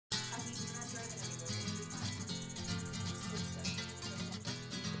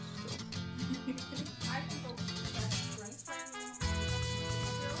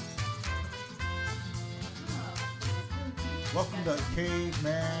Welcome to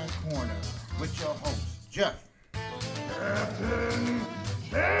Caveman Corner with your host, Jeff. Captain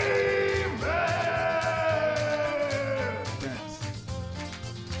Caveman! Dennis.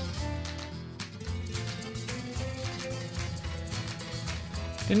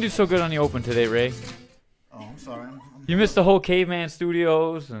 Didn't do so good on the open today, Ray. Oh, I'm sorry. You missed the whole Caveman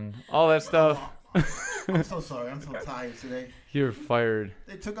Studios and all that stuff. I'm so sorry. I'm so tired today. You're fired.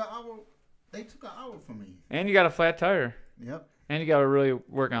 They took an hour. They took an hour from me. And you got a flat tire. Yep. And you got to really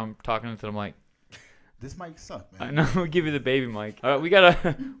work on talking into the mic. This mic suck, I man. know. We'll give you the baby mic. All right, we got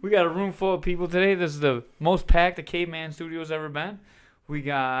a room full of people today. This is the most packed the Caveman Studio's ever been. We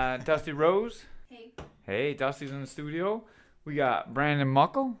got Dusty Rose. Hey. Hey, Dusty's in the studio. We got Brandon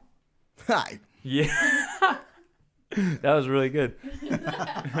Mueckl. Hi. Yeah. That was really good.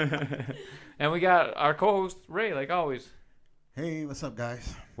 And we got our co-host, Ray, like always. Hey, what's up,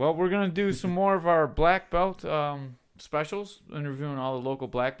 guys? Well, we're going to do some more of our black belt specials, interviewing all the local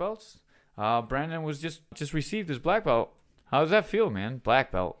black belts. Brandon was just received his black belt. How does that feel, man?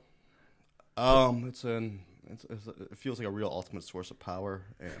 Black belt. It feels like a real ultimate source of power,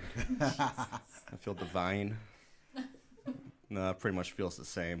 and I feel divine. No, it pretty much feels the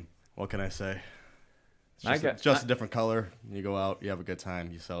same. What can I say? It's just a different color. You go out, you have a good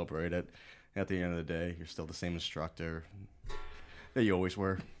time, you celebrate it. At the end of the day, you're still the same instructor that you always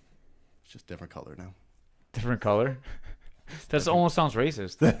were. It's just different color now. Different color? That almost sounds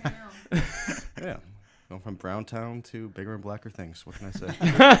racist. Yeah. Going from brown town to bigger and blacker things. What can I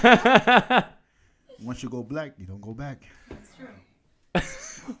say? Once you go black, you don't go back.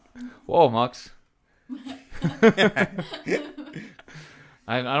 That's true. Whoa, Mux.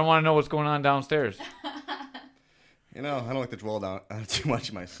 I don't want to know what's going on downstairs. I don't like to dwell on it too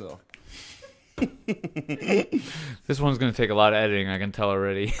much myself. This one's going to take a lot of editing, I can tell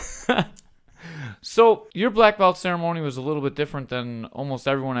already. So, your black belt ceremony was a little bit different than almost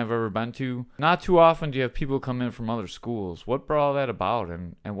everyone I've ever been to. Not too often do you have people come in from other schools. What brought all that about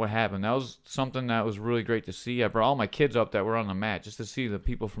and what happened? That was something that was really great to see. I brought all my kids up that were on the mat just to see the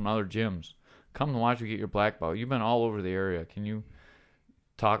people from other gyms. Come to watch you get your black belt. You've been all over the area. Can you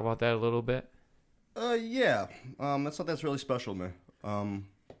talk about that a little bit? Yeah. That's something that's really special to me.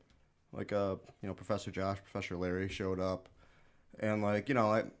 Professor Josh, Professor Larry showed up. And, I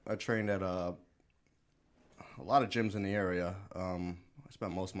trained at a lot of gyms in the area. I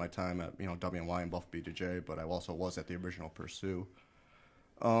spent most of my time at, WNY and Buff BJJ, but I also was at the original Pursue.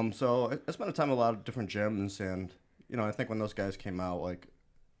 So I spent time at a lot of different gyms, and, I think when those guys came out,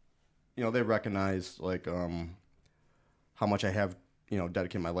 they recognized, how much I have,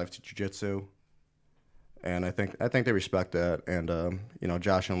 dedicated my life to jiu-jitsu. And I think they respect that. And,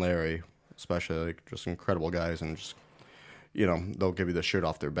 Josh and Larry, especially, just incredible guys, and just, they'll give you the shirt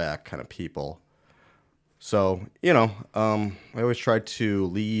off their back kind of people. So, I always tried to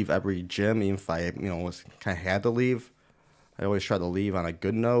leave every gym, even if I, was kind of had to leave. I always try to leave on a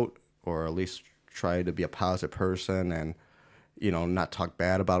good note, or at least try to be a positive person and, not talk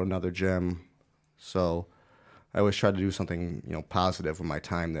bad about another gym. So I always try to do something, positive with my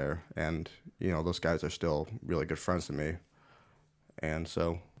time there. And, those guys are still really good friends to me. And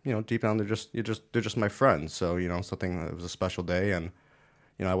so, deep down, they're just my friends. So, something that was a special day, and,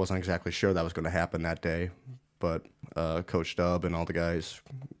 I wasn't exactly sure that was going to happen that day, but Coach Dub and all the guys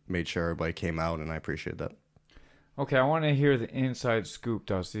made sure everybody came out, and I appreciate that. Okay, I want to hear the inside scoop,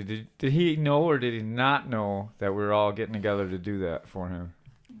 Dusty. Did he know or did he not know that we were all getting together to do that for him?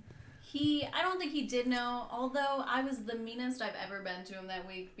 I don't think he did know, although I was the meanest I've ever been to him that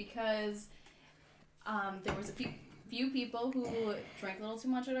week because there was a few people who drank a little too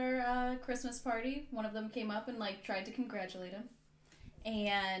much at our Christmas party. One of them came up and tried to congratulate him.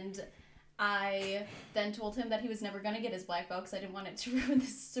 And I then told him that he was never going to get his black belt because I didn't want it to ruin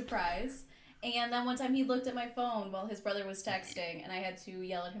this surprise. And then one time he looked at my phone while his brother was texting, and I had to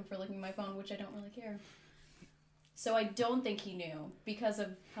yell at him for looking at my phone, which I don't really care. So I don't think he knew because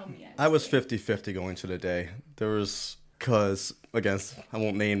of how mean I was 50-50 going to the day. Because, again, I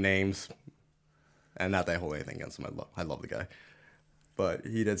won't name names, and not that I hold anything against him. I love the guy. But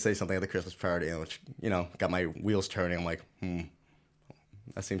he did say something at the Christmas party, which, got my wheels turning. I'm like,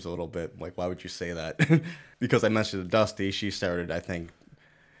 that seems a little bit why would you say that? Because I mentioned to Dusty, she started, I think,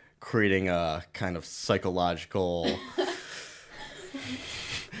 creating a kind of psychological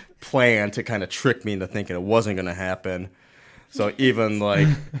plan to kind of trick me into thinking it wasn't going to happen. So even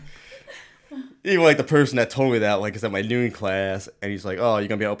the person that told me that, is at my noon class, and he's like, "Oh, you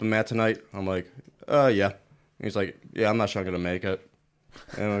going to be on open mat tonight?" I'm like, yeah. And he's like, "Yeah, I'm not sure I'm going to make it."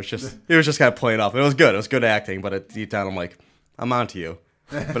 And it was just kind of playing off. It was good. It was good acting, but deep down I'm like, I'm on to you.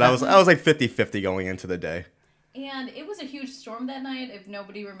 But I was 50-50 going into the day. And it was a huge storm that night, if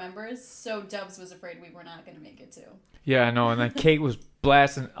nobody remembers. So Dubs was afraid we were not going to make it too. Yeah, I know. And then Kate was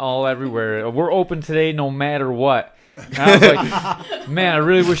blasting all everywhere. We're open today no matter what. And I was like, man, I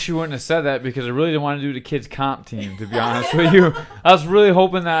really wish you wouldn't have said that because I really didn't want to do the kids' comp team, to be honest with you. I was really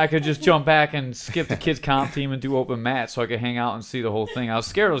hoping that I could just jump back and skip the kids' comp team and do open mat so I could hang out and see the whole thing. I was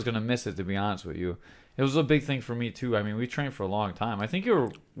scared I was going to miss it, to be honest with you. It was a big thing for me, too. I mean, we trained for a long time. I think we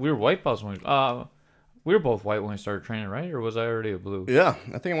were white belts when we were both white when we started training, right? Or was I already a blue? Yeah,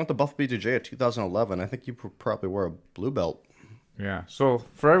 I think I went to Buffalo BJJ at 2011. I think you probably were a blue belt. Yeah. So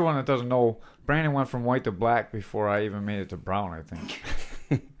for everyone that doesn't know, Brandon went from white to black before I even made it to brown, I think.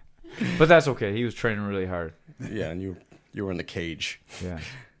 But that's okay. He was training really hard. Yeah, and you were in the cage. Yeah.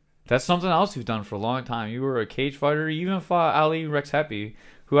 That's something else you've done for a long time. You were a cage fighter. You even fought Ali Rex Heppy,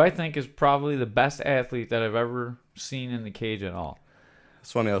 who I think is probably the best athlete that I've ever seen in the cage at all.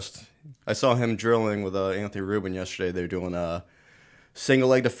 It's funny. I saw him drilling with Anthony Rubin yesterday. They were doing a single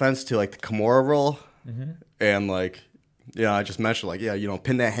leg defense to like the Kimura roll, and like, yeah, I just mentioned like, yeah,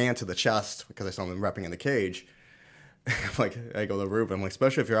 pin that hand to the chest because I saw him repping in the cage. Like, I go to Rubin, I'm like,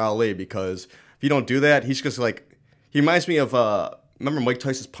 especially if you're Ali, because if you don't do that, he's just like, he reminds me of remember Mike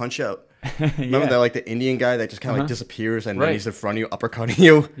Tyson's Punch Out? Remember that, like, the Indian guy that just kind of like disappears and then he's in front of you, uppercutting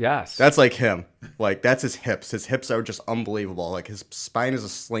you? Yes. That's like him. Like, that's his hips. His hips are just unbelievable. Like, his spine is a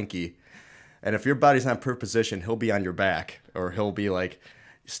slinky. And if your body's not in perfect position, he'll be on your back or he'll be, like,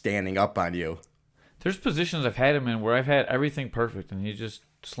 standing up on you. There's positions I've had him in where I've had everything perfect and he just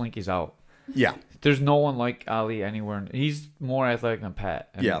slinkies out. Yeah. There's no one like Ali anywhere. He's more athletic than Pat.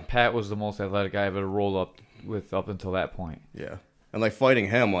 And Pat was the most athletic guy I've ever rolled up with up until that point. Yeah. And, like, fighting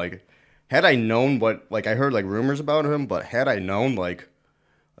him, like, had I known what, like, I heard, like, rumors about him, but had I known, like,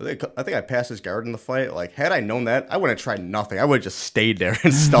 I think I passed his guard in the fight. Like, had I known that, I wouldn't have tried nothing. I would have just stayed there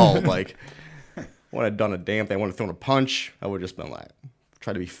and stalled. Like, I wouldn't have done a damn thing. I wouldn't have thrown a punch. I would have just been, like,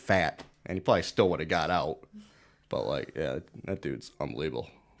 try to be fat. And he probably still would have got out. But, like, yeah, that dude's unbelievable.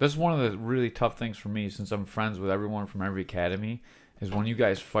 That's one of the really tough things for me since I'm friends with everyone from every academy is when you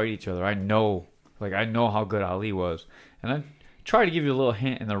guys fight each other. I know how good Ali was. And I try to give you a little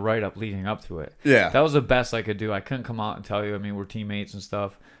hint in the write-up leading up to it. Yeah. That was the best I could do. I couldn't come out and tell you. I mean, we're teammates and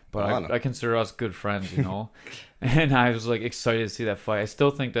stuff. But I consider us good friends, And I was, like, excited to see that fight. I still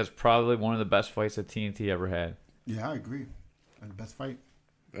think that's probably one of the best fights that TNT ever had. Yeah, I agree. That's the best fight.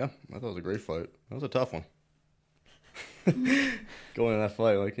 Yeah, I thought it was a great fight. That was a tough one. Going in that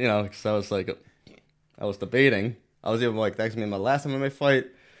fight, like, because I was like, I was debating. I was even like, that's going to be my last MMA fight,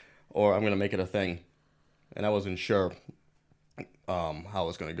 or I'm going to make it a thing. And I wasn't sure how I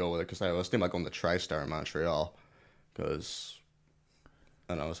was going to go with it, because I was thinking about going to TriStar in Montreal, because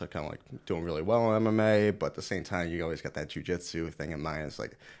I was like, kind of like doing really well in MMA, but at the same time, you always got that jiu-jitsu thing in mind. It's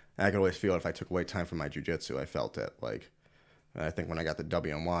like, I could always feel it if I took away time from my jiu-jitsu, I felt it. Like, and I think when I got the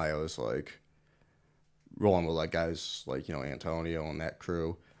WNY, I was like, rolling with like guys like Antonio and that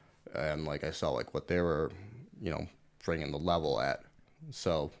crew, and like I saw like what they were bringing the level at.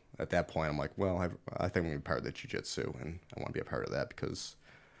 So at that point I'm like, well, I think I'm gonna be part of the jiu-jitsu, and I want to be a part of that because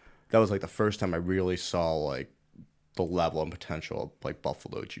that was like the first time I really saw like the level and potential of like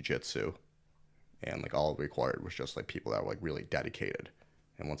Buffalo jiu-jitsu, and like all it required was just like people that were like really dedicated.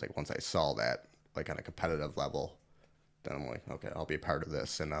 And once I saw that like on a competitive level, then I'm like, okay, I'll be a part of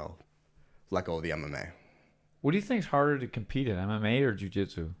this and I'll let go of the MMA. What do you think is harder to compete at, MMA or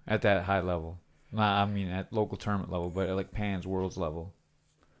jiu-jitsu at that high level? I mean, at local tournament level, but at like Pan's Worlds level.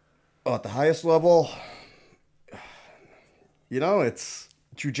 Oh, at the highest level, it's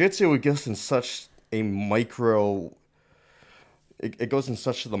jiu-jitsu. It goes in such a micro. It goes in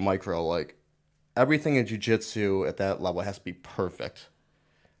such to the micro. Like everything in jiu-jitsu at that level has to be perfect.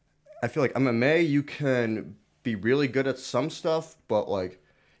 I feel like MMA, you can be really good at some stuff, but like,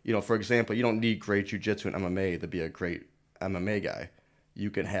 for example, you don't need great jiu-jitsu in MMA to be a great MMA guy.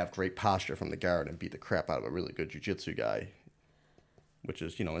 You can have great posture from the guard and beat the crap out of a really good jiu-jitsu guy, which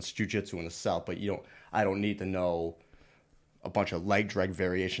is, it's jiu-jitsu in the South, but I don't need to know a bunch of leg drag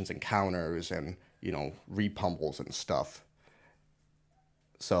variations and counters and, repummels and stuff.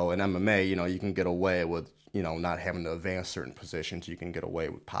 So in MMA, you can get away with, not having to advance certain positions. You can get away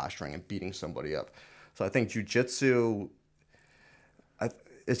with posturing and beating somebody up. So I think jiu-jitsu,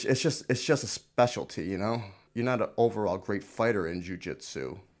 it's just a specialty, You're not an overall great fighter in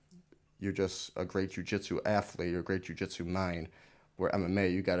jiu-jitsu. You're just a great jiu-jitsu athlete. You're a great jiu-jitsu mind. Where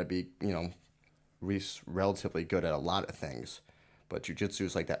MMA, you got to be, relatively good at a lot of things. But jiu-jitsu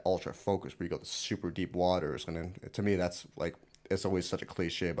is like that ultra focus where you go to super deep waters. And then, to me, that's like, it's always such a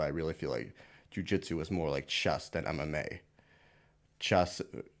cliche, but I really feel like jiu-jitsu is more like chess than MMA. Chess,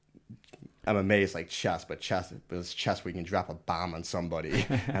 MMA is like chess, but it's chess where you can drop a bomb on somebody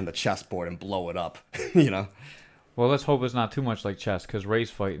and the chessboard and blow it up, you know? Well, let's hope it's not too much like chess, because Ray's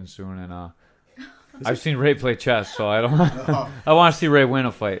fighting soon, and I've seen Ray play chess, so I don't. I want to see Ray win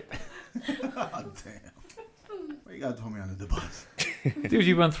a fight. Oh, damn. Why you gotta throw me under the bus? Dude,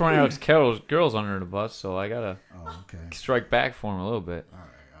 you've been throwing Alex Carroll's girls under the bus, so I gotta Okay. strike back for him a little bit. All right.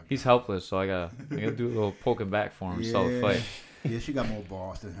 He's helpless, so I gotta do a little poking back for him. Sell the fight. Yeah, she got more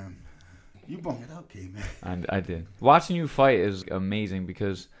balls than him. You bump it up, Caveman. I did. Watching you fight is amazing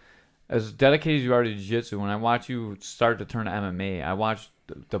because as dedicated as you are to jiu-jitsu, when I watch you start to turn to MMA, I watch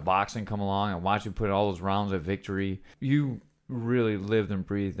the boxing come along. I watch you put all those rounds at Victory. You really lived and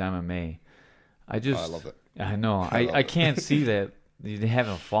breathed MMA. I love it. I know. I can't see that you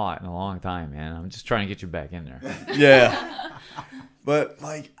haven't fought in a long time, man. I'm just trying to get you back in there. Yeah. But,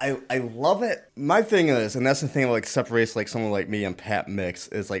 like, I love it. My thing is, and that's the thing that, like, separates, like, someone like me and Pat Mix,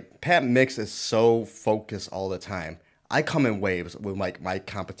 is, like, Pat Mix is so focused all the time. I come in waves with, like, my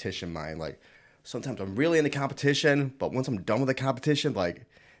competition mind. Like, sometimes I'm really into competition, but once I'm done with the competition, like,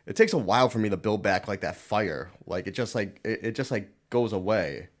 it takes a while for me to build back, like, that fire. Like, it just goes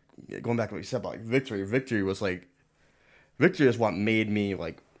away. Going back to what you said about, like, Victory. Victory is what made me,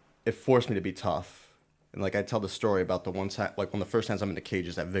 like, it forced me to be tough. And, like, I tell the story about the one time, like, one of the first times I'm in the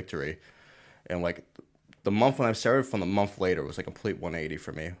cages at Victory. And, like, the month when I started from the month later was, like, a complete 180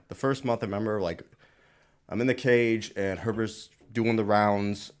 for me. The first month, I remember, like, I'm in the cage, and Herbert's doing the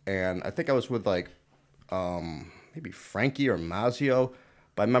rounds. And I think I was with, like, maybe Frankie or Mazio.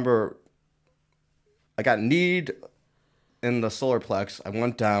 But I remember I got kneed in the solar plex. I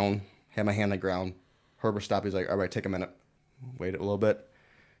went down, had my hand on the ground. Herbert stopped. He's like, all right, take a minute. Wait a little bit.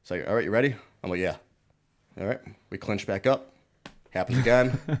 He's like, all right, you ready? I'm like, yeah. All right, we clinch back up. Happens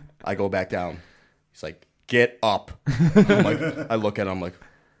again. I go back down. He's like, get up. I'm like, I look at him, I'm like,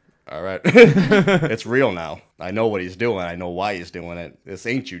 all right. It's real now. I know what he's doing. I know why he's doing it. This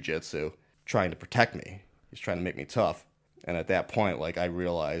ain't jiu-jitsu. Trying to protect me. He's trying to make me tough. And at that point, like, I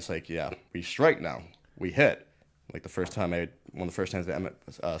realized, like, yeah, we strike now. We hit. Like, one of the first times that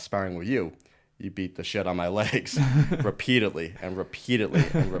I'm sparring with you, you beat the shit on my legs repeatedly and repeatedly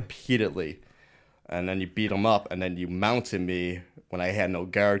and repeatedly. And then you beat him up, and then you mounted me when I had no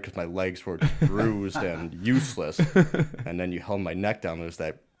guard because my legs were just bruised and useless. And then you held my neck down. There's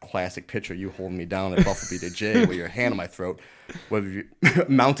that classic picture you holding me down at Buffalo BJJ with your hand on my throat, with you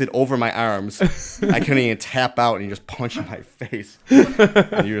mounted over my arms. I couldn't even tap out, and you just punched in my face.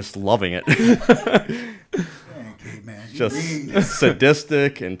 And you're just loving it. Man, Just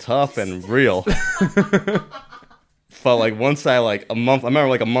sadistic and tough and real. But, like, once I remember,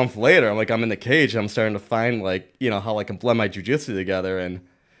 like, a month later, I'm in the cage, and I'm starting to find, like, you know, how I can blend my jiu-jitsu together and,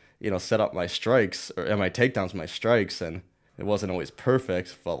 you know, set up my strikes, and my takedowns, my strikes, and it wasn't always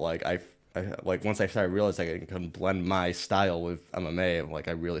perfect, but, like, I once I started realizing I can blend my style with MMA, like,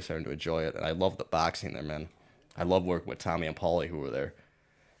 I really started to enjoy it, and I love the boxing there, man. I love working with Tommy and Paulie, who were there.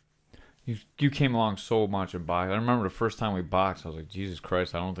 You came along so much in boxing. I remember the first time we boxed, I was like, Jesus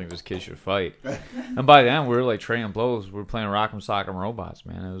Christ, I don't think this kid should fight. And by then, we were like trading blows. We were playing Rock'em Sock'em Robots,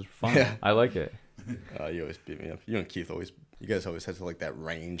 man. It was fun. Yeah. I like it. You always beat me up. You and Keith you guys always had like that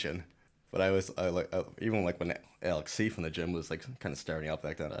range, but even like when Alex C from the gym was like kind of starting out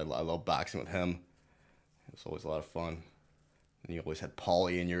back then. I love boxing with him. It was always a lot of fun. And you always had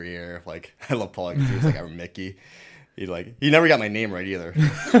Paulie in your ear. Like, I love Paulie because he was like our Mickey. He never got my name right either.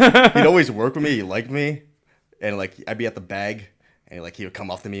 He'd always work with me. He liked me, and like I'd be at the bag, and like he would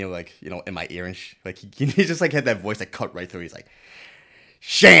come up to me and like, you know, in my ear, and like he just like had that voice that cut right through. He's like,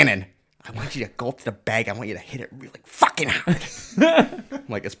 Shannon, I want you to go up to the bag. I want you to hit it really fucking hard. I'm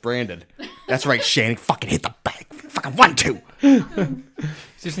like, it's Brandon. That's right, Shannon. Fucking hit the bag. Fucking 1-2.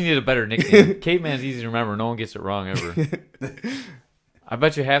 Just needed a better nickname. Caveman's easy to remember. No one gets it wrong ever. I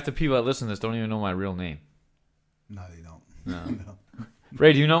bet you half the people that listen to this don't even know my real name. No, they don't. No.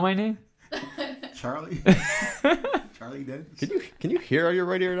 Ray, do you know my name? Charlie? Charlie did? Can you hear out your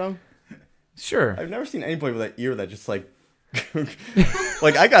right ear now? Sure. I've never seen anybody with that ear that just like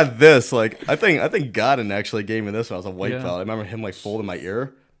like I got this, like I think Godin actually gave me this when I was a white belt. I remember him like folding my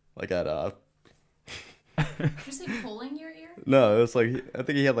ear like at Did you say pulling your ear? No, it was like I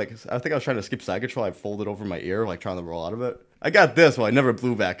think I was trying to skip side control. I folded over my ear, like trying to roll out of it. I got this, well I never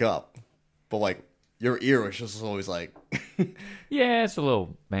blew back up. But like your ear was just always like yeah, it's a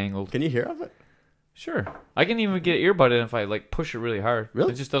little mangled. Can you hear of it? Sure. I can even get earbud in if I like push it really hard.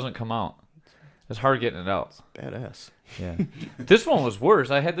 Really? It just doesn't come out. It's hard getting it out. Badass. Yeah. This one was worse.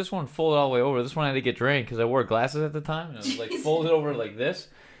 I had this one folded all the way over. This one I had to get drained because I wore glasses at the time. And it was like folded over like this.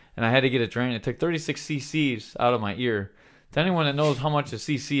 And I had to get it drained. It took 36 cc's out of my ear To anyone that knows how much a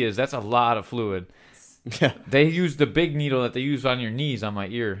CC is, that's a lot of fluid. Yeah. They used the big needle that they use on your knees on my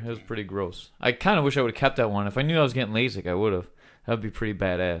ear. It was pretty gross. I kind of wish I would have kept that one. If I knew I was getting LASIK, I would have. That would be pretty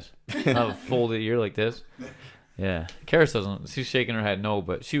badass. I would fold the ear like this. Yeah. Karis doesn't. She's shaking her head no,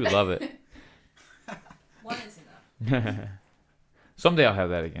 but she would love it. One is enough. Someday I'll have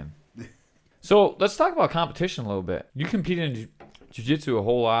that again. So let's talk about competition a little bit. You competed in jiu-jitsu a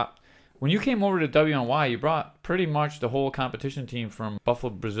whole lot. When you came over to WNY, you brought pretty much the whole competition team from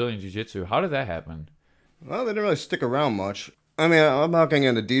Buffalo Brazilian Jiu-Jitsu. How did that happen? Well, they didn't really stick around much. I mean, I'm not getting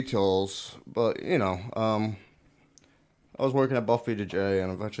into details, but, I was working at Buffalo BJJ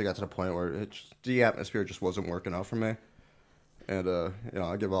and eventually got to the point where the atmosphere just wasn't working out for me. And,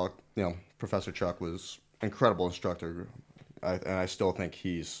 I give all, Professor Chuck was an incredible instructor. And I still think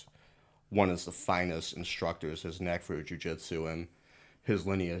he's one of the finest instructors. His knack for jiu-jitsu and his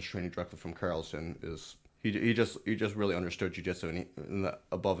lineage training directly from Carlson is he just really understood jiu-jitsu, and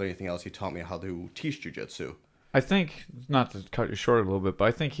above anything else, he taught me how to teach jiu-jitsu. I think, not to cut you short a little bit, but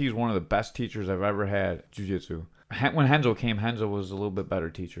I think he's one of the best teachers I've ever had at jiu-jitsu. When Henzo came, Henzo was a little bit better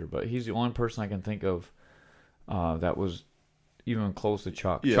teacher, but he's the only person I can think of that was even close to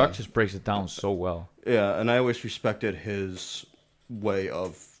Chuck. Yeah. Chuck just breaks it down so well. Yeah, and I always respected his way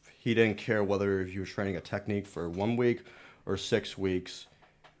of, he didn't care whether you were training a technique for 1 week or 6 weeks.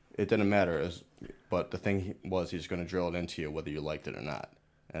 It didn't matter. But the thing was, he's going to drill it into you whether you liked it or not.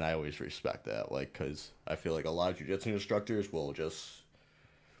 And I always respect that, because I feel like a lot of jiu-jitsu instructors will just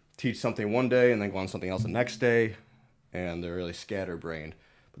teach something one day and then go on something else the next day, and they're really scatterbrained.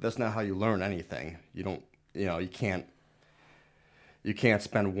 But that's not how you learn anything. You don't, you can't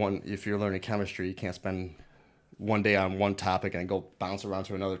spend if you're learning chemistry, you can't spend 1 day on one topic and go bounce around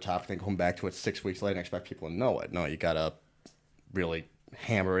to another topic and come back to it 6 weeks later and expect people to know it. No, you got to really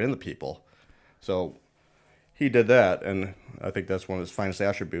hammer it into people. So he did that, and I think that's one of his finest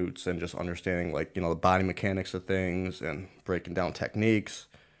attributes, and just understanding, the body mechanics of things and breaking down techniques.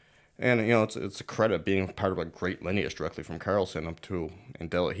 And, it's a credit being part of a great lineage directly from Carlson up to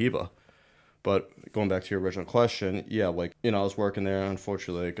De La Riva. But going back to your original question, yeah, I was working there.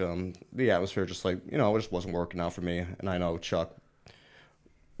 Unfortunately, the atmosphere just it just wasn't working out for me. And I know Chuck,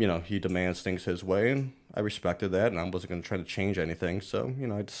 he demands things his way, and I respected that, and I wasn't going to try to change anything. So,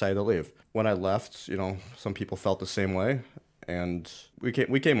 I decided to leave. When I left, some people felt the same way, and we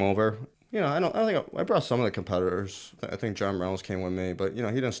came over. I think I brought some of the competitors. I think John Reynolds came with me, but he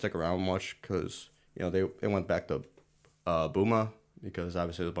didn't stick around much because they went back to Buma. Because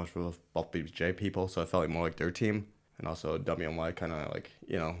obviously there's a bunch of both BJ people, so I felt more like their team. And also WNY kind of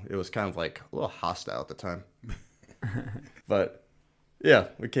it was kind of a little hostile at the time. But, yeah,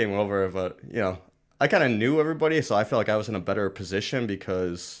 we came over, but, I kind of knew everybody, so I felt like I was in a better position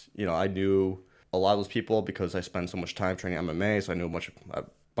because, I knew a lot of those people because I spent so much time training MMA, so I knew a bunch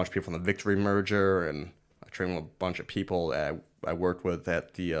of people from the Victory merger, and I trained with a bunch of people that I worked with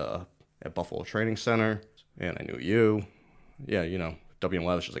at at Buffalo Training Center, and I knew you. Yeah,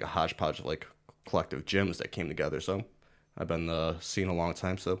 WNY was just a hodgepodge of collective gyms that came together. So I've been in the scene a long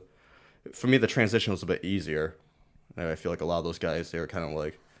time. So for me, the transition was a bit easier. And I feel like a lot of those guys, they were kind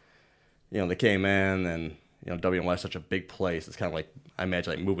of they came in, and WNY is such a big place. It's kind of I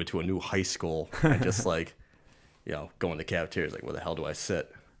imagine moving to a new high school and just going to cafeterias. Where the hell do I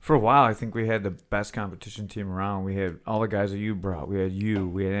sit? For a while, I think we had the best competition team around. We had all the guys that you brought. We had you.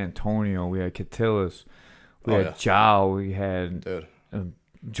 We had Antonio. We had Catillas. We had Zhao, we had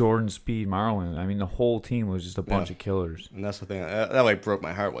Jordan Speed, Marlon. I mean, the whole team was just a bunch of killers. And that's the thing. That broke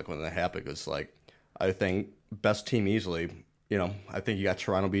my heart when that happened. Because, I think best team easily, I think you got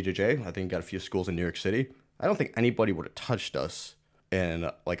Toronto BJJ. I think you got a few schools in New York City. I don't think anybody would have touched us in,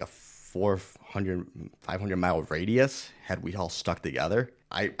 a 400, 500-mile radius had we all stuck together.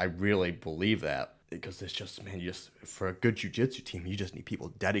 I really believe that. Because it's just, for a good jiu-jitsu team, you just need people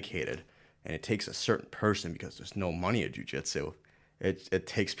dedicated. And it takes a certain person, because there's no money in jiu-jitsu. It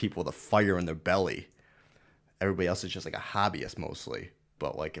takes people with a fire in their belly. Everybody else is just a hobbyist mostly.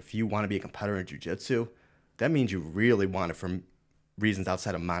 But if you want to be a competitor in jiu-jitsu, that means you really want it for reasons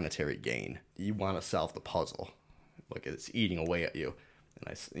outside of monetary gain. You want to solve the puzzle. It's eating away at you.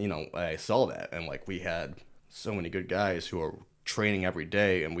 And I saw that. And we had so many good guys who are training every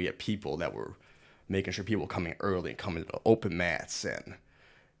day. And we had people that were making sure people coming early and coming to the open mats, and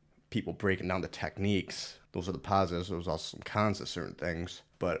people breaking down the techniques. Those are the positives. There was also some cons to certain things.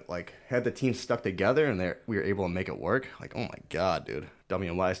 But, had the team stuck together and we were able to make it work, oh, my God, dude.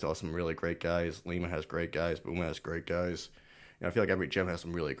 WNY still has some really great guys. Lima has great guys. Buma has great guys. I feel like every gym has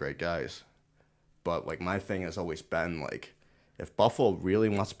some really great guys. But, my thing has always been, if Buffalo really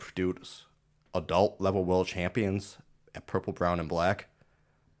wants to produce adult-level world champions at purple, brown, and black,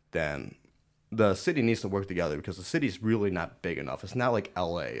 then the city needs to work together because the city's really not big enough. It's not like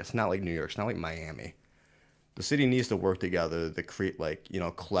LA. It's not like New York. It's not like Miami. The city needs to work together to create, like,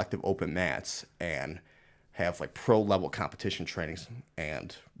 collective open mats and have, like, pro-level competition trainings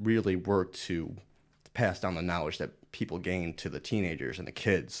and really work to pass down the knowledge that people gain to the teenagers and the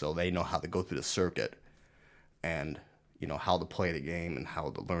kids so they know how to go through the circuit and, how to play the game and how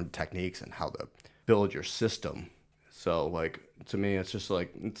to learn techniques and how to build your system. So, like, to me, it's just,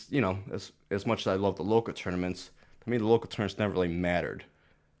 like, it's, as much as I love the local tournaments, to me, the local tournaments never really mattered.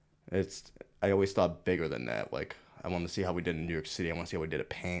 I always thought bigger than that. Like, I want to see how we did in New York City. I want to see how we did at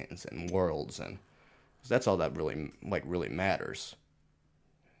Pans and Worlds, and that's all that really matters.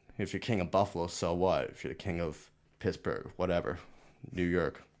 If you're king of Buffalo, so what? If you're the king of Pittsburgh, whatever, New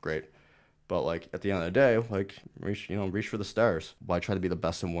York, great. But, like, at the end of the day, like, reach for the stars. Why try to be the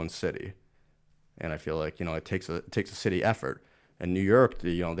best in one city? And I feel like, it takes a city effort. In New York,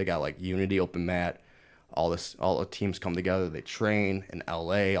 they got, like, Unity Open Mat. All the teams come together, they train. In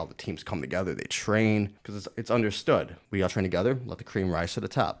LA, all the teams come together, they train. Because it's understood. We all train together, let the cream rise to the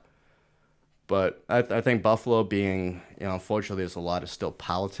top. But I think Buffalo being, unfortunately, there's a lot of still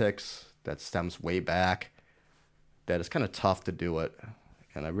politics that stems way back. That it's kind of tough to do it.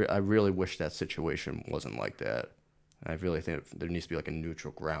 And I really wish that situation wasn't like that. I really think there needs to be, like, a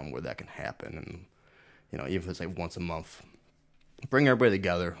neutral ground where that can happen. And, even if it's, like, once a month, bring everybody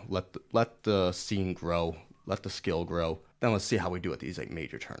together, let the scene grow, let the skill grow. Then let's see how we do at these, like,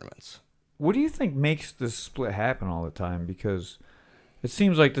 major tournaments. What do you think makes this split happen all the time? Because it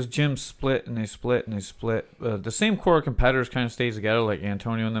seems like this gym split and they split and they split. The same core of competitors kind of stays together, like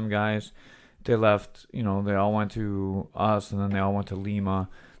Antonio and them guys. They left, they all went to us, and then they all went to Lima.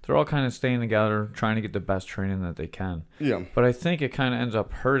 They're all kind of staying together, trying to get the best training that they can. Yeah. But I think it kind of ends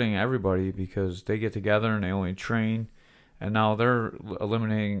up hurting everybody because they get together and they only train, and now they're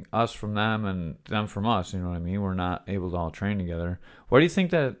eliminating us from them and them from us. You know what I mean? We're not able to all train together. Why do you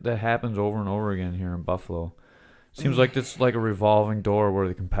think that happens over and over again here in Buffalo? Seems like it's like a revolving door where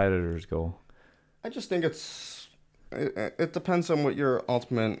the competitors go. I just think it depends on what your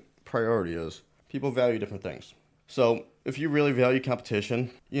ultimate priority is. People value different things. So if you really value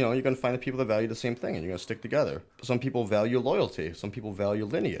competition, you're going to find the people that value the same thing, and you're going to stick together. Some people value loyalty. Some people value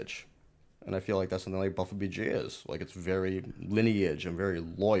lineage. And I feel like that's something like Buffalo BJ is. Like, it's very lineage and very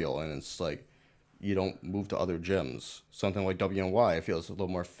loyal, and it's like you don't move to other gyms. Something like WNY, I feel is a little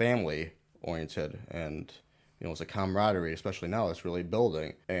more family-oriented, and it's a camaraderie, especially now, it's really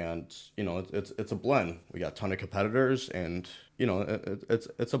building. And, it's a blend. We got a ton of competitors, and,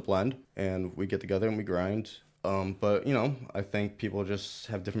 it's a blend, and we get together and we grind. But, I think people just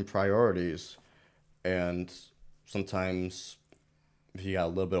have different priorities, and sometimes if you got a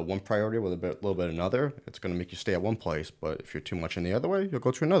little bit of one priority with a little bit of another, it's going to make you stay at one place. But if you're too much in the other way, you'll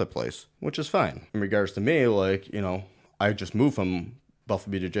go to another place, which is fine. In regards to me, like, I just moved from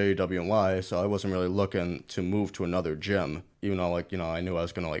Buffalo BJJ, WNY, so I wasn't really looking to move to another gym, even though, like, I knew I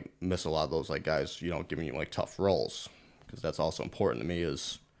was going to, like, miss a lot of those, like, guys, giving you, like, tough roles, because that's also important to me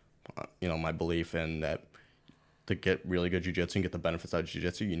is, my belief in that to get really good jiu-jitsu and get the benefits out of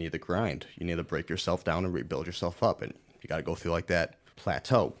jiu-jitsu, you need to grind. You need to break yourself down and rebuild yourself up, and you got to go through, like, that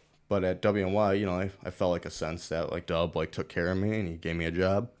plateau. But at WNY, I felt like a sense that, like, Dub, like, took care of me, and he gave me a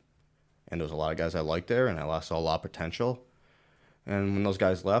job, and there was a lot of guys I liked there, and I saw a lot of potential. And when those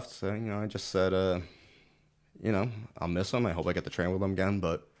guys left, I just said, I'll miss them. I hope I get to train with them again.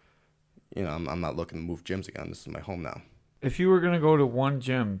 But, I'm not looking to move gyms again. This is my home now. If you were going to go to one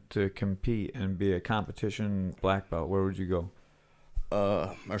gym to compete and be a competition black belt, where would you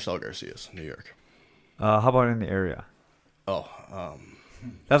go? Marcel Garcia's, New York. How about in the area? Oh,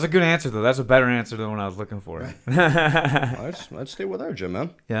 that's a good answer, though. That's a better answer than what I was looking for. I'd stay with our gym,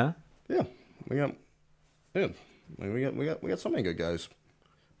 man. Yeah? Yeah. We got so many good guys.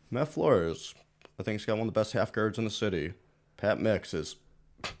 Matt Flores, I think he's got one of the best half guards in the city. Pat Mix is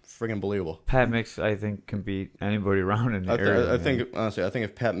friggin' believable. Pat Mix, I think, can beat anybody around in the area. I think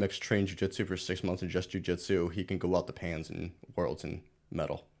if Pat Mix trained jiu-jitsu for 6 months and just jiu-jitsu, he can go out the Pans and Worlds and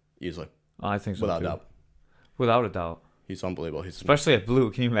medal easily. Oh, I think so, without too. doubt. Without a doubt. He's unbelievable. Especially at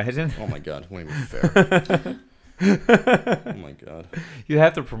blue. Can you imagine? Oh my God, it wouldn't even be fair. Oh my God. You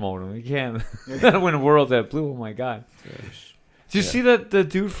have to promote him. You can't win a world at blue. Oh my God. Yes. Did you see that the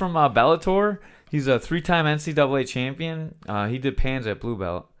dude from Bellator? He's a 3-time NCAA champion. He did Pans at blue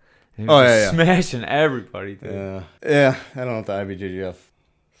belt. And he was smashing everybody, dude. Yeah. I don't know if the IBJJF.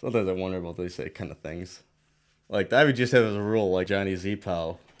 Sometimes I wonder about these kind of things. Like the IBJJF has a rule, like Johnny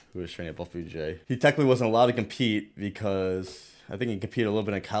Zepao, who was training at Buffalo BJ. He technically wasn't allowed to compete because I think he competed a little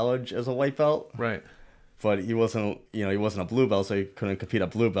bit in college as a white belt. Right. but he wasn't a blue belt, so he couldn't compete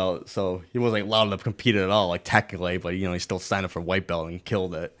at blue belt. So he wasn't allowed to compete at all, like technically. But he still signed up for white belt and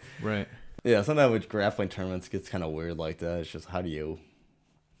killed it. Right. Yeah, sometimes with grappling tournaments gets kind of weird like that. It's just how do you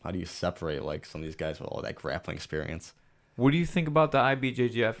separate like some of these guys with all that grappling experience? What do you think about the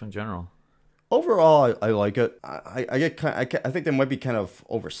IBJJF in general? Overall, I like it. I think they might be kind of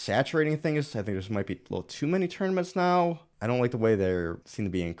oversaturating things. I think there might be a little too many tournaments now. I don't like the way they seem to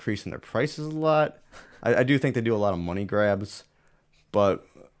be increasing their prices a lot. I do think they do a lot of money grabs, but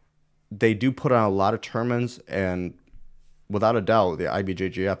they do put on a lot of tournaments, and without a doubt, the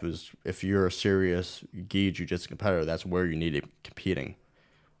IBJJF is, if you're a serious gi jiu-jitsu competitor, that's where you need to be competing.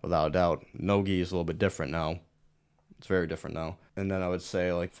 Without a doubt. No gi is a little bit different now. It's very different now. And then I would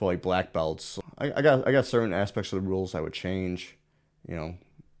say, like, for like black belts, I got certain aspects of the rules I would change.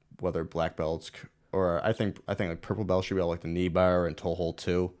 Whether black belts or I think like purple belts should be able like the knee bar and toe hold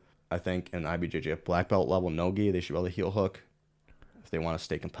too. I think in IBJJF black belt level no gi, they should be able to heel hook if they want to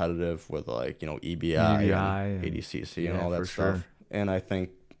stay competitive with like EBI and ADCC and all that stuff. Sure. And I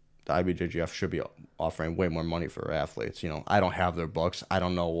think the IBJJF should be offering way more money for athletes. I don't have their books. I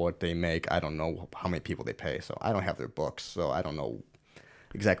don't know what they make. I don't know how many people they pay. So I don't have their books. So I don't know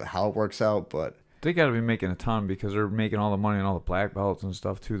exactly how it works out. But they got to be making a ton because they're making all the money on all the black belts and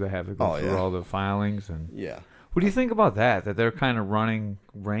stuff too. They have to go through all the filings and yeah. What do you think about that? That they're kind of running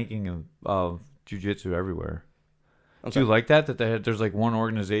ranking of jiu-jitsu everywhere. Do you like that? That there's like one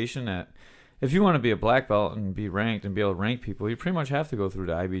organization that, if you want to be a black belt and be ranked and be able to rank people, you pretty much have to go through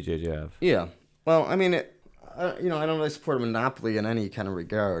the IBJJF. Yeah. Well, I mean, I don't really support a monopoly in any kind of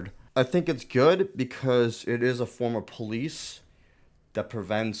regard. I think it's good because it is a form of police that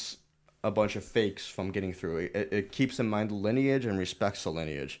prevents a bunch of fakes from getting through. It keeps in mind the lineage and respects the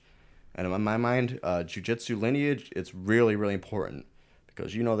lineage. And in my mind, jiu-jitsu lineage, it's really, really important.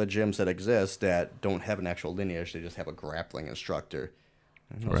 Because the gyms that exist that don't have an actual lineage, they just have a grappling instructor.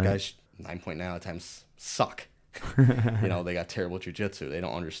 And those guys 9.9 out of times suck. They got terrible jiu-jitsu. They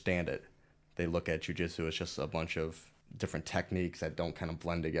don't understand it. They look at jiu-jitsu as just a bunch of different techniques that don't kind of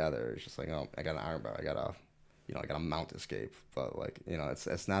blend together. It's just like, oh, I got an armbar, I got a mount escape. But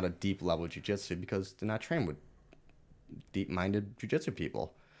it's not a deep level jiu-jitsu because they're not trained with deep-minded jiu-jitsu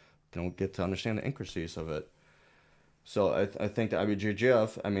people. They don't get to understand the intricacies of it. So I think the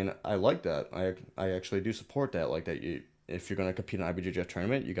IBJJF, I mean, I like that. I actually do support that. Like that, if you're going to compete in an IBJJF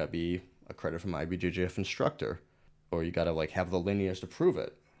tournament, you got to be accredited from an IBJJF instructor, or you got to like have the lineage to prove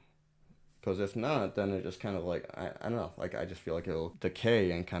it. Because if not, then it just kind of like I don't know. Like I just feel like it'll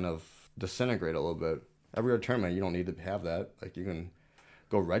decay and kind of disintegrate a little bit. Every other tournament, you don't need to have that. Like you can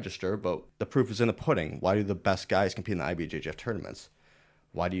go register, but the proof is in the pudding. Why do the best guys compete in the IBJJF tournaments?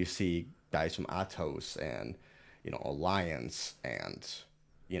 Why do you see guys from Atos and Alliance and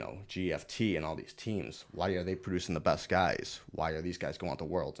GFT and all these teams? Why are they producing the best guys? Why are these guys going out to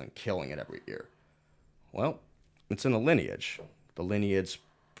Worlds and killing it every year? Well, it's in the lineage. The lineage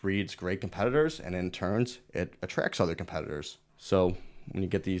breeds great competitors, and in turns, it attracts other competitors. So when you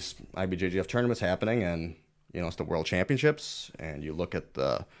get these IBJJF tournaments happening, and it's the World Championships, and you look at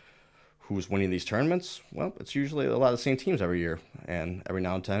who's winning these tournaments, well, it's usually a lot of the same teams every year. And every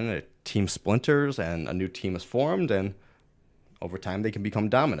now and then, a team splinters and a new team is formed, and over time, they can become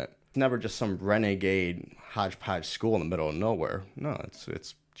dominant. It's never just some renegade hodgepodge school in the middle of nowhere. No,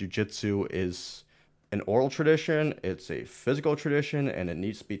 it's jiu-jitsu is an oral tradition, it's a physical tradition, and it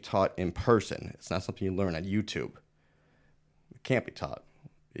needs to be taught in person. It's not something you learn on YouTube. It can't be taught.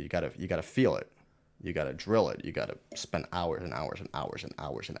 You gotta feel it. You got to drill it. You got to spend hours and hours and hours and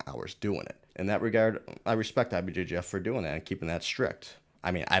hours and hours doing it. In that regard, I respect IBJJF for doing that and keeping that strict. I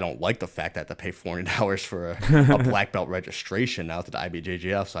mean, I don't like the fact that I have to pay $400 for a black belt registration now to the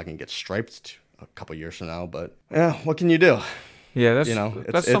IBJJF so I can get striped a couple years from now. But yeah, what can you do? Yeah, that's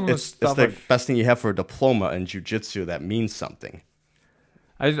it's the best thing you have for a diploma in jiu-jitsu that means something.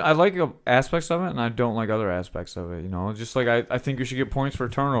 I like aspects of it, and I don't like other aspects of it. Just like I think you should get points for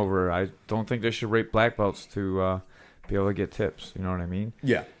turnover. I don't think they should rate black belts to be able to get tips. You know what I mean?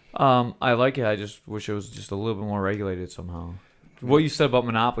 Yeah. I like it. I just wish it was just a little bit more regulated somehow. What you said about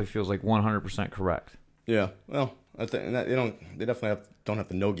monopoly feels like 100% correct. Yeah. Well, I think they definitely don't have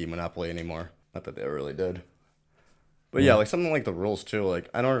the no-gi monopoly anymore. Not that they really did. But yeah, like something like the rules too. Like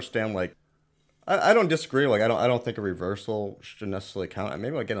I don't understand. Like I don't disagree. Like I don't think a reversal should necessarily count.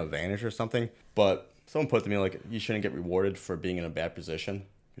 Maybe like get an advantage or something. But someone put to me like you shouldn't get rewarded for being in a bad position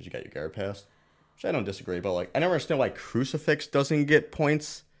because you got your guard passed. Which I don't disagree. But like I never understand why crucifix doesn't get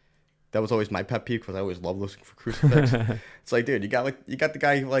points. That was always my pet peeve because I always loved looking for crucifix. It's like, dude, you got the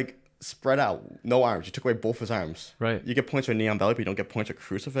guy like spread out, no arms. You took away both his arms. Right. You get points for knee on belly, but you don't get points for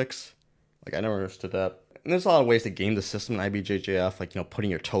crucifix. Like I never understood that. And there's a lot of ways to game the system in IBJJF, like,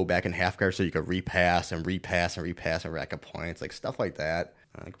 putting your toe back in half guard so you could repass and repass and repass and rack up points, like stuff like that.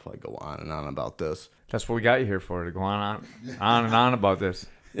 I could probably go on and on about this. That's what we got you here for, to go on and on about this.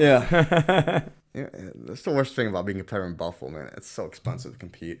 Yeah. Yeah, that's the worst thing about being a competitor in Buffalo, man. It's so expensive to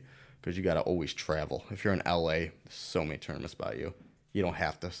compete because you got to always travel. If you're in LA, there's so many tournaments by you. You don't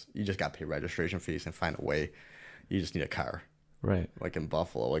have to. You just got to pay registration fees and find a way. You just need a car. Right. Like in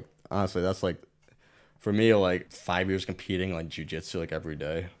Buffalo. Like, honestly, that's like, for me, like 5 years competing like jiu-jitsu like every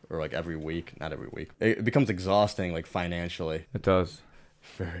day or like every week. Not every week. It becomes exhausting like financially. It does.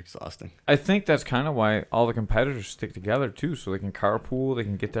 Very exhausting. I think that's kind of why all the competitors stick together too, so they can carpool, they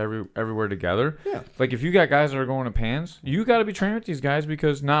can get to everywhere together. Yeah. Like if you got guys that are going to Pans, you got to be training with these guys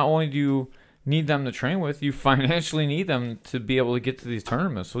because not only do you need them to train with, you financially need them to be able to get to these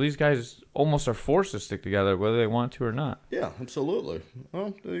tournaments. So these guys almost are forced to stick together whether they want to or not. Yeah, absolutely.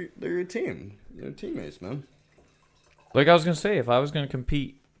 Well, they're your team. They're teammates, man. Like I was going to say, if I was going to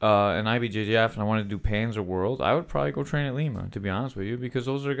compete in IBJJF and I wanted to do Pans or World, I would probably go train at Lima, to be honest with you, because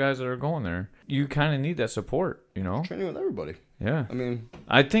those are guys that are going there. You kind of need that support, Training with everybody. Yeah. I mean,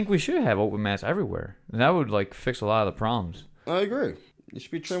 I think we should have open mats everywhere. And that would, like, fix a lot of the problems. I agree. You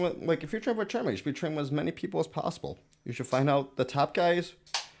should be training with, like, if you're training with a tournament, you should be training with as many people as possible. You should find out the top guys,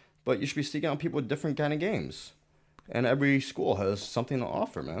 but you should be seeking out people with different kind of games. And every school has something to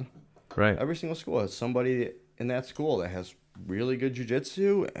offer, man. Right. Every single school has somebody in that school that has really good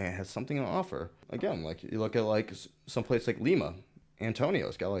jiu-jitsu and has something to offer. Again, like you look at like some place like Lima,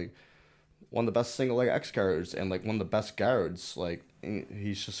 Antonio's got like one of the best single leg X guards and like one of the best guards. Like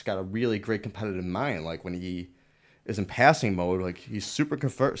he's just got a really great competitive mind. Like when he is in passing mode, like he's super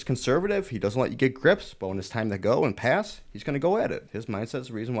conservative. He doesn't let you get grips, but when it's time to go and pass, he's gonna go at it. His mindset's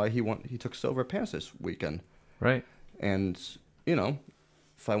the reason why he took silver pass this weekend. Right. And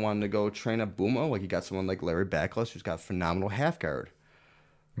if I wanted to go train at Buma, like you got someone like Larry Backless who's got phenomenal half guard.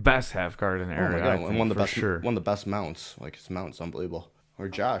 Best half guard in the area. Oh my God, I think, and one of the best, sure. one of the best mounts. Like his mount's unbelievable. Or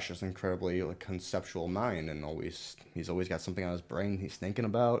Josh is incredibly like conceptual mind, and he's always got something on his brain he's thinking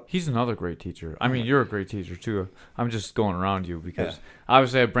about. He's another great teacher. I mean, you're a great teacher too. I'm just going around you because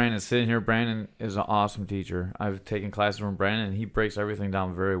obviously I have Brandon sitting here. Brandon is an awesome teacher. I've taken classes from Brandon, and he breaks everything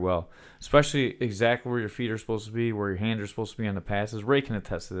down very well, especially exactly where your feet are supposed to be, where your hands are supposed to be on the passes. Ray can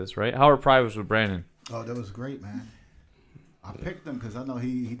attest to this, right? How are privates with Brandon? Oh, that was great, man. I picked him because I know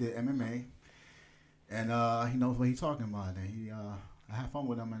he did MMA, and he knows what he's talking about. And I had fun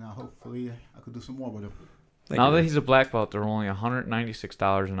with him, and hopefully I could do some more with him. Now that he's a black belt, they're only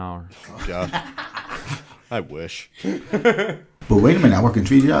 $196 an hour. Josh, I wish. But wait a minute, I work in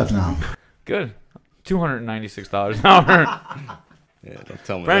 3 jobs now. Good. $296 an hour. Yeah, don't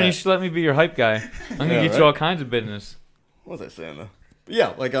tell me Brandon, you that. should let me be your hype guy. I'm going to get you all kinds of business. What was I saying though? But yeah,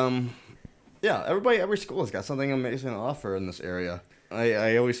 like every school has got something amazing to offer in this area.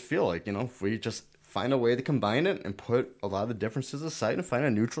 I always feel like, if we just find a way to combine it and put a lot of the differences aside and find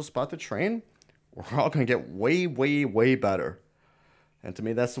a neutral spot to train, we're all going to get way, way, way better. And to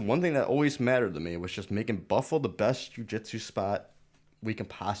me, that's the one thing that always mattered to me, was just making Buffalo the best jiu-jitsu spot we can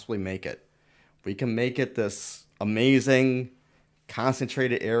possibly make it. We can make it this amazing,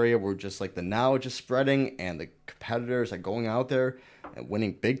 concentrated area where just like the knowledge is spreading and the competitors are going out there and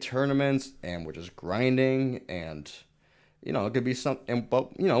winning big tournaments, and we're just grinding, and it could be something,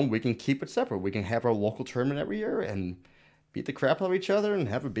 but we can keep it separate. We can have our local tournament every year and beat the crap out of each other and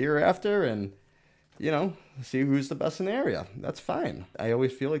have a beer after and see who's the best in the area. That's fine. I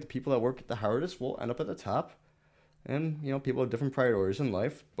always feel like the people that work the hardest will end up at the top, and people have different priorities in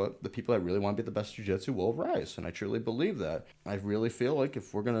life, but the people that really want to be the best jiu-jitsu will rise, and I truly believe that. I really feel like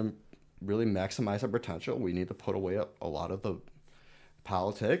if we're gonna really maximize our potential, we need to put away a lot of the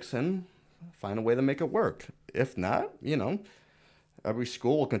politics and find a way to make it work. If not, every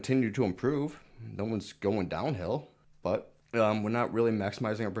school will continue to improve. No one's going downhill, but we're not really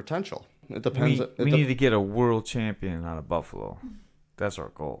maximizing our potential. It depends. We need to get a world champion out of Buffalo. That's our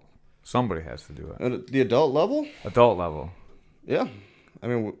goal. Somebody has to do it. At the adult level? Adult level. Yeah. I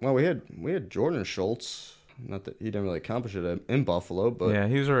mean, well, we had Jordan Schultz. Not that he didn't really accomplish it in Buffalo, but yeah,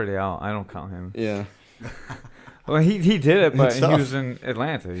 he was already out. I don't count him. Yeah. Well, he did it, but It's he tough. was in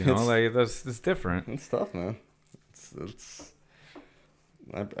Atlanta. It's different. It's tough, man.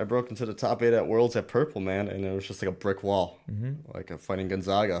 I broke into the top 8 at Worlds at Purple, man, and it was just like a brick wall. Mm-hmm. Like fighting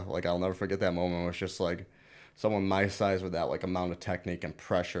Gonzaga. Like I'll never forget that moment. It was just like someone my size with that like amount of technique and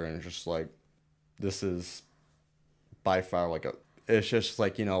pressure, and just like this is by far like it's just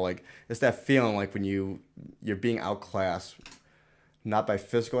like like it's that feeling like when you're being outclassed, not by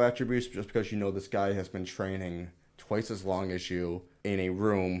physical attributes, but just because this guy has been training twice as long as you in a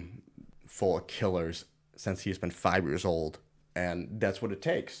room full of killers since he's been 5 years old, and that's what it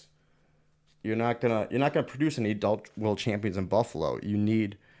takes. You're not gonna produce any adult world champions in Buffalo. You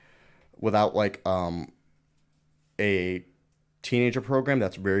need, without like a teenager program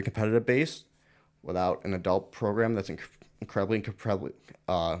that's very competitive based, without an adult program that's incredibly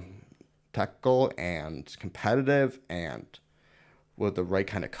technical and competitive, and with the right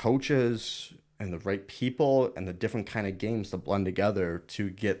kind of coaches and the right people and the different kind of games to blend together to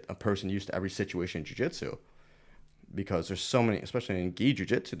get a person used to every situation in jiu-jitsu. Because there's so many, especially in gi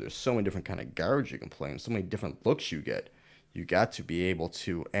jiu-jitsu, there's so many different kind of guards you can play and so many different looks you get. You got to be able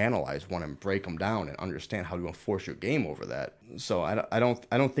to analyze one and break them down and understand how to enforce your game over that. So I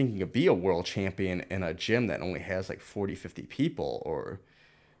don't think you can be a world champion in a gym that only has like 40, 50 people or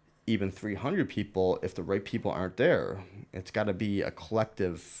even 300 people if the right people aren't there. It's got to be a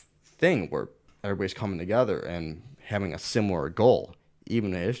collective thing where everybody's coming together and having a similar goal,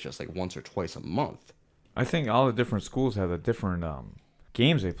 even if it's just like once or twice a month. I think all the different schools have the different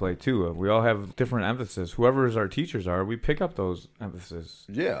games they play too. We all have different emphasis. Whoever our teachers are, we pick up those emphasis.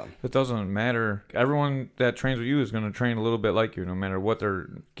 Yeah. It doesn't matter. Everyone that trains with you is going to train a little bit like you, no matter what their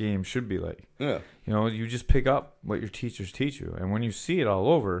game should be like. Yeah. You know, you just pick up what your teachers teach you, and when you see it all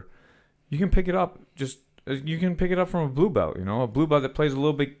over, you can pick it up. You can pick it up from a blue belt. You know, a blue belt that plays a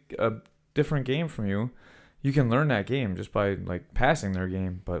little bit different game from you. You can learn that game just by like passing their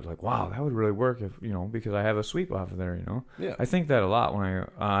game. But like, wow, that would really work if because I have a sweep off of there. Yeah. I think that a lot when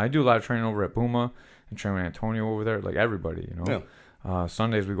I do a lot of training over at Puma and train with Antonio over there. Like everybody, Yeah.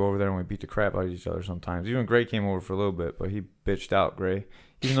 Sundays we go over there and we beat the crap out of each other sometimes. Even Gray came over for a little bit, but he bitched out. Gray,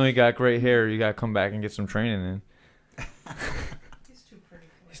 even though he got gray hair, you got to come back and get some training in.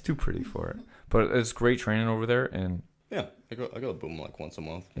 He's too pretty for it. But it's great training over there, and Yeah, I go to Boom like once a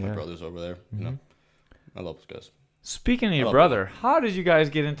month. My Yeah. brother's over there. I love those guys. speaking of your love brother, how did you guys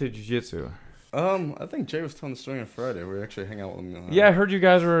get into jiu-jitsu? I think Jay was telling the story on Friday. We actually hang out with him. Yeah, I heard you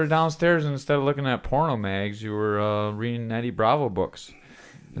guys were downstairs, and instead of looking at porno mags, you were reading Eddie Bravo books.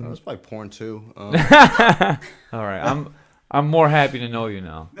 It was probably porn too. All right, I'm more happy to know you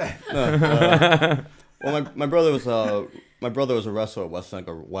now. Well, my brother was a wrestler at West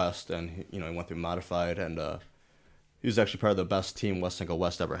Central West, and he went through modified, and he was actually part of the best team West Central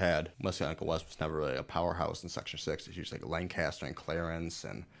West ever had. West Central West was never really a powerhouse in Section 6. It's usually like Lancaster and Clarence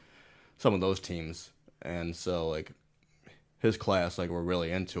and some of those teams. And so like his class were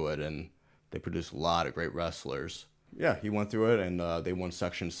really into it, and they produced a lot of great wrestlers. Yeah, he went through it, and they won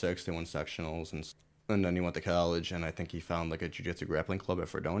Section 6, they won sectionals, and then he went to college, and I think he found like a jiu-jitsu grappling club at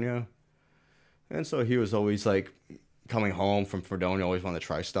Fredonia. And so he was always like coming home from Fredonia, always wanted to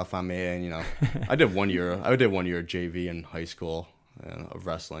try stuff on me. And I did 1 year JV in high school of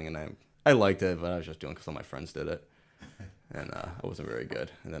wrestling, and I liked it, but I was just doing it because all my friends did it, and I wasn't very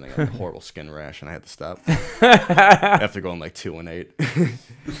good. And then I got a horrible skin rash, and I had to stop after going like 2-8.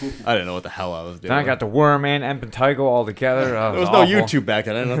 I didn't know what the hell I was doing. Then I got the worm and impetigo all together. There was no YouTube back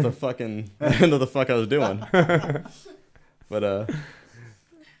then. I didn't know what the fuck I was doing. But I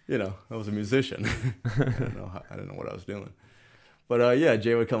was a musician. I didn't know what I was doing. But yeah,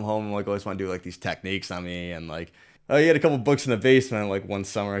 Jay would come home and always want to do like these techniques on me, and he had a couple books in the basement. Like one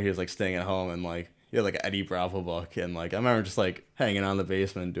summer, he was staying at home, and he had like an Eddie Bravo book, and I remember just hanging out in the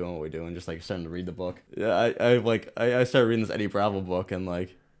basement and doing what we're doing, just starting to read the book. Yeah, I started reading this Eddie Bravo book, and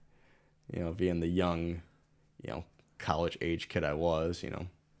being the young, college age kid I was,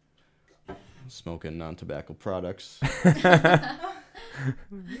 smoking non-tobacco products. I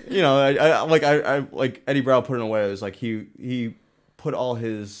Eddie Bravo put it away. It was he put all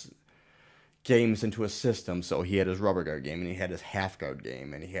his games into a system. So he had his rubber guard game, and he had his half guard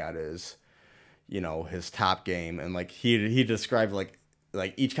game, and he had his his top game, and he described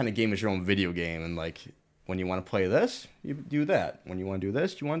each kind of game is your own video game, and when you want to play this, you do that. When you want to do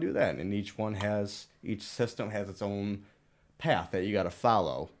this, you want to do that, and each system has its own path that you got to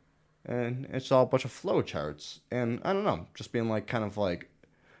follow. And it's all a bunch of flow charts. And I don't know, just being kind of the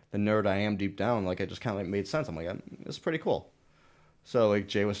nerd I am deep down, it just kind of made sense. I'm like, this is pretty cool. So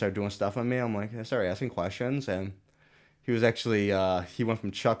Jay would start doing stuff on me. I'm like, I started asking questions, and he was actually he went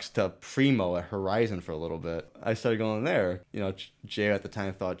from Chuck's to Primo at Horizon for a little bit. I started going there. Jay at the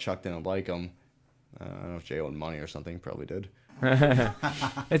time thought Chuck didn't like him. I don't know if Jay owed money or something. Probably did.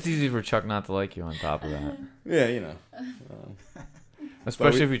 It's easy for Chuck not to like you on top of that. Yeah,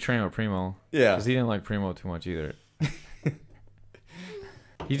 Especially if you train with Primo. Yeah. Because he didn't like Primo too much either.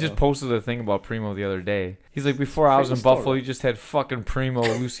 He just posted a thing about Primo the other day. He's like, before I was in Buffalo, you just had fucking Primo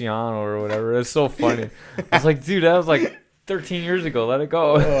Luciano or whatever. It's so funny. I was like, dude, that was 13 years ago. Let it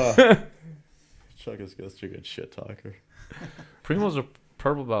go. Chuck is just a good shit talker. Primo's a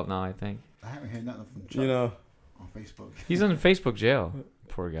purple belt now, I think. I haven't heard nothing from Chuck You know, on Facebook. He's in Facebook jail.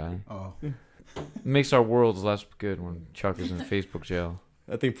 Poor guy. Oh, Makes our worlds less good when Chuck is in Facebook jail.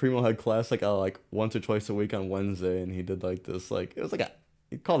 I think Primo had class like once or twice a week on Wednesday, and he did like this it was like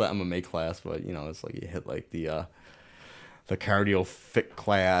he called it MMA class, but you know it's like he hit like the cardio fit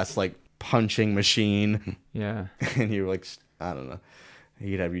class, like punching machine, Yeah. and he like I don't know,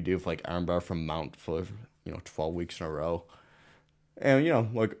 he'd have you do like armbar from mount for 12 weeks in a row.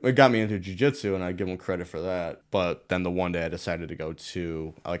 And, like, it got me into jiu-jitsu, and I give him credit for that. But then the one day I decided to go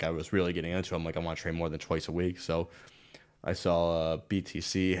to, like, I was really getting into it. I'm like, I want to train more than twice a week. So I saw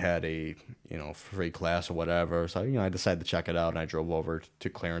BTC had a, free class or whatever. So, I decided to check it out, and I drove over to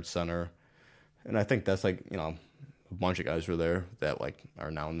Clarence Center. And I think that's, like, a bunch of guys were there that, like, are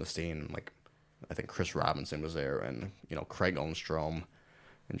now in the scene. Like, I think Chris Robinson was there, and, Craig Ohnstrom,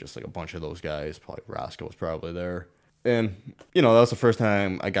 and just, like, a bunch of those guys. Probably Roscoe was probably there. And, that was the first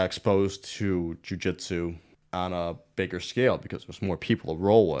time I got exposed to jiu-jitsu on a bigger scale because there's more people to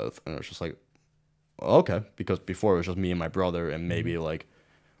roll with. And it was just like, okay. Because before it was just me and my brother and maybe, like,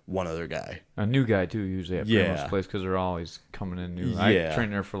 one other guy. A new guy, too, usually at Primo's place because they're always coming in new. Yeah. I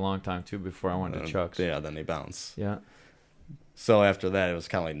trained there for a long time, too, before I went to Chuck's. Yeah, then they bounce. Yeah. So after that, it was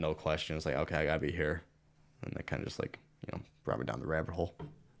kind of like no question. It's like, okay, I got to be here. And that kind of just, like, brought me down the rabbit hole.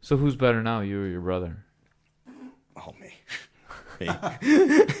 So who's better now, you or your brother? Oh, me.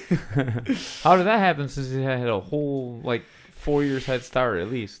 How did that happen since he had a whole, 4 years head start at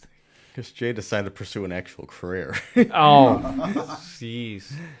least? Because Jay decided to pursue an actual career. Oh,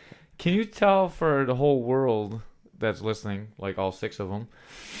 jeez. Can you tell for the whole world that's listening, like all 6 of them,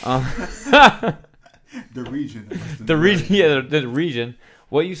 the region. the region,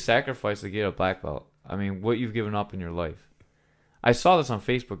 what you sacrificed to get a black belt? I mean, what you've given up in your life. I saw this on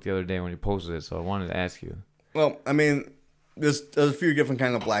Facebook the other day when you posted it, so I wanted to ask you. Well, I mean, there's a few different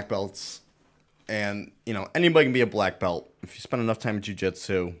kind of black belts, and anybody can be a black belt. If you spend enough time in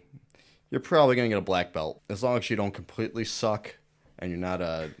jiu-jitsu, you're probably gonna get a black belt as long as you don't completely suck and you're not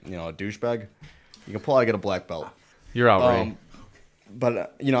a a douchebag. You can probably get a black belt. You're out, Ray.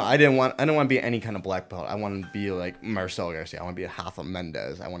 But I didn't want to be any kind of black belt. I wanted to be like Marcelo Garcia. I want to be a Rafa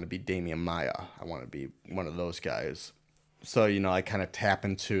Mendez. I want to be Damian Maia. I want to be one of those guys. So I kind of tap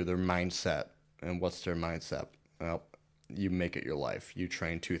into their mindset. And what's their mindset? Well, you make it your life. You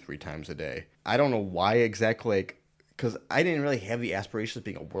train 2-3 times a day. I don't know why exactly, because I didn't really have the aspirations of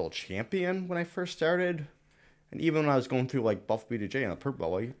being a world champion when I first started. And even when I was going through, like, Buff BJJ and the purple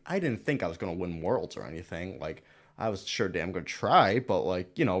belt, I didn't think I was going to win worlds or anything. Like, I was sure damn going to try, but,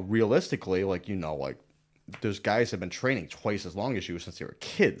 like, realistically, like, there's guys that have been training twice as long as you since they were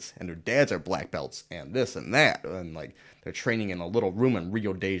kids, and their dads are black belts and this and that, and like they're training in a little room in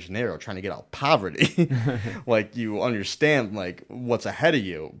Rio de Janeiro trying to get out of poverty. Like, you understand like what's ahead of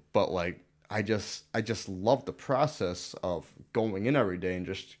you, but like I just love the process of going in every day, and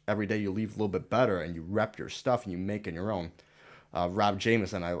just every day you leave a little bit better and you rep your stuff and you make it your own. Rob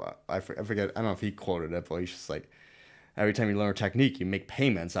Jameson, I forget, I don't know if he quoted it, but he's just like, every time you learn a technique, you make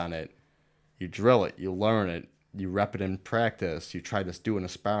payments on it. You drill it, you learn it, you rep it in practice, you try to do it in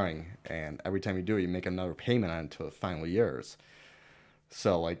sparring, and every time you do it, you make another payment on it until it's finally yours.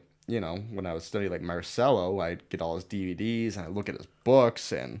 So, like, when I was studying, like, Marcelo, I'd get all his DVDs, and I'd look at his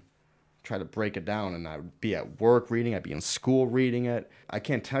books, and try to break it down, and I'd be at work reading, I'd be in school reading it. I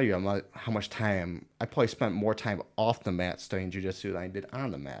can't tell you how much time, I probably spent more time off the mat studying jiu-jitsu than I did on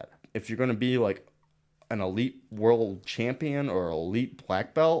the mat. If you're going to be, like, an elite world champion or elite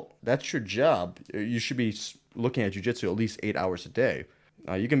black belt, that's your job. You should be looking at jiu-jitsu at least 8 hours a day.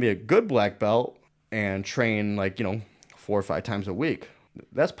 You can be a good black belt and train 4 or 5 times a week.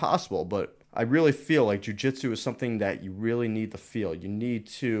 That's possible, but I really feel like jiu-jitsu is something that you really need to feel. You need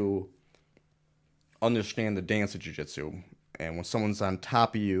to understand the dance of jiu-jitsu, and when someone's on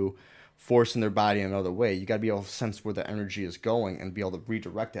top of you forcing their body another way, you got to be able to sense where the energy is going and be able to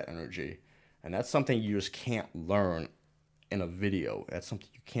redirect that energy. And that's something you just can't learn in a video. That's something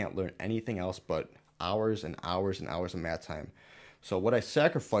you can't learn anything else but hours and hours and hours of mat time. So what I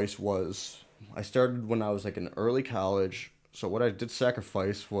sacrificed was, I started when I was like in early college. So what I did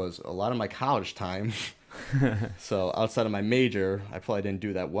sacrifice was a lot of my college time. So outside of my major, I probably didn't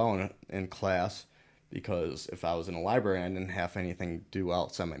do that well in class, because if I was in a library and I didn't have anything to do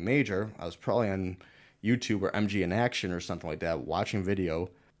outside my major, I was probably on YouTube or MG in Action or something like that, watching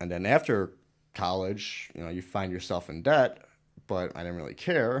video. And then after college, you find yourself in debt, but I didn't really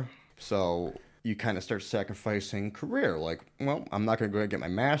care. So you kind of start sacrificing career. Like, well, I'm not going to go get my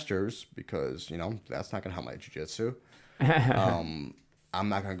master's because, that's not going to help my jiu-jitsu. I'm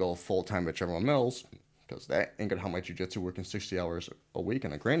not going to go full-time at General Mills because that ain't gonna help my jiu-jitsu working 60 hours a week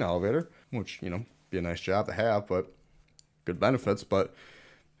in a grain elevator, which, you know, be a nice job to have, but good benefits, but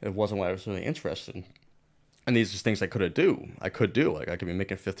it wasn't what I was really interested in. And these are just things I could do. Like, I could be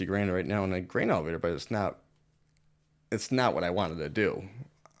making 50 grand right now in a grain elevator, but it's not what I wanted to do.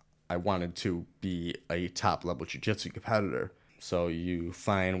 I wanted to be a top-level jiu-jitsu competitor. So you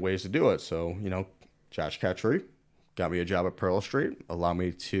find ways to do it. So, you know, Josh Catry got me a job at Pearl Street, allowed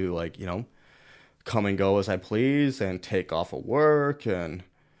me to, like, you know, come and go as I please and take off of work, and,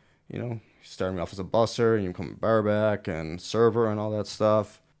 you know, started me off as a busser, and you become a barback and server and all that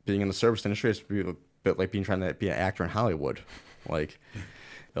stuff. Being in the service industry is a bit like trying to be an actor in Hollywood. Like,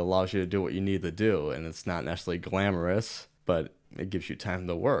 it allows you to do what you need to do, and it's not necessarily glamorous, but it gives you time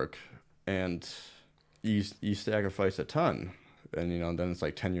to work, and you sacrifice a ton. And, you know, then it's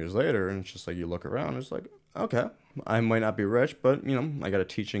like 10 years later, and it's just like you look around, it's like, okay, I might not be rich, but, you know, I got a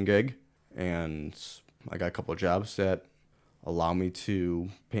teaching gig, and I got a couple of jobs that allow me to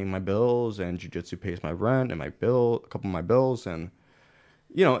pay my bills, and jiu-jitsu pays my rent and a couple of my bills, and,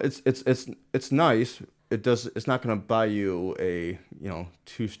 you know, it's nice. It's not going to buy you a, you know,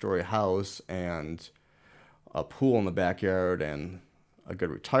 2-story house and a pool in the backyard and a good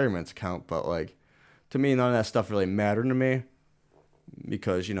retirement account, but, like, to me, none of that stuff really mattered to me,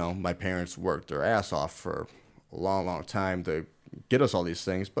 because, you know, my parents worked their ass off for a long, long time to get us all these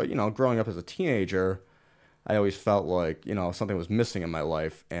things. But, you know, growing up as a teenager, I always felt like, you know, something was missing in my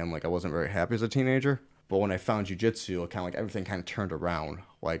life, and, like, I wasn't very happy as a teenager. But when I found jiu-jitsu, it kind of like everything kind of turned around.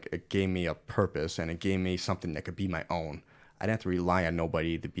 Like, it gave me a purpose, and it gave me something that could be my own. I didn't have to rely on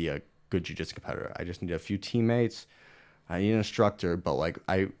nobody to be a good jiu-jitsu competitor. I just needed a few teammates. I needed an instructor, but, like,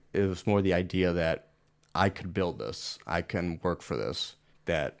 it was more the idea that I could build this. I can work for this.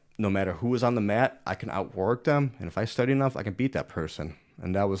 That no matter who was on the mat, I can outwork them. And if I study enough, I can beat that person.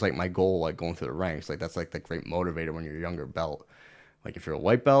 And that was, like, my goal, like, going through the ranks. Like, that's, like, the great motivator when you're a younger belt. Like, if you're a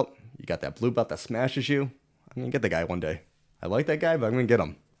white belt, you got that blue belt that smashes you, I'm going to get the guy one day. I like that guy, but I'm going to get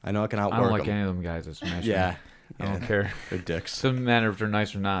him. I know I can outwork him. I don't like any of them guys that smash me. Yeah. I don't care. They're dicks. Doesn't matter if they're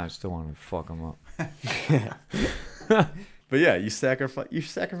nice or not. I still want to fuck them up. But yeah, you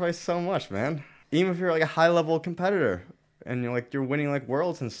sacrifice so much, man. Even if you're like a high level competitor and you're winning like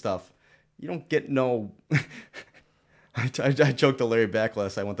worlds and stuff, you don't get no. I joked to Larry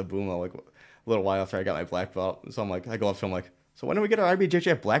Backless. I went to Boom like a little while after I got my black belt. So I'm like, I go up to him like, so when do we get our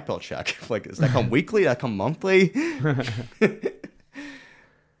IBJJF black belt check? Like, does that come weekly? That come monthly?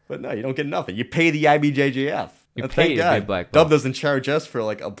 But no, you don't get nothing. You pay the IBJJF. You pay to be black belt. Dub doesn't charge us for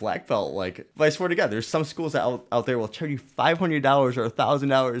like a black belt. Like, but I swear to God, there's some schools out there will charge you $500 or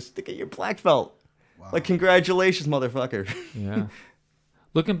 $1,000 to get your black belt. Wow. Like, congratulations, motherfucker. Yeah.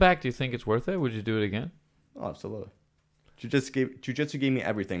 Looking back, do you think it's worth it? Would you do it again? Oh, absolutely. Jiu-jitsu gave me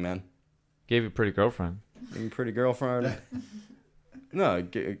everything, man. Gave you a pretty girlfriend. Gave me a pretty girlfriend. No,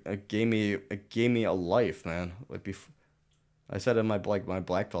 it gave me a life, man. Like, I said in my black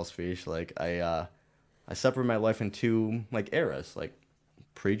belt speech, like, I separate my life in two, like, eras, like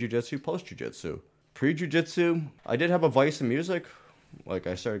pre-jiu-jitsu, post-jiu-jitsu. Pre-jiu-jitsu, I did have a vice in music. Like,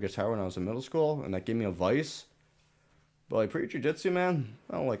 I started guitar when I was in middle school, and that gave me a vice. But, like, pre-jiu-jitsu, man,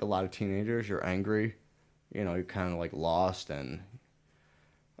 I don't like a lot of teenagers. You're angry. You know, you're kind of, like, lost. And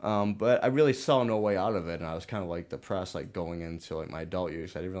but I really saw no way out of it, and I was kind of, like, depressed, like, going into, like, my adult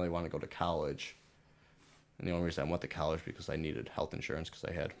years. I didn't really want to go to college. And the only reason I went to college because I needed health insurance because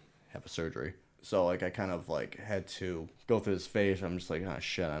I have a surgery. So, like, I kind of, like, had to go through this phase where I'm just like, oh,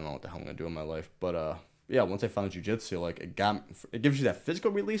 shit, I don't know what the hell I'm going to do in my life. But, yeah, once I found jiu-jitsu, like, it gives you that physical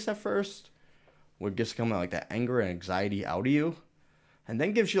release at first, where it gets kind of, like, that anger and anxiety out of you. And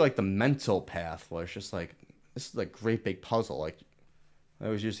then gives you, like, the mental path, where it's just, like, this is, like, great big puzzle. Like, I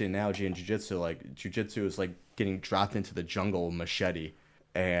always use the analogy in jiu-jitsu, like, jiu-jitsu is, like, getting dropped into the jungle with machete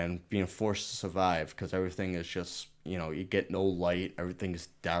and being forced to survive because everything is just, you know, you get no light, everything is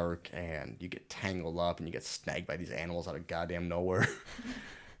dark, and you get tangled up and you get snagged by these animals out of goddamn nowhere.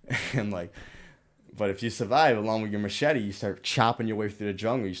 And, like, but if you survive along with your machete, you start chopping your way through the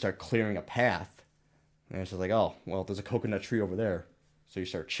jungle, you start clearing a path. And it's just like, oh, well, there's a coconut tree over there. So you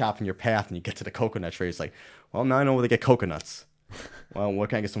start chopping your path and you get to the coconut tree. It's like, well, now I know where they get coconuts. Well, where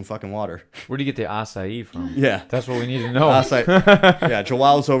can I get some fucking water? Where do you get the acai from? Yeah. That's what we need to know. Acai. Yeah,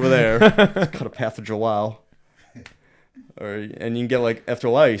 Joel's over there. Let's cut a path to Joel. And you can get, like, after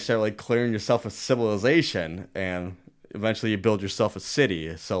a while, you start, like, clearing yourself a civilization, and eventually you build yourself a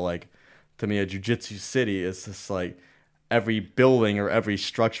city. So, like, to me, a jiu-jitsu city is just, like, every building or every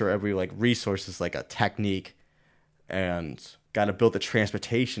structure, every, like, resource is, like, a technique, and got to build the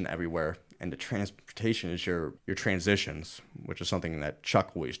transportation everywhere. And the transportation is your transitions, which is something that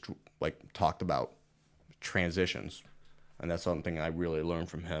Chuck always, like, talked about. transitions. And that's something I really learned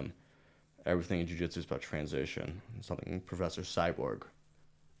from him. Everything in jiu-jitsu is about transition. It's something Professor Cyborg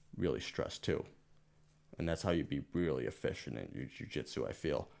really stressed too. And that's how you be really efficient in your jiu-jitsu, I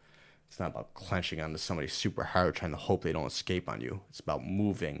feel. It's not about clenching onto somebody super hard, trying to hope they don't escape on you. It's about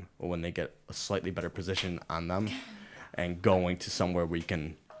moving, or when they get a slightly better position on them, and going to somewhere where you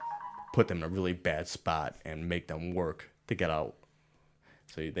can put them in a really bad spot and make them work to get out.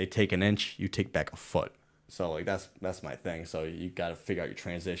 So they take an inch, you take back a foot. So like that's my thing. So you got to figure out your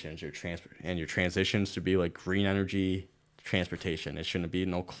transitions, your transitions should be like green energy transportation. It shouldn't be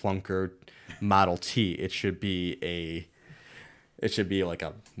no clunker Model T. It should be like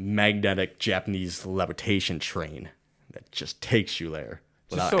a magnetic Japanese levitation train that just takes you there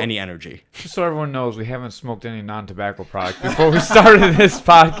without any energy. Just so everyone knows, we haven't smoked any non-tobacco product before we started this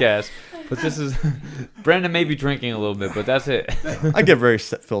podcast. But this is Brandon may be drinking a little bit, but that's it. I get very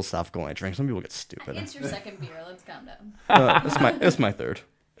philosophical when I drink. Some people get stupid. It's your second beer. Let's calm down. It's my third.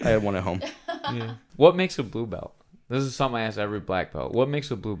 I had one at home. Yeah. What makes a blue belt? This is something I ask every black belt. What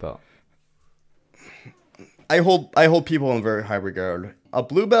makes a blue belt? I hold people in very high regard. A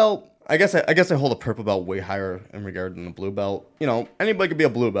blue belt, I guess I hold a purple belt way higher in regard than a blue belt. You know, anybody could be a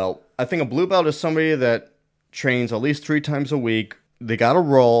blue belt. I think a blue belt is somebody that trains at least 3 times a week. They gotta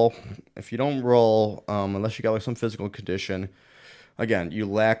roll. If you don't roll, unless you got like some physical condition, again, you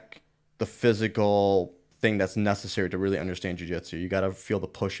lack the physical thing that's necessary to really understand jiu-jitsu. You gotta feel the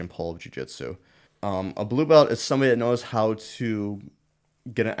push and pull of jiu-jitsu. A blue belt is somebody that knows how to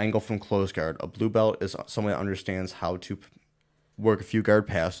get an angle from close guard. A blue belt is somebody that understands how to work a few guard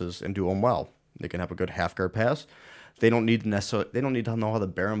passes and do them well. They can have a good half guard pass. They don't need to know how to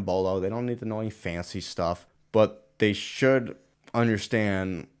berimbolo. They don't need to know any fancy stuff, but they should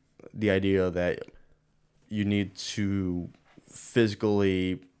understand the idea that you need to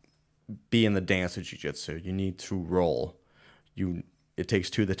physically be in the dance of jiu-jitsu. You need to roll. It takes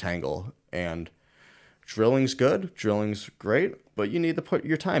two to tangle, and drilling's good. Drilling's great, but you need to put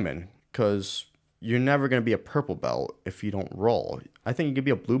your time in, because you're never going to be a purple belt if you don't roll. I think you can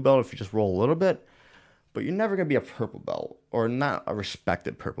be a blue belt if you just roll a little bit, but you're never going to be a purple belt, or not a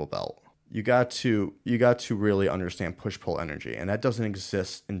respected purple belt. You got to really understand push-pull energy, and that doesn't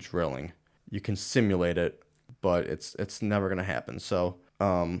exist in drilling. You can simulate it, but it's never going to happen. So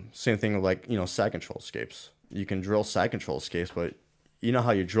same thing with, like, side control escapes. You can drill side control escapes, but you know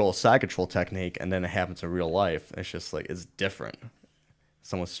how you drill a side control technique and then it happens in real life. It's just like, it's different.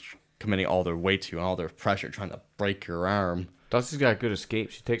 Someone's committing all their weight to you and all their pressure trying to break your arm. Dusty's got good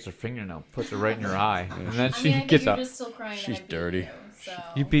escape. She takes her fingernail, puts it right in your eye, and then she I gets you're up. just still crying She's that I beat dirty. You, so.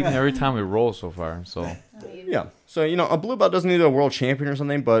 You beat me every time we roll so far. So Yeah. So, a blue belt doesn't need a world champion or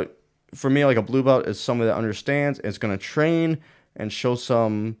something, but for me, like, a blue belt is somebody that understands, is going to train and show a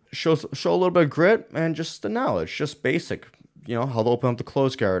little bit of grit and just the knowledge, just basic, how to open up the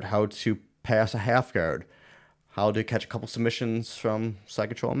close guard, how to pass a half guard, how to catch a couple submissions from side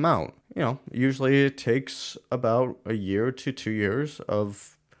control and mount. Usually it takes about a year to 2 years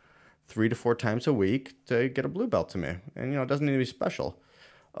of 3 to 4 times a week to get a blue belt to me. And, it doesn't need to be special.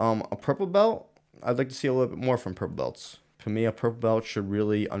 A purple belt, I'd like to see a little bit more from purple belts. To me, a purple belt should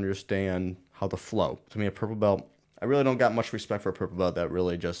really understand how to flow. To me, a purple belt, I really don't got much respect for a purple belt that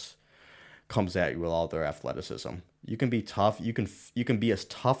really just comes at you with all their athleticism. You can be tough. You can be as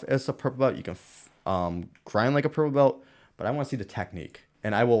tough as a purple belt. You can grind like a purple belt, but I want to see the technique.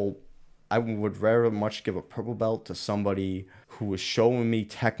 And I would very much give a purple belt to somebody who is showing me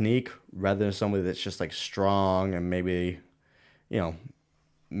technique rather than somebody that's just like strong and maybe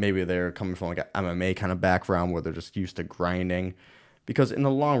they're coming from like an MMA kind of background where they're just used to grinding. Because in the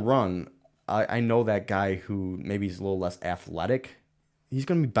long run, I know that guy who maybe is a little less athletic, he's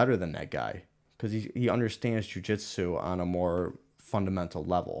going to be better than that guy because he understands jiu-jitsu on a more fundamental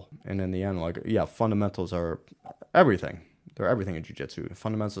level. And in the end, fundamentals are everything. They're everything in jiu-jitsu.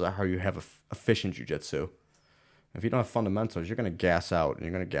 Fundamentals are how you have efficient jiu-jitsu. If you don't have fundamentals, you're going to gas out, and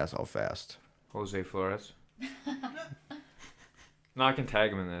you're going to gas out fast. Jose Flores. No, I can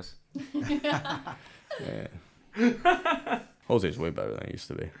tag him in this. Yeah. Jose's way better than he used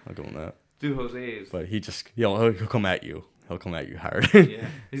to be. I'll go on that. Dude, Jose is. But he just, he'll come at you. He'll come at you hard. Yeah,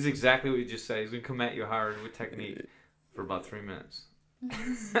 he's exactly what you just said. He's going to come at you hard with technique for about 3 minutes. Then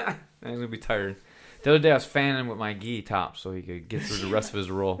he's going to be tired. The other day I was fanning with my gi top so he could get through the rest of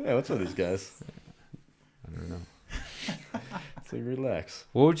his roll. Yeah, what's with these guys? I don't know. So you relax.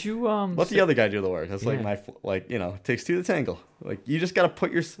 What would you let the other guy do the work? That's like it takes two to tangle. Like, you just gotta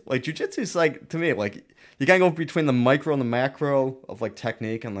put your, like, jiu-jitsu is like, to me, like, you gotta go between the micro and the macro of like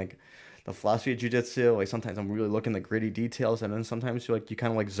technique and like the philosophy of jiu-jitsu. Like, sometimes I'm really looking at the gritty details, and then sometimes you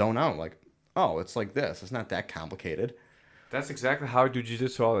kind of like zone out. Like, oh, it's like this. It's not that complicated. That's exactly how I do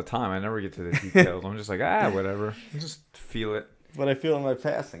jiu-jitsu all the time. I never get to the details. I'm just like, whatever. I just feel it. But I feel in my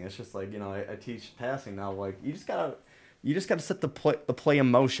passing, it's just like, I teach passing now. Like you just gotta set the play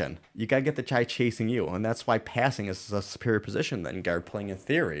in motion. You gotta get the guy chasing you, and that's why passing is a superior position than guard playing in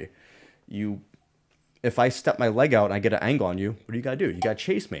theory. If I step my leg out and I get an angle on you, what do you gotta do? You gotta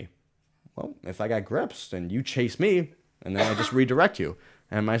chase me. Well, if I got grips, then you chase me, and then I just redirect you.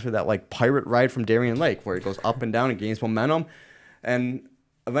 And it reminds me of that like pirate ride from Darien Lake where it goes up and down and gains momentum. And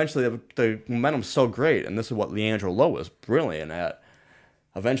eventually the momentum's so great, and this is what Leandro Lowe is brilliant at.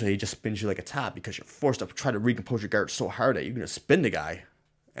 Eventually he just spins you like a top because you're forced to try to recompose your guard so hard that you're going to spin the guy.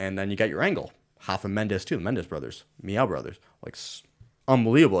 And then you got your angle. Hoff and Mendes too, the Mendes brothers, Mueckl brothers. Like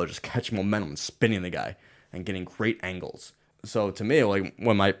unbelievable just catching momentum and spinning the guy and getting great angles. So to me, like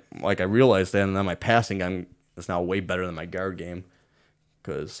when I realized that, and then my passing game is now way better than my guard game.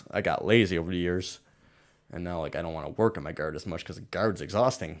 Because I got lazy over the years, and now like I don't want to work on my guard as much because the guard's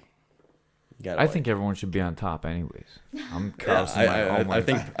exhausting. I think everyone should be on top, anyways. I'm crossing I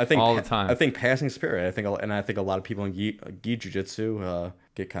think all the time. I think passing spirit. I think a lot of people in gi jiu-jitsu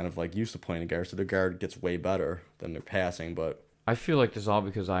get kind of like used to playing the guard, so their guard gets way better than their passing. But I feel like this is all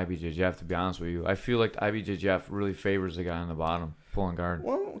because of IBJJF. To be honest with you, I feel like IBJJF really favors the guy on the bottom pulling guard.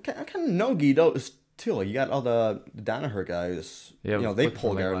 Well, I kind of know gi too. Like you got all the Danaher guys, they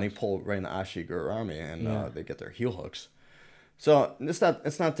pull guard and they pull right in the Ashi army, and they get their heel hooks. So it's not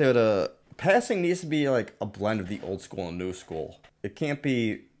that passing needs to be like a blend of the old school and new school. It can't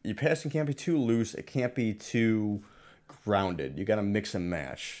be your passing can't be too loose. It can't be too grounded. You got to mix and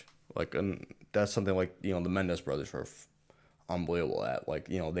match. Like, and that's something like the Mendes brothers were unbelievable at. Like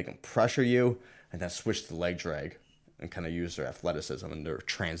they can pressure you and then switch to leg drag and kind of use their athleticism and their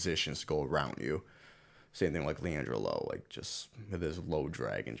transitions to go around you. Same thing like Leandro Lowe, like just with his low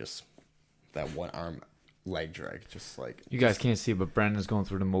drag and just that one arm leg drag, just like you guys can't see, but Brandon's going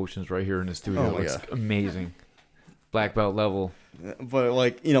through the motions right here in the studio. It's amazing, black belt level. But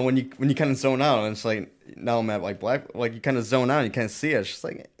like when you kind of zone out, and it's like now I'm at like black, like you kind of zone out, and you kind of see it. It's just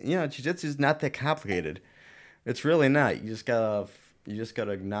like jiu-jitsu is not that complicated. It's really not. You just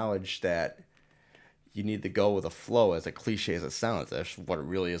gotta acknowledge that. You need to go with a flow, as cliche as it sounds. That's what it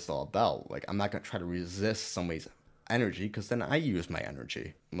really is all about. Like, I'm not going to try to resist somebody's energy because then I use my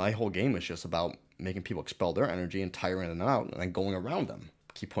energy. My whole game is just about making people expel their energy and tiring them out and then going around them.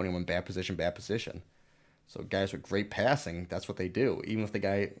 Keep putting them in bad position. So guys with great passing, that's what they do. Even if the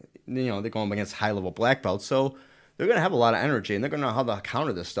guy, they're going up against high-level black belts, so they're going to have a lot of energy and they're going to know how to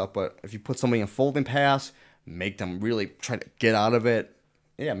counter this stuff. But if you put somebody in folding pass, make them really try to get out of it,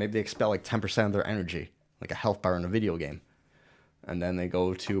 maybe they expel like 10% of their energy, like a health bar in a video game. And then they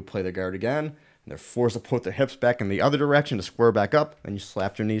go to play their guard again, and they're forced to put their hips back in the other direction to square back up, and you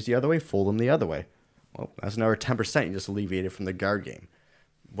slap their knees the other way, fold them the other way. Well, that's another 10% you just alleviated from the guard game.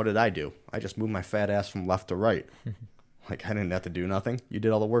 What did I do? I just moved my fat ass from left to right. Like, I didn't have to do nothing. You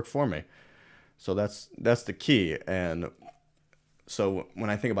did all the work for me. So that's the key. And so when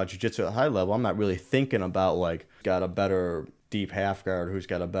I think about jiu-jitsu at a high level, I'm not really thinking about, like, got a better deep half guard, who's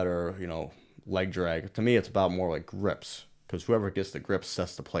got a better, leg drag. To me, it's about more like grips, because whoever gets the grips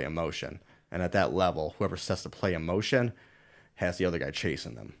sets the play in motion. And at that level, whoever sets the play in motion has the other guy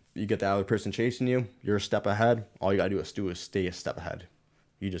chasing them. You get the other person chasing you, you're a step ahead. All you got to do is stay a step ahead.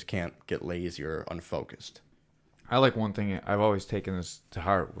 You just can't get lazy or unfocused. I like one thing. I've always taken this to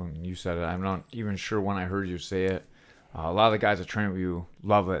heart when you said it. I'm not even sure when I heard you say it. A lot of the guys that train with you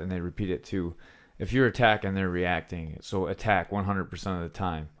love it, and they repeat it too. If you're attacking, they're reacting. So attack 100% of the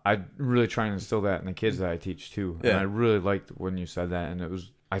time. I really try and instill that in the kids that I teach too. Yeah. And I really liked when you said that. And it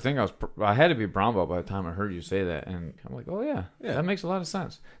was, I think I had to be brown belt by the time I heard you say that. And I'm like, oh yeah, that makes a lot of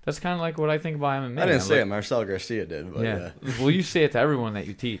sense. That's kind of like what I think about MMA. I didn't say it. Marcel Garcia did. But yeah. Well, you say it to everyone that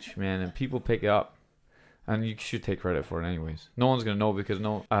you teach, man, and people pick it up. And you should take credit for it anyways. No one's going to know because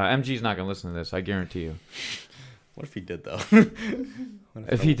MG's not going to listen to this. I guarantee you. What if he did, though?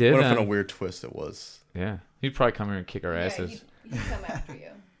 If he did, what if in a weird twist it was? Yeah. He'd probably come here and kick our asses. He'd come after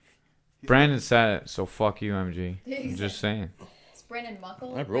you. Brandon said it, so fuck you, MG. Exactly. I'm just saying. It's Brandon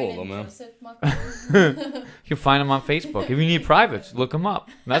Mueckl. I roll him, man. Joseph Mueckl. You can find him on Facebook. If you need privates, look him up.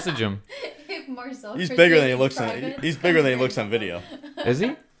 Message him. If Marcel he's bigger than he looks on. He's bigger than he looks on video. Is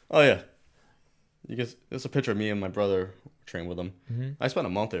he? Oh yeah. There's a picture of me and my brother trained with him. Mm-hmm. I spent a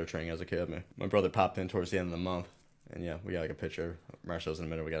month there training as a kid. My brother popped in towards the end of the month, and yeah, we got like a picture. Marcel's in the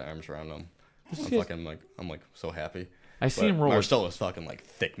middle. We got arms around him. I'm like so happy. I seen him roll. Marcel is fucking like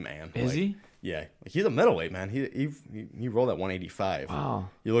thick man. Is he? Yeah, like, he's a middleweight man. He rolled at 185. Wow.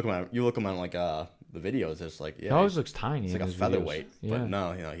 You look him on like the videos. It's like he always looks tiny. It's like a feathерweight, but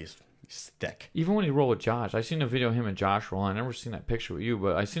no, he's He's thick. Even when he rolled with Josh, I seen a video of him and Josh rolling. I never seen that picture with you,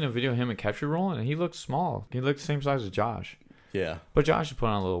 but I seen a video of him and Ketchy rolling, and he looked small. He looked the same size as Josh. Yeah. But Josh is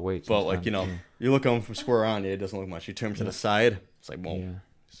putting on a little weight. But, like, you know, you look at him from square on, it doesn't look much. You turn him to the side, it's like, whoa. Yeah.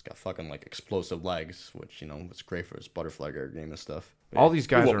 He's got fucking, like, explosive legs, which, you know, is great for his butterfly guard game and stuff. All these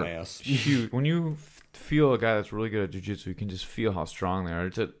guys whoop are my ass. huge. When you feel a guy that's really good at jiu-jitsu, you can just feel how strong they are.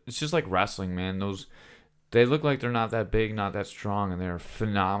 It's just like wrestling, man. They look like they're not that big, not that strong, and they're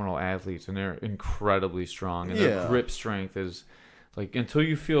phenomenal athletes, and they're incredibly strong. And their grip strength is, like, until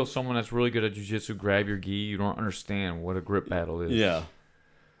you feel someone that's really good at jiu-jitsu grab your gi, you don't understand what a grip battle is. Yeah.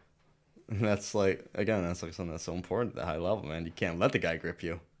 And that's like, again, that's like something that's so important at the high level, man. You can't let the guy grip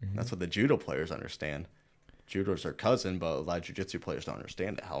you. Mm-hmm. That's what the judo players understand. Judo's their cousin, but a lot of jiu-jitsu players don't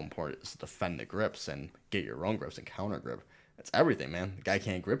understand it, how important it is to defend the grips and get your own grips and counter grip. It's everything, man. The guy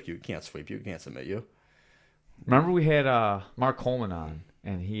can't grip you, can't sweep you, can't submit you. Remember we had Mark Coleman on,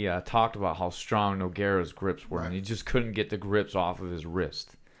 and he talked about how strong Nogueira's grips were, and he just couldn't get the grips off of his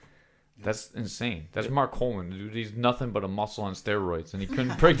wrist. That's insane. That's Mark Coleman, dude. He's nothing but a muscle on steroids, and he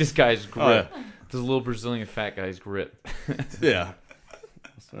couldn't break this guy's grip. Oh, yeah. This little Brazilian fat guy's grip. Yeah.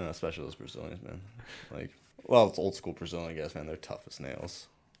 Especially those Brazilians, man. Like, well, it's old school Brazilian guys, man. They're tough as nails.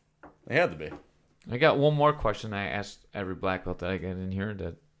 They had to be. I got one more question I asked every black belt that I get in here,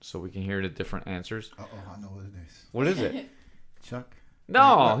 so we can hear the different answers. I know what it is. What is it? Chuck?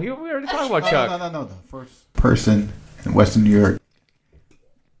 No, we already talked about Chuck. No. The first person in Western New York.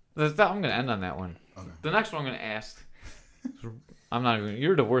 I'm going to end on that one. Okay. The next one I'm going to ask. I'm not even.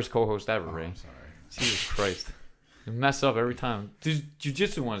 You're the worst co-host ever, Ray. I'm sorry. Jesus Christ. You mess up every time. These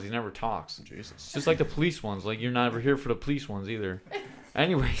jiu-jitsu ones, he never talks. Jesus. It's just like the police ones. Like, you're not ever here for the police ones either.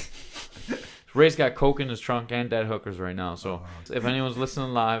 Anyway, Ray's got coke in his trunk and dead hookers right now. So if anyone's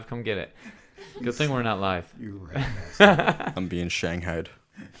listening live, come get it. Good thing we're not live. You're right. I'm being shanghaied.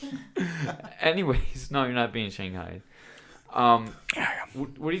 Anyways, no, you're not being shanghaied.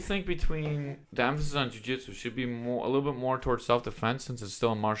 What do you think between the emphasis on jiu-jitsu should be a little bit more towards self-defense since it's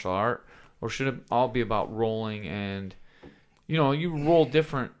still a martial art, or should it all be about rolling? And you roll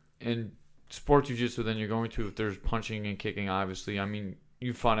different in sport jiu-jitsu than you're going to if there's punching and kicking. Obviously, I mean,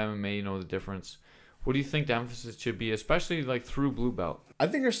 you fought MMA, you know the difference. What do you think the emphasis should be, especially like through blue belt? I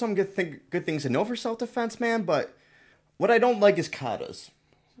think there's some good things to know for self-defense, man, but what I don't like is katas.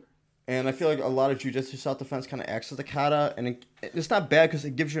 And I feel like a lot of jiu-jitsu self-defense kind of acts as a kata, and it's not bad because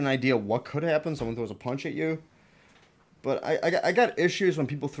it gives you an idea of what could happen. Someone throws a punch at you. But I got issues when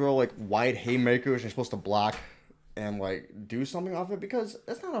people throw, like, wide haymakers and you're supposed to block and, like, do something off it, because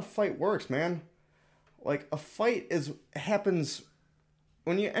that's not how a fight works, man. Like, a fight happens...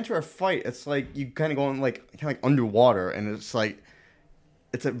 When you enter a fight, it's like you kind of go in, like, underwater, and it's like...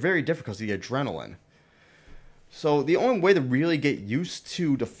 It's very difficult because of the adrenaline. So the only way to really get used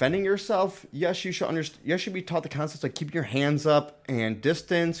to defending yourself, yes, you should be taught the concepts like keeping your hands up and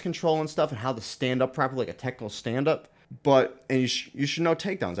distance control and stuff, and how to stand up properly, like a technical stand up. And you should know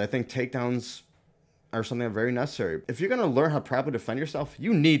takedowns. I think takedowns are something that's very necessary. If you're gonna learn how to properly defend yourself,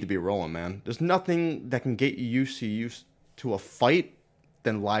 you need to be rolling, man. There's nothing that can get you used to a fight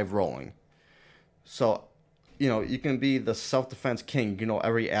than live rolling. So, you can be the self-defense king. You know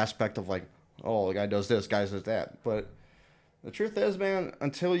every aspect of, like, oh, the guy does this, guy does that. But the truth is, man,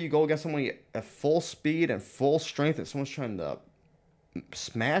 until you go against somebody at full speed and full strength and someone's trying to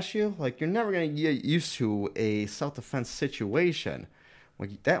smash you, like, you're never going to get used to a self-defense situation.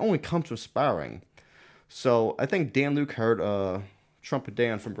 Like, that only comes with sparring. So I think Dan Luke heard Trumpet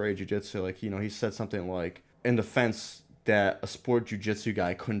Dan from Brady Jiu-Jitsu, like, he said something like, in defense that a sport jiu-jitsu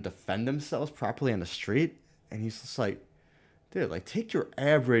guy couldn't defend themselves properly on the street. And he's just like, dude, like, take your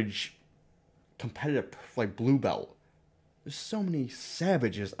average competitive, like, blue belt. There's so many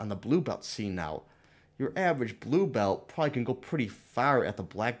savages on the blue belt scene now. Your average blue belt probably can go pretty far at the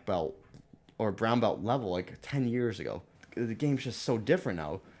black belt or brown belt level like 10 years ago. The game's just so different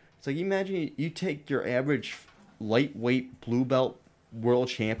now. It's like, imagine you take your average lightweight blue belt world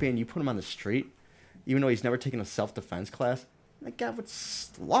champion, you put him on the street, even though he's never taken a self-defense class, that guy would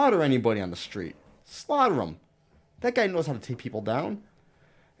slaughter anybody on the street. Slaughter him. That guy knows how to take people down.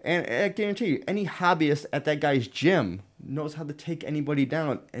 And I guarantee you, any hobbyist at that guy's gym knows how to take anybody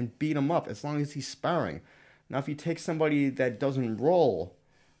down and beat him up as long as he's sparring. Now, if you take somebody that doesn't roll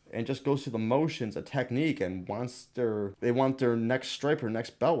and just goes through the motions, a technique, and they want their next stripe or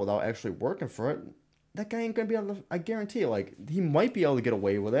next belt without actually working for it, that guy ain't going to be able to, I guarantee you, like, he might be able to get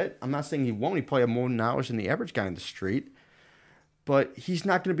away with it. I'm not saying he won't. He probably have more knowledge than the average guy in the street. But he's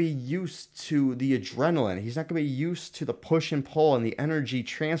not going to be used to the adrenaline. He's not going to be used to the push and pull and the energy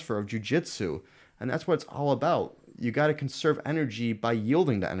transfer of jiu-jitsu. And that's what it's all about. you got to conserve energy by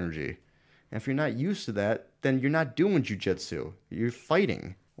yielding to energy. And if you're not used to that, then you're not doing jujitsu. You're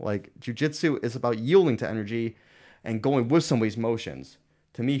fighting. Like, jujitsu is about yielding to energy and going with somebody's motions.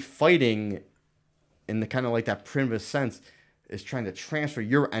 To me, fighting in the kind of like that primitive sense is trying to transfer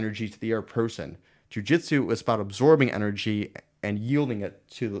your energy to the other person. Jiu-jitsu is about absorbing energy and yielding it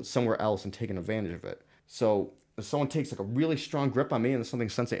to somewhere else and taking advantage of it. So if someone takes like a really strong grip on me, and it's something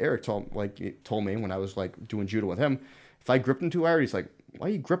Sensei Eric told me when I was like doing judo with him, if I gripped him too hard, he's like, "Why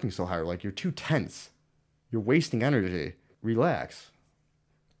are you gripping so hard? Like, you're too tense. You're wasting energy. Relax."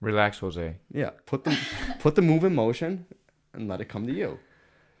 Relax, Jose. Yeah, put the move in motion and let it come to you.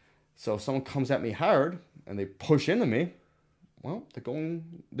 So if someone comes at me hard and they push into me, well, they're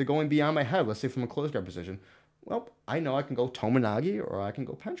going beyond my head. Let's say from a close guard position. Well, I know I can go Tomonagi or I can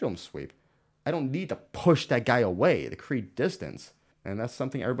go pendulum sweep. I don't need to push that guy away to create distance. And that's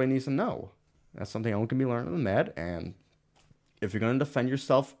something everybody needs to know. That's something everyone can be learning on the mat. And if you're going to defend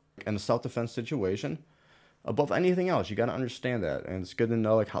yourself in a self-defense situation, above anything else, you got to understand that. And it's good to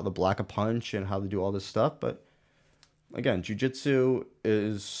know like how to block a punch and how to do all this stuff. But again, jiu-jitsu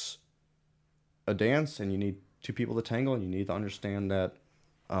is a dance, and you need two people to tangle, and you need to understand that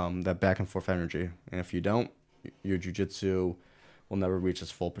that back and forth energy. And if you don't, your jiu-jitsu will never reach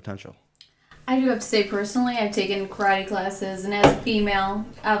its full potential. I do have to say, personally, I've taken karate classes, and as a female,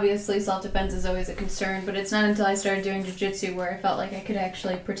 obviously self-defense is always a concern, but it's not until I started doing jiu-jitsu where I felt like I could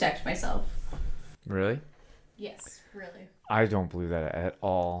actually protect myself. Really? Yes, really. I don't believe that at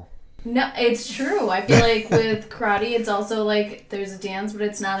all. No, it's true. I feel like with karate, it's also like there's a dance, but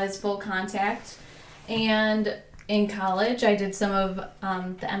it's not as full contact. And in college, I did some of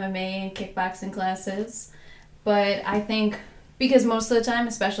the MMA and kickboxing classes. But I think because most of the time,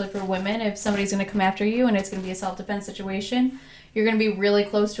 especially for women, if somebody's going to come after you and it's going to be a self-defense situation, you're going to be really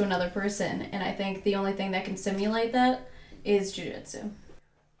close to another person. And I think the only thing that can simulate that is jiu-jitsu.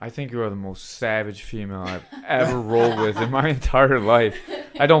 I think you are the most savage female I've ever rolled with in my entire life.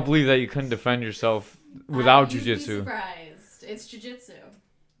 I don't believe that you couldn't defend yourself without jiu-jitsu. You'd be surprised. It's jiu-jitsu.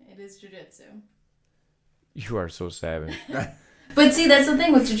 It is jiu-jitsu. You are so savage. But see, that's the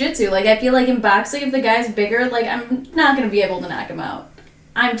thing with jiu-jitsu. Like, I feel like in boxing, if the guy's bigger, like, I'm not going to be able to knock him out.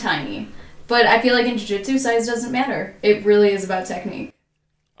 I'm tiny. But I feel like in jiu-jitsu, size doesn't matter. It really is about technique.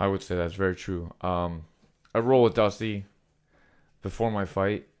 I would say that's very true. I rolled with Dusty before my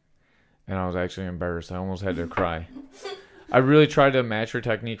fight, and I was actually embarrassed. I almost had to cry. I really tried to match her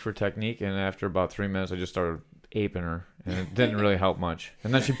technique for technique, and after about 3 minutes, I just started aping her, and it didn't really help much.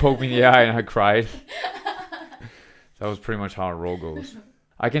 And then she poked me in the eye, and I cried. That was pretty much how our roll goes.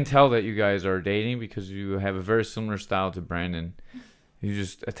 I can tell that you guys are dating because you have a very similar style to Brandon. You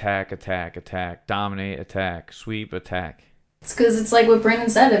just attack, attack, attack, dominate, attack, sweep, attack. It's because it's like what Brandon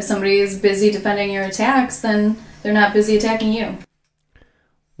said. If somebody is busy defending your attacks, then they're not busy attacking you.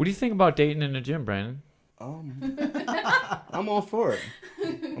 What do you think about dating in the gym, Brandon? I'm all for it.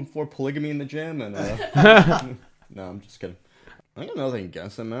 I'm for polygamy in the gym, and no, I'm just kidding. I got nothing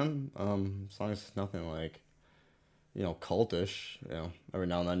against it, man. As long as it's nothing like, cultish. Every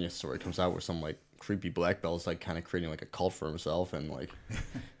now and then, a story comes out where some like creepy black belt is like kind of creating like a cult for himself and like,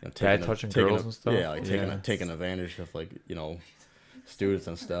 touching girls and stuff. Yeah, like taking advantage of like students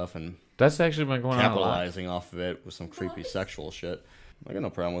and stuff, and that's actually been going on a lot. Capitalizing off of it with some creepy sexual shit. I got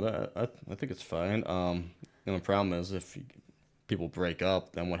no problem with that. I think it's fine. The only problem is if people break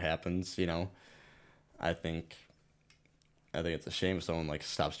up, then what happens? I think it's a shame if someone like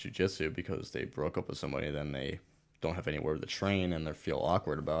stops jiu-jitsu because they broke up with somebody, then they don't have anywhere to train and they feel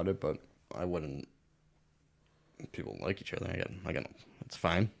awkward about it. But I wouldn't. People like each other. I got. It's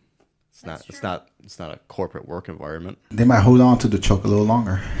fine. It's not a corporate work environment. They might hold on to the choke a little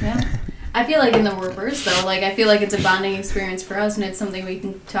longer. Yeah. I feel like in the reverse, though, I feel like it's a bonding experience for us, and it's something we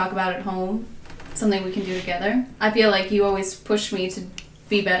can talk about at home, something we can do together. I feel like you always push me to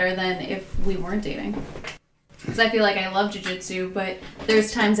be better than if we weren't dating. Because I feel like I love jiu-jitsu, but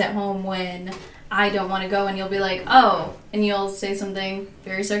there's times at home when I don't want to go, and you'll be like, oh, and you'll say something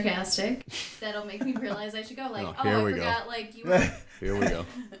very sarcastic that'll make me realize I should go. Like, I forgot, you were... Here we go.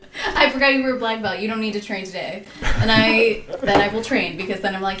 I forgot you were a black belt. You don't need to train today. And then I will train because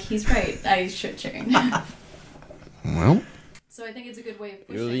then I'm like, he's right. I should train. Well. So I think it's a good way of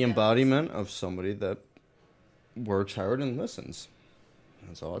pushing. You're the embodiment of somebody that works hard and listens.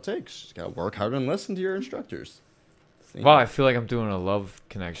 That's all it takes. Just gotta work hard and listen to your instructors. Wow, I feel like I'm doing a love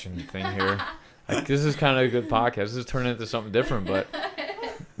connection thing here. This is kind of a good podcast. This is turning into something different, but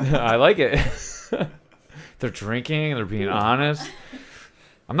I like it. They're drinking. They're being honest.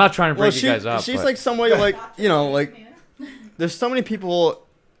 I'm not trying to break you guys up. She's like somebody like, there's so many people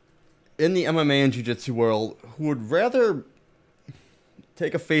in the MMA and jiu-jitsu world who would rather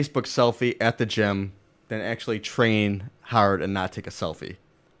take a Facebook selfie at the gym than actually train hard and not take a selfie.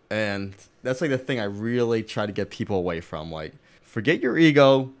 And that's like the thing I really try to get people away from. Like, forget your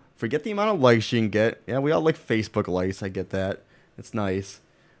ego, forget the amount of likes you can get. Yeah, we all like Facebook likes, I get that. It's nice.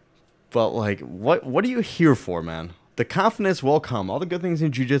 But like, what are you here for, man? The confidence will come. All the good things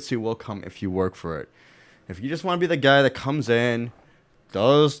in jiu-jitsu will come if you work for it. If you just want to be the guy that comes in,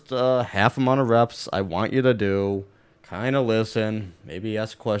 does the half amount of reps I want you to do, kind of listen, maybe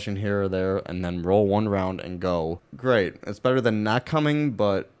ask a question here or there, and then roll one round and go. Great. It's better than not coming,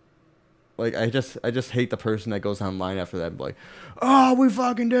 but like I just hate the person that goes online after that and be like, oh, we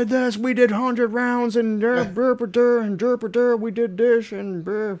fucking did this, we did 100 rounds, and we did this,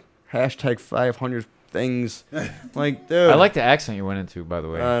 and hashtag 500 things. Like, dude. I like the accent you went into, by the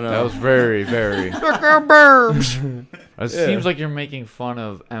way. I know. That was very, very. It seems like you're making fun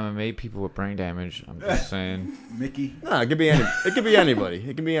of MMA people with brain damage. I'm just saying. Mickey. No, it could be anybody.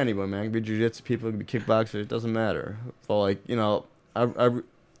 It could be anybody, man. It could be jiu-jitsu people, it could be kickboxers. It doesn't matter. But like, you know, I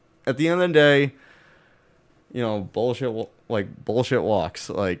at the end of the day, you know, bullshit walks.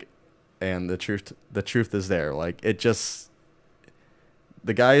 Like, and the truth is there. Like, it just.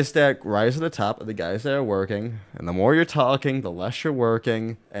 The guys that rise to the top are the guys that are working, and the more you're talking, the less you're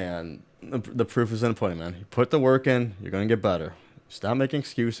working, and the proof is in the pudding, man. You put the work in, you're gonna get better. Stop making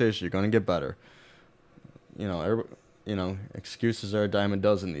excuses, you're gonna get better. You know, excuses are a dime a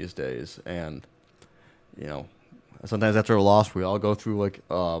dozen these days, and you know, sometimes after a loss, we all go through like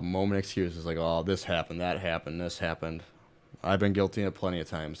moment excuses, like, oh, this happened, that happened, this happened. I've been guilty of it plenty of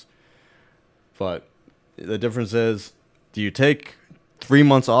times, but the difference is, do you take 3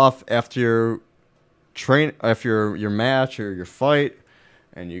 months off after your match or your fight,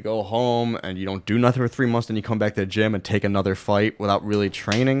 and you go home and you don't do nothing for 3 months, then you come back to the gym and take another fight without really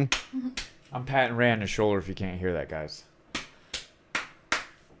training? I'm patting Ray on his shoulder if you can't hear that, guys.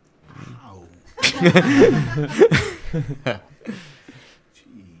 Wow. Jeez.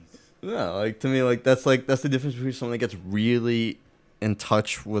 Yeah, like, to me, like that's the difference between someone that gets really in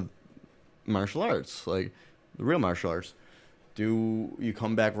touch with martial arts, like the real martial arts. Do you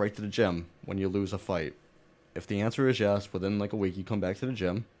come back right to the gym when you lose a fight? If the answer is yes, within like a week you come back to the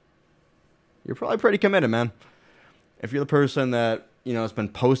gym, you're probably pretty committed, man. If you're the person that, you know, has been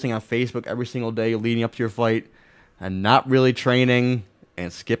posting on Facebook every single day leading up to your fight and not really training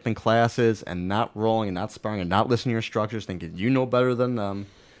and skipping classes and not rolling and not sparring and not listening to your instructors, thinking you know better than them,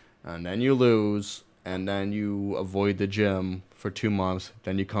 and then you lose, and then you avoid the gym for 2 months,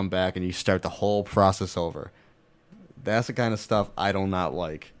 then you come back and you start the whole process over. That's the kind of stuff I do not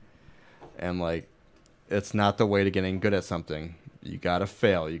like. And, like, it's not the way to getting good at something. You got to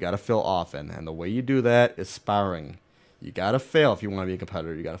fail. You got to fail often. And the way you do that is sparring. You got to fail if you want to be a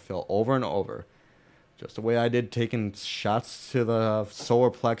competitor. You got to fail over and over. Just the way I did taking shots to the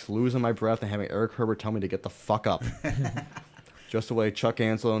solar plex, losing my breath, and having Eric Herbert tell me to get the fuck up. Just the way Chuck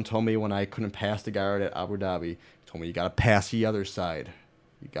Anselone told me when I couldn't pass the guard at Abu Dhabi. He told me, you got to pass the other side.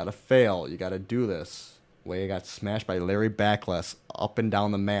 You got to fail. You got to do this. Way I got smashed by Larry Backless up and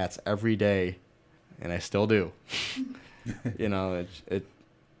down the mats every day, and I still do. You know,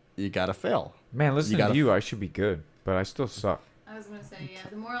 you gotta fail. Man, listening to you, I should be good, but I still suck. I was gonna say, yeah.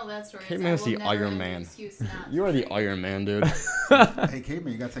 The moral of that story Caveman is I will the never Iron have an Man. excuse not You are to the train. Iron Man, dude. Hey,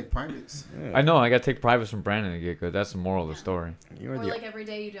 Caveman, you gotta take privates. Yeah. I know, I gotta take privates from Brandon to get good. That's the moral of the story. You are Or the like every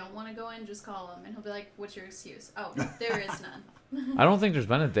day you don't want to go in, just call him, and he'll be like, "What's your excuse?" Oh, there is none. I don't think there's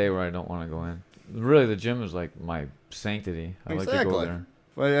been a day where I don't want to go in. Really, the gym is like my sanctity. I like to go Exactly. there.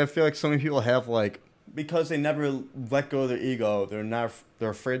 But I feel like so many people have, like, because they never let go of their ego, they're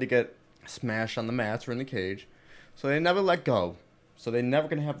afraid to get smashed on the mats or in the cage, so they never let go. So they never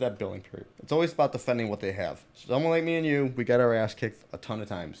gonna have that building period. It's always about defending what they have. Someone like me and you, we got our ass kicked a ton of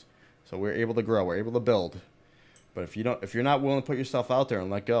times, so we're able to grow, we're able to build. But if you're not willing to put yourself out there and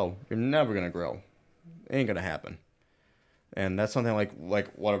let go, you're never gonna grow. It ain't gonna happen. And that's something like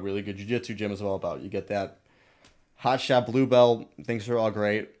what a really good jiu-jitsu gym is all about. You get that hot shot blue belt, things are all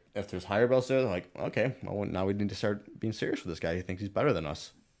great. If there's higher belts there, they're like, okay, well, now we need to start being serious with this guy. He thinks he's better than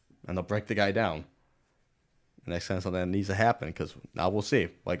us. And they'll break the guy down. And that's kind of something that needs to happen, because now we'll see.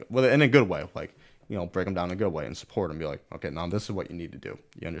 Like, well, in a good way. Like, you know, break him down in a good way and support him. Be like, okay, now this is what you need to do.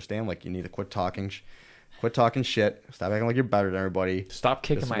 You understand? Like, you need to quit talking shit. Stop acting like you're better than everybody. Stop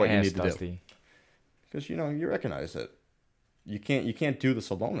kicking my ass, Dusty. Because, you know, you recognize it. You can't do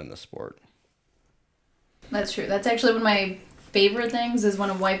this alone in this sport. That's true. That's actually one of my favorite things is when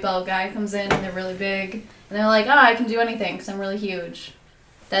a white belt guy comes in and they're really big and they're like, "Oh, I can do anything because I'm really huge."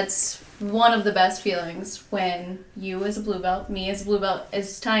 That's one of the best feelings when you as a blue belt, me as a blue belt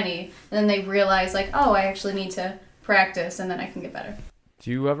is tiny, and then they realize like, oh, I actually need to practice and then I can get better.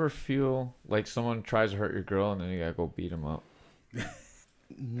 Do you ever feel like someone tries to hurt your girl and then you gotta go beat them up?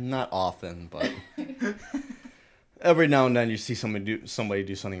 Not often, but every now and then you see somebody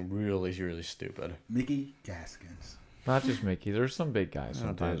do something really, really stupid. Mickey Gaskins. Not just Mickey. There's some big guys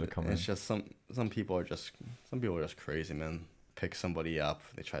sometimes that come in. It's just some people are just crazy, man. Pick somebody up,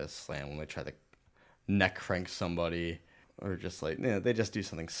 they try to slam them, they try to neck crank somebody, or just like they just do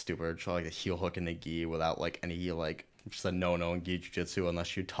something stupid, try like a heel hook in the gi without like any like just a no in gi jiu-jitsu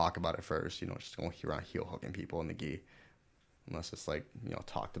unless you talk about it first. Just going around heel hooking people in the gi unless it's like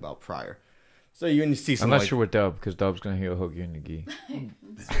talked about prior. So you see some unless you're with Dub, because Dub's gonna heel hook you in the gi.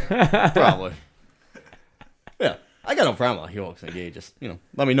 Probably. Yeah. I got no problem with heel hooks in the gi. Just,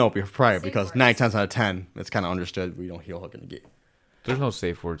 let me know prior, because 9 times out of 10, it's kind of understood we don't heel hook in the gi. There's no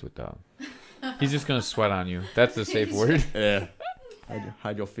safe words with Dub. He's just going to sweat on you. That's the safe word. Yeah.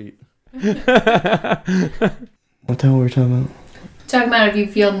 Hide your feet. What the hell were we talking about? Talking about if you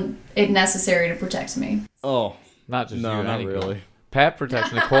feel it necessary to protect me. Oh. Not just no, you. not really. Pat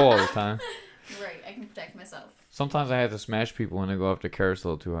protects Nicole all the time. Right, I can protect myself. Sometimes I have to smash people when they go up the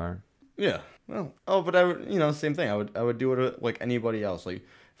carousel too hard. Yeah. Well, but I would, same thing. I would do it like anybody else. Like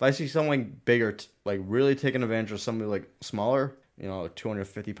if I see someone bigger, like really taking advantage of somebody like smaller, a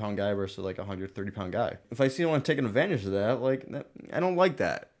 250-pound guy versus like a 130-pound guy. If I see someone taking advantage of that, I don't like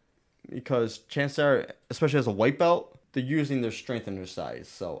that, because chances are, especially as a white belt, they're using their strength and their size.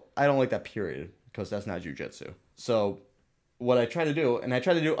 So I don't like that, period, because that's not jiu-jitsu. So what I try to do,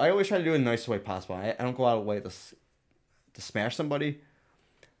 I always try to do it in the nicest way possible. I don't go out of the way to smash somebody.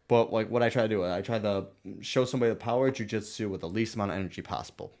 But like what I try to do, I try to show somebody the power of jiu-jitsu with the least amount of energy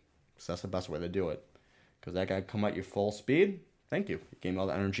possible. So that's the best way to do it. Because that guy come at you full speed, thank you. You gave me all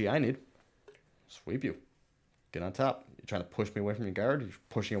the energy I need. Sweep you. Get on top. You're trying to push me away from your guard. You're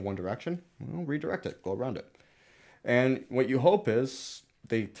pushing in one direction. Well, redirect it. Go around it. And what you hope is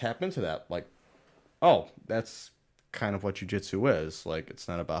they tap into that. Like, oh, that's kind of what jiu-jitsu is. Like, it's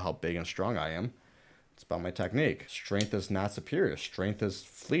not about how big and strong I am. It's about my technique. Strength is not superior. Strength is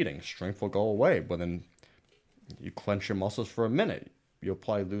fleeting. Strength will go away. But then you clench your muscles for a minute. You'll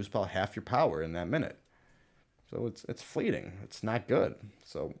probably lose about half your power in that minute. So it's fleeting. It's not good.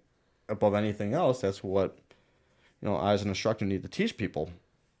 So above anything else, that's what I as an instructor need to teach people,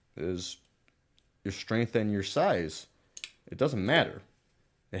 is your strength and your size. It doesn't matter.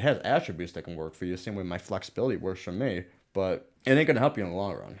 It has attributes that can work for you, the same way my flexibility works for me, but it ain't gonna help you in the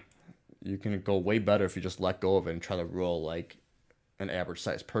long run. You can go way better if you just let go of it and try to roll like an average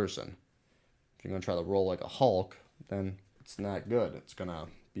sized person. If you're going to try to roll like a Hulk, then it's not good. It's going to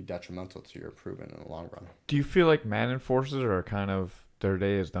be detrimental to your improvement in the long run. Do you feel like man enforcers are kind of, their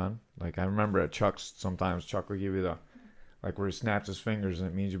day is done? Like I remember at Chuck's, sometimes Chuck would give you the, like where he snaps his fingers and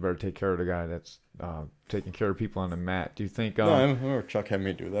it means you better take care of the guy that's taking care of people on the mat. Do you think... no, I remember Chuck had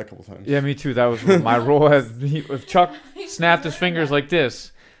me do that a couple times. Yeah, me too. That was my role. If Chuck snapped his fingers like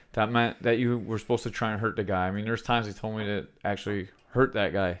this, that meant that you were supposed to try and hurt the guy. I mean, there's times he told me to actually hurt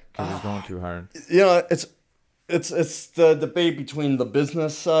that guy because he's going too hard. It's the debate between the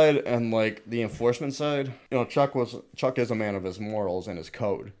business side and like the enforcement side. Chuck is a man of his morals and his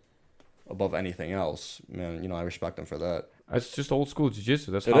code above anything else. Man, I respect him for that. It's just old school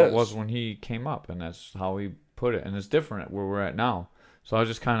jiu-jitsu. That's how it was when he came up, and that's how he put it. And it's different where we're at now. So I was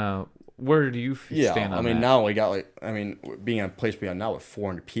just kind of, where do you stand on that? Now we got being in a place we are now with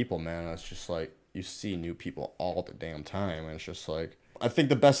 400 people, man, it's just like you see new people all the damn time. And it's just like, I think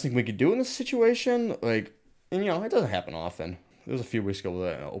the best thing we could do in this situation, like, and it doesn't happen often. There was a few weeks ago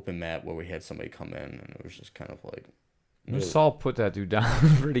with an open mat where we had somebody come in and it was just kind of like. Saul put that dude down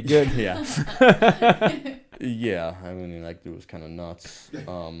pretty good. Yeah. Yeah, that dude was kind of nuts.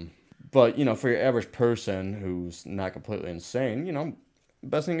 But, for your average person who's not completely insane, the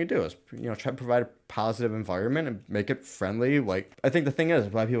best thing you do is, try to provide a positive environment and make it friendly. Like, I think the thing is, a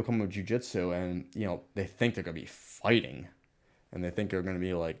lot of people come with jiu-jitsu and, they think they're going to be fighting. And they think they're going to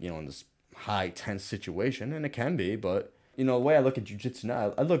be, like, in this high, tense situation. And it can be, but, the way I look at jiu-jitsu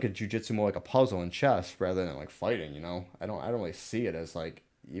now, I look at jiu-jitsu more like a puzzle and chess rather than, like, fighting, I don't really see it as, like,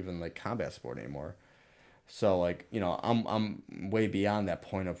 even, like, combat sport anymore. So, like, I'm way beyond that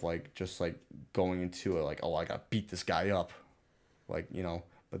point of, like, just, like, going into it, like, oh, I got to beat this guy up. Like,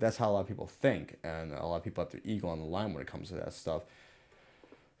 but that's how a lot of people think. And a lot of people have their ego on the line when it comes to that stuff.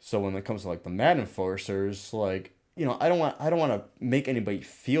 So when it comes to, like, the mad enforcers, like, I don't want to make anybody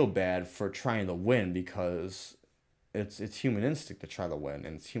feel bad for trying to win, because it's human instinct to try to win.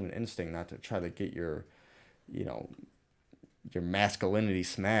 And it's human instinct not to try to get your, your masculinity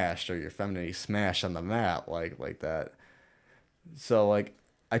smashed or your femininity smashed on the mat like that. So like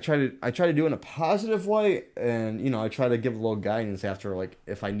I try to do it in a positive way, and I try to give a little guidance after, like,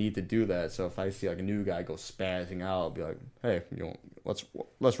 if I need to do that. So if I see like a new guy go spazzing out, I'll be like, hey,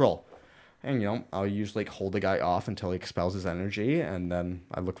 let's roll. And I'll usually like hold the guy off until he expels his energy, and then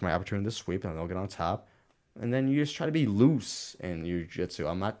I look for my opportunity to sweep, and I'll get on top. And then you just try to be loose in jiu-jitsu.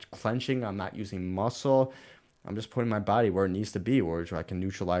 I'm not clenching, I'm not using muscle. I'm just putting my body where it needs to be, where I can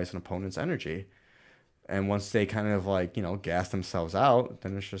neutralize an opponent's energy. And once they kind of like, gas themselves out,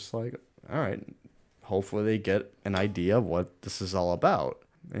 then it's just like, all right, hopefully they get an idea of what this is all about.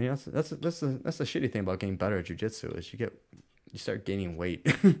 And that's the shitty thing about getting better at jiu-jitsu is you start gaining weight.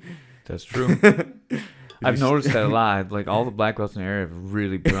 That's true. I've noticed that a lot. Like, all the black belts in the area have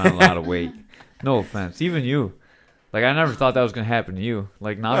really put on a lot of weight. No offense. Even you. Like, I never thought that was going to happen to you.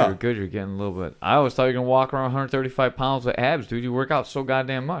 Like, now you're good. You're getting a little bit. I always thought you were going to walk around 135 pounds with abs, dude. You work out so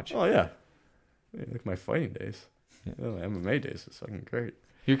goddamn much. Oh, yeah. Like my fighting days. Yeah, my MMA days is fucking great.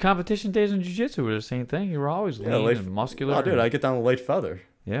 Your competition days in jiu-jitsu were the same thing. You were always lean and muscular. Oh, dude, I get down to light feather.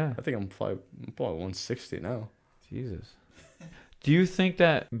 Yeah. I think I'm probably 160 now. Jesus. Do you think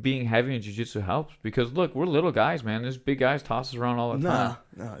that being heavy in jiu-jitsu helps? Because, look, we're little guys, man. There's big guys toss us around all the time.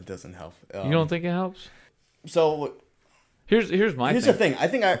 No, it doesn't help. You don't think it helps? So here's my the thing. I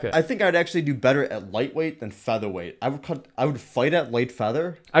think I'd actually do better at lightweight than featherweight. I would fight at light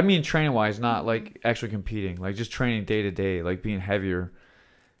feather. I mean, training wise, not like actually competing. Like just training day to day, like being heavier.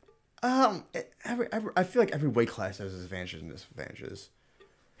 I feel like every weight class has its advantages and disadvantages.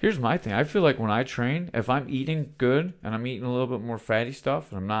 Here's my thing. I feel like when I train, if I'm eating good and I'm eating a little bit more fatty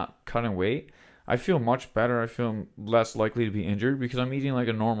stuff and I'm not cutting weight, I feel much better. I feel less likely to be injured because I'm eating like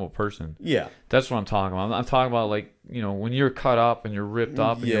a normal person. Yeah. That's what I'm talking about. I'm talking about, like, when you're cut up and you're ripped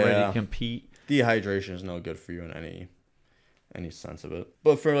up and you're ready to compete. Dehydration is no good for you in any sense of it.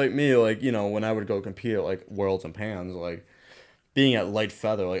 But for like me, like, when I would go compete at like Worlds and Pans, like being at light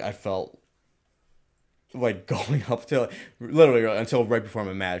feather, like I felt like going up to literally until right before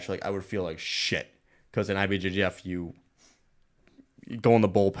my match, like I would feel like shit because in IBJJF you go in the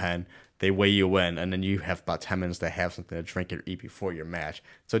bullpen, they weigh you in, and then you have about 10 minutes to have something to drink or eat before your match.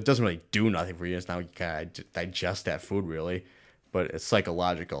 So it doesn't really do nothing for you. It's now you kind of digest that food really, but it's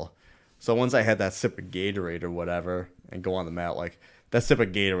psychological. So once I had that sip of Gatorade or whatever and go on the mat, like that sip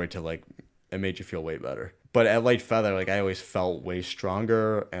of Gatorade it made you feel way better. But at light feather, like I always felt way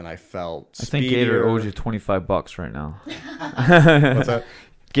stronger, and I felt speedier. I think Gatorade owes you $25 right now. What's that?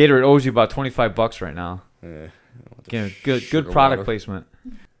 Gatorade owes you about $25 right now. Yeah. Again, good product placement.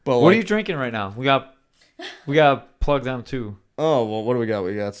 But what are you drinking right now? We got plug them too. Oh well, what do we got?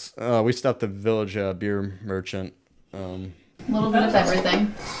 We stopped the Village beer merchant. A little bit of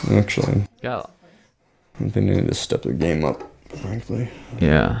everything. Actually, yeah. I think they need to step their game up, frankly.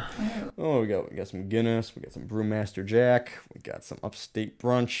 Yeah. Oh, we got some Guinness. We got some Brewmaster Jack. We got some Upstate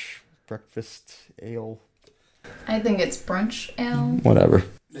Brunch breakfast ale. I think it's brunch ale. Whatever.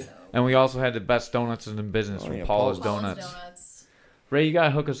 And we also had the best donuts in the business from Paula's Donuts. Ray, you gotta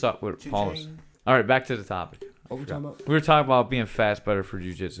hook us up with Paula's. All right, back to the topic. What were we talking about? We were talking about being fast better for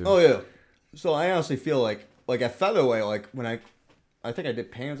jiu-jitsu. Oh yeah. So I honestly feel like at featherweight, like when I think I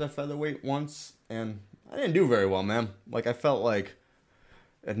did pans at featherweight once, and I didn't do very well, man. Like I felt like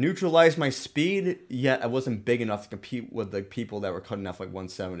it neutralized my speed, yet I wasn't big enough to compete with the people that were cutting off like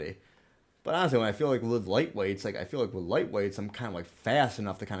 170. But honestly, when I feel like with lightweights, I'm kind of like fast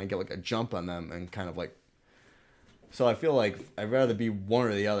enough to kind of get like a jump on them and kind of like. So I feel like I'd rather be one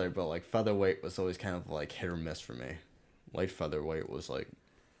or the other, but like featherweight was always kind of like hit or miss for me. Light featherweight was like,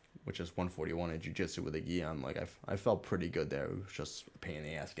 which is 141 in jiu-jitsu with a gi on. Like I felt pretty good there. It was just a pain in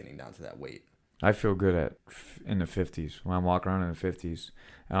the ass getting down to that weight. I feel good in the 50s when I'm walking around in the 50s,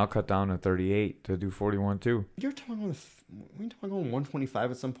 and I'll cut down to 38 to do 41 too. You're talking about going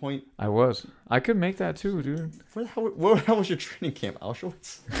 125 at some point. I could make that too, dude. Where the hell was your training camp?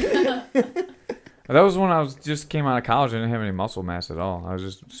 Auschwitz? That was when I just came out of college. I didn't have any muscle mass at all. I was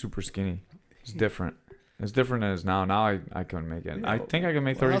just super skinny. It's different. It's different than it is now. Now I couldn't make it. Yeah, I think I can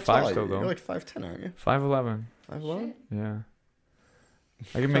make 35 still, though. You're like 5'10", aren't you? 5'11". 5'11"? Yeah.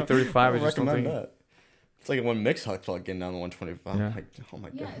 I can make 35. I just don't think. That. It's like when Mueckl felt getting down to 125. Yeah. I'm like, oh my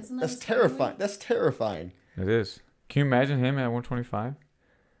god. That's terrifying. That's terrifying. It is. Can you imagine him at 125?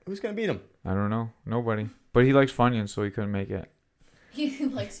 Who's going to beat him? I don't know. Nobody. But he likes Funyuns, so he couldn't make it. He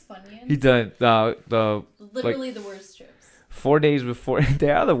likes Funyuns? He did. Literally the worst chips. 4 days before.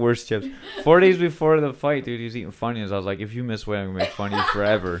 They are the worst chips. 4 days before the fight, dude, he was eating Funyuns. I was like, if you miss weight, I'm going to make fun of you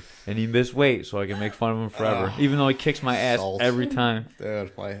forever. And he missed weight, so I can make fun of him forever. Even though he kicks my ass every time.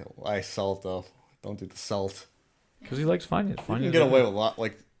 Dude, why salt, though? Don't do the salt. Because he likes finding it. You Finding can get it. away with a lot.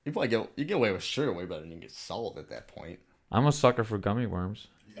 Like you get away with sugar way better than you get salt at that point. I'm a sucker for gummy worms.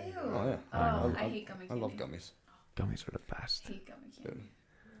 Ew. Oh, yeah. I hate gummy I candy. love gummies. Gummies are the best. I hate gummy candy.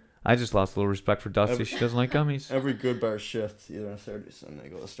 I just lost a little respect for Dusty. She doesn't like gummies. Every good bar shift, either on Saturday or Sunday, I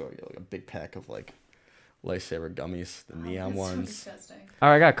go to the store, get like a big pack of like Lifesaver gummies, the neon That's ones. So disgusting. All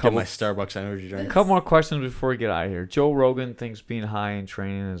right, I got a Get couple. my Starbucks energy drink. Couple more questions before we get out of here. Joe Rogan thinks being high in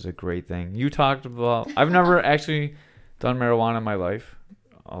training is a great thing. You talked about. I've never actually done marijuana in my life,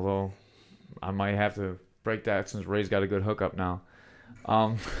 although I might have to break that since Ray's got a good hookup now.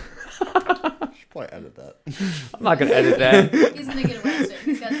 Should probably edit that. I'm not gonna edit that. He's gonna get arrested.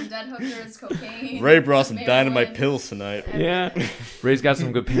 He's got some dead hookers, cocaine. Ray brought some marijuana. dynamite pills tonight. Yeah, Ray's got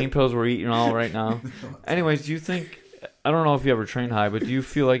some good pain pills we're eating all right now. Anyways, do you think? I don't know if you ever train high, but do you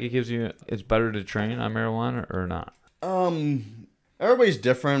feel like it gives you? It's better to train on marijuana or not? Everybody's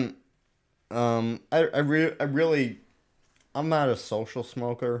different. I really, I'm not a social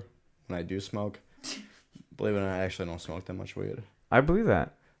smoker. When I do smoke, believe it or not, I actually don't smoke that much weed. I believe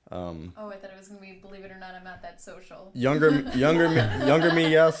that. Oh, I thought it was gonna be. Believe it or not, I'm not that social. Younger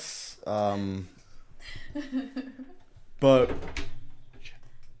me, yes. But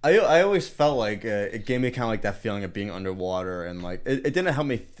I always felt like it gave me kind of like that feeling of being underwater, and like it didn't help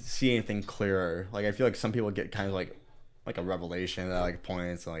me see anything clearer. Like I feel like some people get kind of like a revelation that like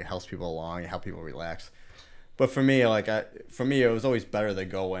points and like helps people along and help people relax. But for me, it was always better to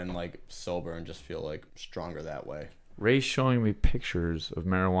go in like sober and just feel like stronger that way. Ray's showing me pictures of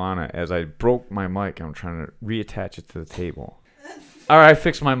marijuana as I broke my mic. I'm trying to reattach it to the table. All right, I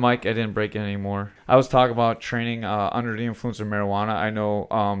fixed my mic. I didn't break it anymore. I was talking about training under the influence of marijuana. I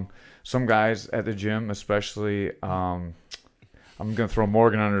know some guys at the gym, especially. I'm going to throw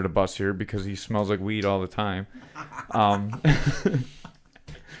Morgan under the bus here because he smells like weed all the time. Probably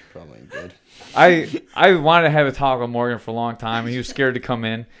ain't good. I wanted to have a talk with Morgan for a long time, and he was scared to come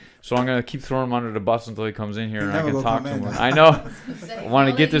in. So I'm going to keep throwing him under the bus until he comes in here and I can talk to him. I know. I want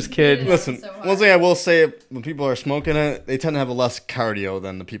to get this kid. Listen, one thing I will say, when people are smoking it, they tend to have a less cardio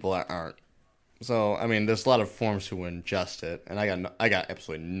than the people that aren't. So, I mean, there's a lot of forms who ingest it, and I got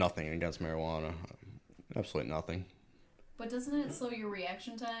absolutely nothing against marijuana. Absolutely nothing. But doesn't it slow your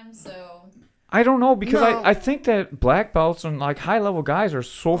reaction time? So I don't know, because No. I think that black belts and like high level guys are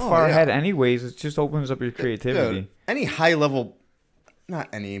so far yeah. ahead anyways. It just opens up your creativity. Dude, any high level, not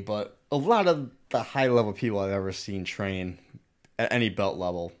any, but a lot of the high level people I've ever seen train at any belt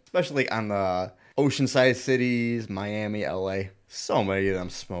level, especially on the oceanside cities, Miami, LA, so many of them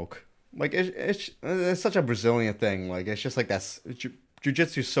smoke. Like it's such a Brazilian thing. Like it's just like that's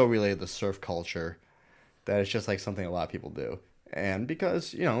jiu-jitsu is so related to surf culture that it's just like something a lot of people do. And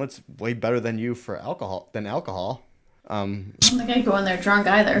because, you know, it's way better than alcohol. I don't think I'd go in there drunk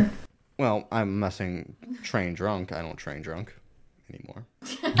either. Well, I'm messing train drunk. I don't train drunk anymore.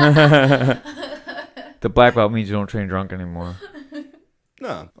 The black belt means you don't train drunk anymore.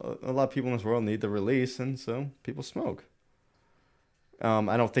 No, a lot of people in this world need the release, and so people smoke.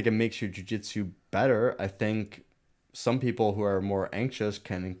 I don't think it makes your jiu-jitsu better. I think some people who are more anxious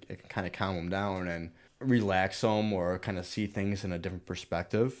can kind of calm them down and relax them or kind of see things in a different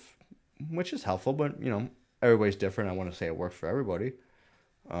perspective, which is helpful. But, you know, everybody's different. I want to say it works for everybody.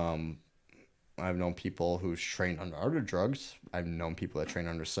 I've known people who's trained under other drugs. I've known people that train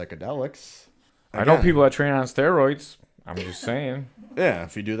under psychedelics. I know people that train on steroids. I'm just saying. Yeah,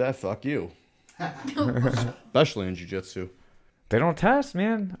 if you do that, fuck you. Especially in jiu-jitsu. They don't test,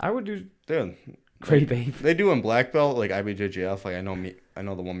 man. I would do Dude, great, babe. they do in black belt, like IBJJF. Like I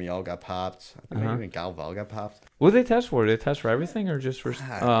know the one Mueckl got popped. I think Uh-huh. even Galval got popped. What do they test for? Do they test for everything or just for?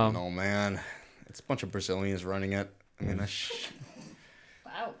 I don't know, man. It's a bunch of Brazilians running it. I mean,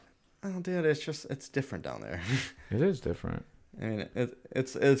 Wow. oh, dude, it's different down there. It is different. I mean,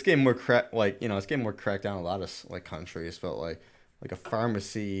 it's getting more it's getting more cracked down in a lot of like countries. But like a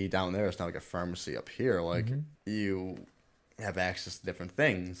pharmacy down there is not like a pharmacy up here. Like you have access to different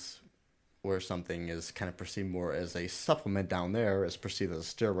things, where something is kind of perceived more as a supplement down there is perceived as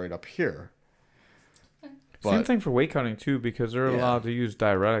a steroid up here. Same thing for weight cutting too, because they're allowed to use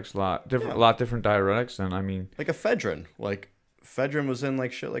diuretics a lot different diuretics than like ephedrine. Like ephedrine was in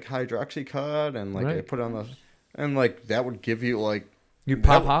like shit like hydroxycut and like they put on the and like that would give you like you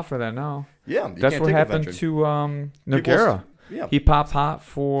pop hot for that now. Yeah, you that's can't what take happened ephedrine. to Nogueira. Yeah, he popped hot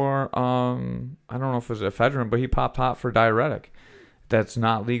for I don't know if it was ephedrine, but he popped hot for diuretic. That's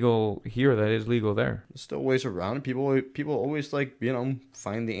not legal here. That is legal there. There's still ways around. People always like, you know,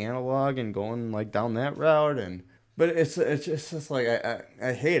 find the analog and going like down that route. But it's just like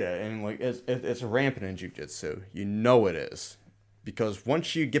I hate it, and like it's rampant in jiu-jitsu. You know it is. Because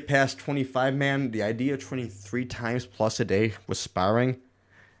once you get past 25, man, the idea of training 3 times plus a day with sparring,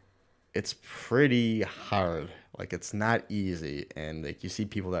 it's pretty hard. Like, it's not easy. And, like, you see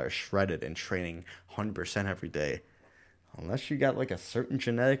people that are shredded and training 100% every day. Unless you got, like, a certain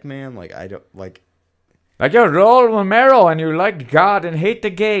genetic, man, like, I don't, like... Like you're Raul Romero and you like God and hate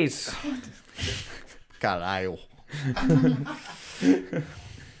the gays. God, I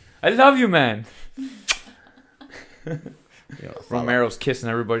love you, man. you know, Romero's kissing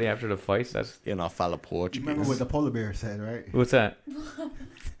everybody after the fights. That's follow Portuguese. Remember what the polar bear said, right? what's that?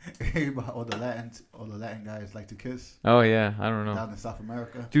 all the Latin guys like to kiss Oh yeah, I don't know. down in South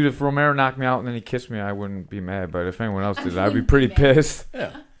America. Dude, if Romero knocked me out and then he kissed me, I wouldn't be mad. But if anyone else did, I'd be wouldn't pretty be mad. pissed.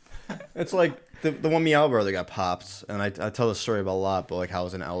 Yeah. It's like the one Mueckl brother got popped, and I tell the story about a lot, but like how I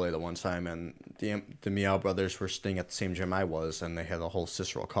was in LA the one time, and the Mueckl brothers were staying at the same gym I was, and they had a whole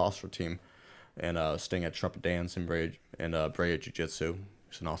Cicero Coster team, and staying at Trumpet Dance and Brea Jiu-Jitsu.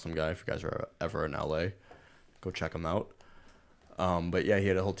 He's an awesome guy. If you guys are ever in LA, go check him out. But yeah, he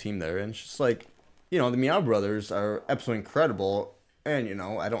had a whole team there, and it's just like, the Mueckl brothers are absolutely incredible, and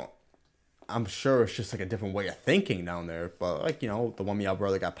I'm sure it's just like a different way of thinking down there, but like, the one Mueckl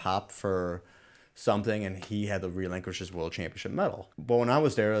brother got popped for something, and he had to relinquish his world championship medal. But when I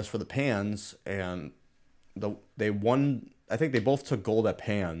was there, it was for the Pans, and they won. I think they both took gold at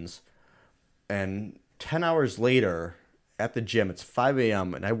Pans, and 10 hours later at the gym, it's 5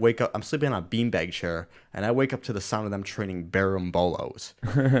 a.m. and I wake up. I'm sleeping on a beanbag chair, and I wake up to the sound of them training Barimbolos.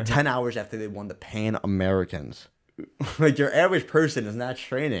 10 hours after they won the Pan Americans. Like, your average person is not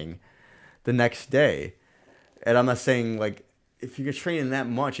training the next day. And I'm not saying, like, if you're training that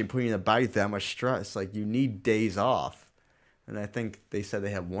much and putting your body through that much stress, like, you need days off. And I think they said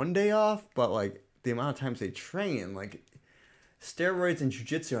they have 1 day off, but like the amount of times they train, like, steroids and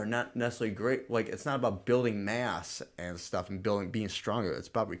jiu-jitsu are not necessarily great. Like, it's not about building mass and stuff and being stronger. It's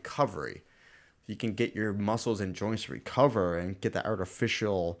about recovery. If you can get your muscles and joints to recover and get that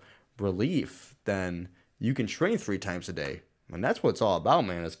artificial relief, then you can train 3 times a day. And that's what it's all about,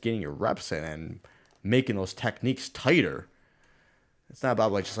 man, is getting your reps in and making those techniques tighter. It's not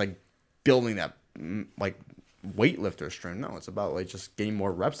about, like, just, like, building that, like, weightlifter strength. No, it's about, like, just getting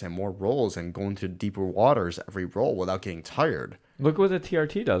more reps and more rolls and going to deeper waters every roll without getting tired. Look what the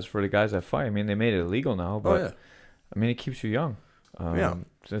TRT does for the guys that fight. I mean, they made it illegal now, but, I mean, it keeps you young. Yeah.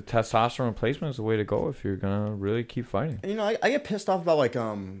 The testosterone replacement is the way to go if you're going to really keep fighting. And, I get pissed off about, like,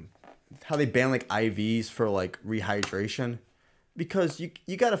 how they ban, like, IVs for, like, rehydration. Because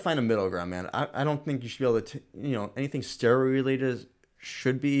you got to find a middle ground, man. I don't think you should be able to, anything steroid related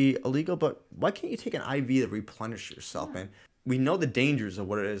should be illegal, but why can't you take an IV to replenish yourself, man? We know the dangers of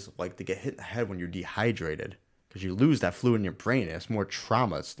what it is like to get hit in the head when you're dehydrated, because you lose that fluid in your brain, and it's more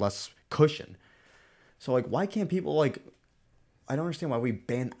trauma, it's less cushion. So, like, why can't people, like, I don't understand why we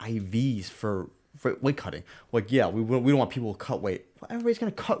ban IVs for weight cutting. Like, yeah, we don't want people to cut weight. Well, everybody's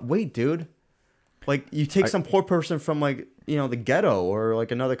going to cut weight, dude. Like, you take some poor person from, like, the ghetto or, like,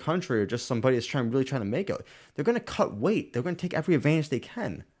 another country or just somebody that's really trying to make it. They're going to cut weight. They're going to take every advantage they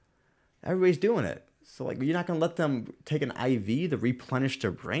can. Everybody's doing it. So, like, you're not going to let them take an IV to replenish their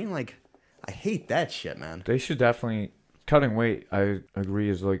brain? Like, I hate that shit, man. They should definitely... Cutting weight, I agree,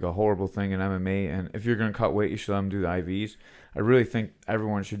 is like a horrible thing in MMA. And if you're going to cut weight, you should let them do the IVs. I really think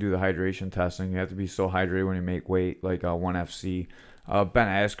everyone should do the hydration testing. You have to be so hydrated when you make weight, like 1FC. Ben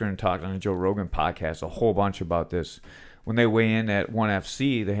Askren talked on the Joe Rogan podcast a whole bunch about this. When they weigh in at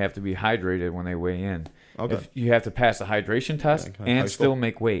 1FC, they have to be hydrated when they weigh in. Okay. If you have to pass the hydration test and still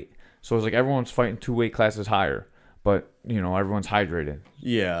make weight. So it's like everyone's fighting 2 weight classes higher, but everyone's hydrated.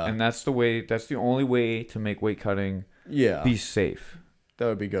 Yeah. And that's the only way to make weight cutting be safe. That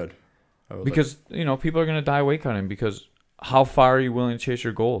would be good. Because people are gonna die weight cutting because how far are you willing to chase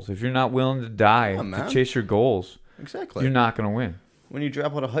your goals? If you're not willing to die to chase your goals, exactly, you're not gonna win. When you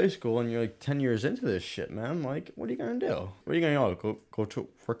drop out of high school and you're like 10 years into this shit, man, like, what are you gonna do? What are you gonna go to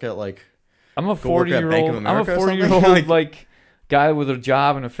work at, like? I'm a 40-year-old like guy with a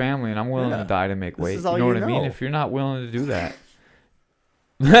job and a family, and I'm willing to die to make weight. You know what I mean? If you're not willing to do that,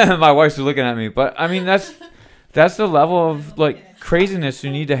 my wife's looking at me, but I mean that's the level of like craziness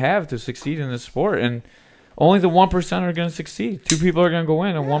you need to have to succeed in this sport, and only the 1% are gonna succeed. 2 people are gonna go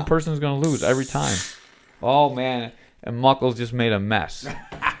in, and 1 person's gonna lose every time. Oh man. And Mueckl just made a mess.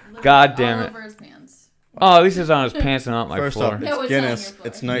 God damn it. All over his pants. Oh, at least it's on his pants and not my First floor. off, No, it's it's Guinness, not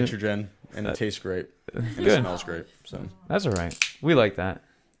it's nitrogen, and it tastes great. And Good. it smells great. So That's all right. We like that.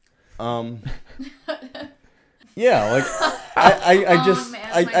 yeah, like I just Man.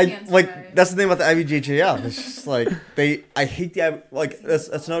 I can't like survive. that's the thing about the IBJJF. It's just like I hate the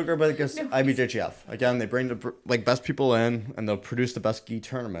that's another group against IBJJF. Again, they bring the like best people in and they'll produce the best gi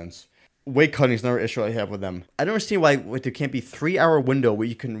tournaments. Weight cutting is another issue I have with them. I don't understand why there can't be 3-hour window where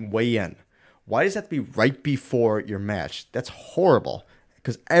you can weigh in. Why does that have to be right before your match? That's horrible.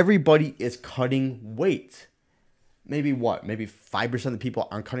 Because everybody is cutting weight. Maybe 5% of the people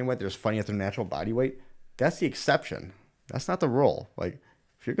aren't cutting weight. They're just fighting at their natural body weight. That's the exception. That's not the rule. Like,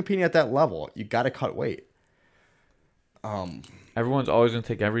 if you're competing at that level, you got to cut weight. Everyone's always going to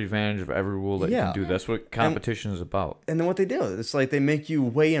take every advantage of every rule that you can do. That's what competition is about. And then what they do, it's like they make you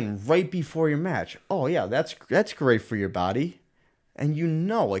weigh in right before your match. Oh, yeah, that's great for your body. And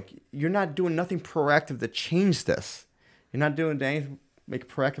like, you're not doing nothing proactive to change this. You're not doing anything make it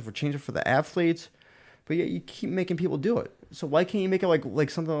proactive or change it for the athletes. But yeah, you keep making people do it. So why can't you make it like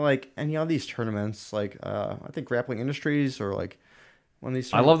something like any of these tournaments? Like, I think Grappling Industries or like one of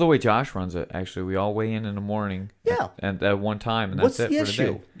these I love the way Josh runs it, actually. We all weigh in the morning. Yeah. At one time, and What's that's the it for issue?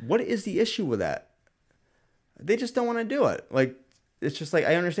 the day. What is the issue with that? They just don't want to do it. Like, it's just like,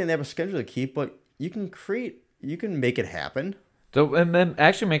 I understand they have a schedule to keep, but you can make it happen. So, and then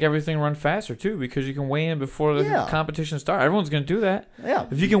actually make everything run faster, too, because you can weigh in before the competition starts. Everyone's going to do that. Yeah.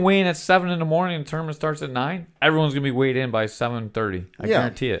 If you can weigh in at 7 in the morning and the tournament starts at 9, everyone's going to be weighed in by 7:30. I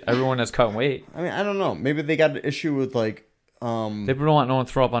guarantee it. Everyone that's cutting weight. I mean, I don't know. Maybe they got an issue with, like, they don't want no one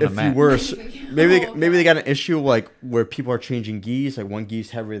to throw up on the mat. Maybe they got an issue, like, where people are changing gis. Like, one gi's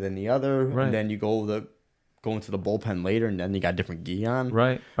heavier than the other. Right. And then you go into the bullpen later, and then you got different gi on.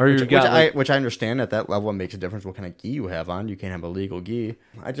 Right. Or which I understand at that level, it makes a difference what kind of gi you have on. You can't have a legal gi.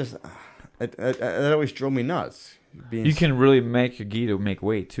 That always drove me nuts. You can really make your gi to make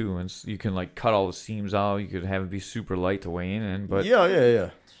weight too, and you can like cut all the seams out. You could have it be super light to weigh in, but yeah.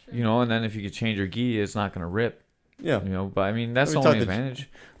 You know, and then if you could change your gi, it's not going to rip. Yeah. You know, but I mean that's the only advantage.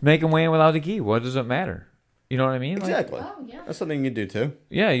 Make them weigh in without the gi. What does it matter? You know what I mean? Exactly. Like, oh, yeah. That's something you do too.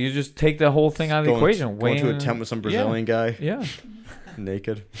 Yeah, you just take the whole thing out of the equation. Go to a tent with some Brazilian guy. Yeah.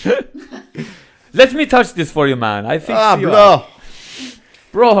 Naked. Let me touch this for you, man. I think.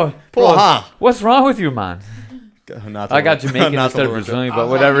 Bro. What's wrong with you, man? I got Jamaican instead of Brazilian, but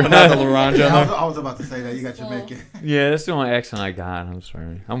whatever. I was about to say that. You got Jamaican. Yeah, that's the only accent I got. I'm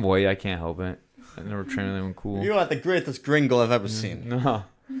sorry. I'm white. I can't help it. I never trained anyone cool. You are the greatest gringo I've ever seen. No.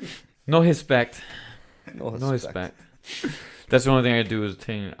 No respect. No respect. That's the only thing I do is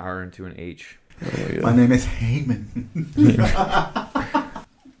turn an R into an H. Oh, yeah. My name is Heyman.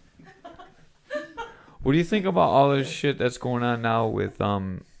 What do you think about all this shit that's going on now with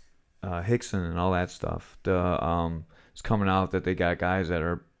Hickson and all that stuff? It's coming out that they got guys that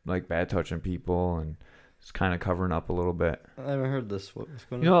are like bad touching people and it's kind of covering up a little bit. I haven't heard this. What's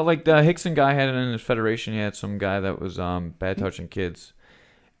going on? You know, like the Hickson guy had it in his federation. He had some guy that was bad touching kids.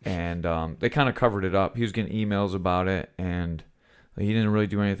 And they kind of covered it up. He was getting emails about it, and he didn't really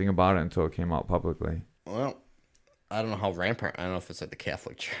do anything about it until it came out publicly. Well, I don't know how rampant. I don't know if it's like the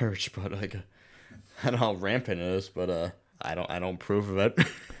Catholic Church, but like, I don't know how rampant it is. But I don't approve of it.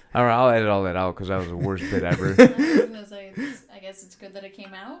 All right, I'll edit all that out because that was the worst bit ever. I was gonna say, I guess it's good that it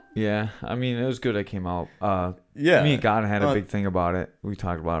came out. Yeah, I mean it was good that it came out. Yeah, me and God had a big thing about it. We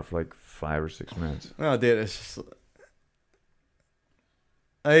talked about it for like 5 or 6 minutes. No, dude, it's just.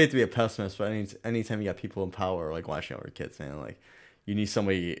 I hate to be a pessimist, but anytime you got people in power like watching over kids, man, like you need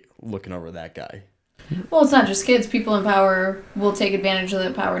somebody looking over that guy. Well, it's not just kids. People in power will take advantage of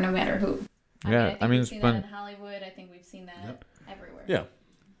that power no matter who. I mean we've seen that in Hollywood. I think we've seen that everywhere. Yeah.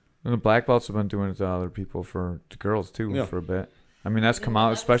 And the black belts have been doing it to other people for the girls too for a bit. I mean that's come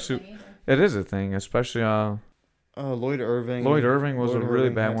out, especially it is a thing, especially Lloyd Irving. Lloyd Irving was a really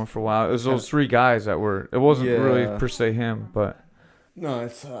bad one for a while. It was those 3 guys that were. It wasn't really per se him, but. No,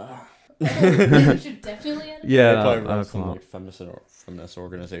 it's You should definitely edit. Yeah, it probably runs some like feminist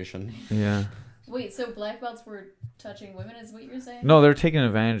organization. Yeah. Wait, so black belts were touching women, is what you're saying? No, they're taking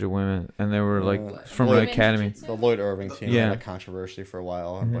advantage of women, and they were like from the academy. The Lloyd Irving team had a controversy for a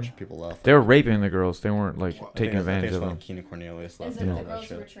while, and a bunch of people left. They were raping the girls. They weren't like taking advantage of them. Keenan Cornelius left. Is it the girls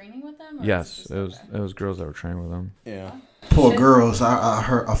who were training with them? Yes, it was girls that were training with them. Yeah. Poor girls.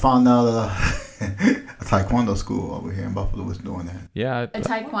 I found out a taekwondo school over here in Buffalo was doing that. Yeah. A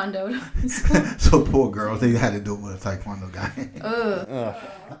taekwondo school. So poor girls, they had to do it with a taekwondo guy.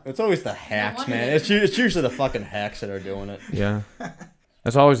 It's always the hacks, man. It's usually the fucking hacks that are doing it. Yeah.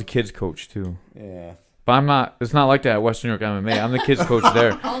 That's always a kids coach too. Yeah. But I'm not. It's not like that at Western New York MMA. I'm the kids coach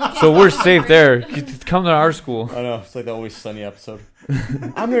there, so we're safe there. Come to our school. I know. It's like the Always Sunny episode.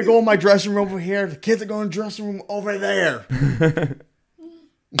 I'm gonna go in my dressing room over here. The kids are going to the dressing room over there.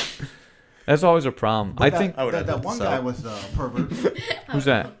 That's always a problem. But I think. I would that edit one this guy out. was a pervert. Who's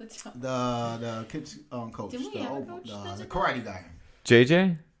that? The kids coach, Didn't we have a coach that the did karate guy.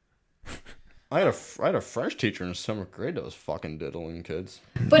 JJ? I had a French teacher in 7th grade that was fucking diddling kids.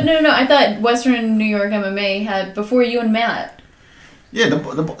 But no. I thought Western New York MMA had before you and Matt. Yeah, the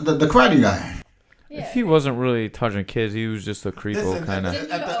karate guy. Yeah. He wasn't really touching kids. He was just a creepo Listen, kind of.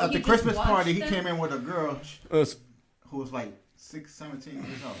 Didn't At you- the, oh, at he the just Christmas watched party, he them? came in with a girl It was, who was like 17 years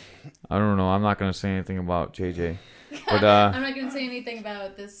old. I don't know. I'm not gonna say anything about JJ. But I'm not going to say anything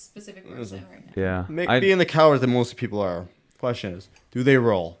about this specific person right now. yeah, being the coward that most people are. Question is, do they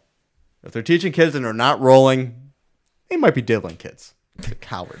roll? If they're teaching kids and they're not rolling, they might be diddling kids. They're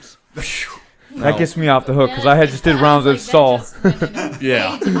cowards. that gets me off the hook because I just did rounds with Saul.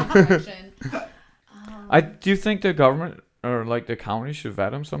 Yeah. Do you think the government or like the county should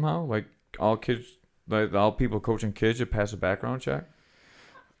vet him somehow? Like all kids, like all people coaching kids should pass a background check.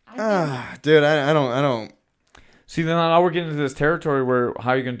 Dude, I don't. See, then now we're getting into this territory where how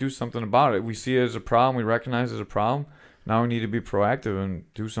are you gonna do something about it? We see it as a problem. We recognize it as a problem. Now we need to be proactive and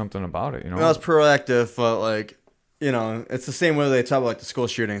do something about it. You know, Well, it's proactive, but like, you know, it's the same way they talk about like the school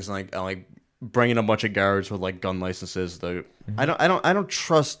shootings and like bringing a bunch of guards with like gun licenses. I don't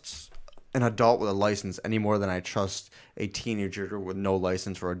trust an adult with a license any more than I trust a teenager with no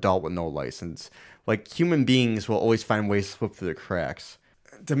license or adult with no license. Like human beings will always find ways to slip through the cracks.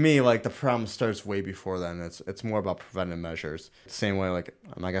 To me, like the problem starts way before then. It's more about preventive measures. Same way, like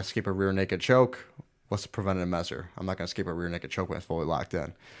I'm not gonna skip a rear naked choke. What's the preventative measure? I'm not gonna skip a rear naked choke when it's fully locked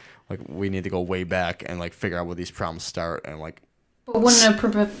in. Like we need to go way back and like figure out where these problems start and like. But wouldn't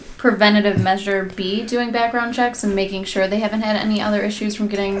a preventative measure be doing background checks and making sure they haven't had any other issues from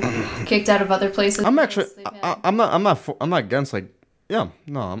getting kicked out of other places? I'm actually because they've had- I'm not against like. Yeah,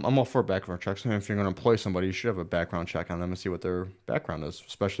 no, I'm all for background checks. I mean, if you're going to employ somebody, you should have a background check on them and see what their background is,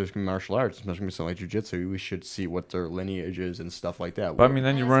 especially if it's martial arts, especially something like jiu-jitsu. We should see what their lineage is and stuff like that. but I mean,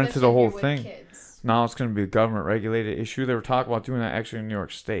 then you and run into especially the whole if you're thing. with kids. Now it's going to be a government regulated issue. They were talking about doing that actually in New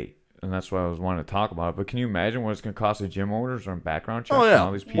York State, and that's why I was wanting to talk about it. But can you imagine what it's going to cost the gym owners or background checks Oh and yeah.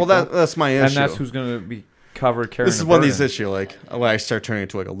 all these people? Well, that's my issue. and that's who's going to be covered carrying. This is the one of these burden. issues. Like when I start turning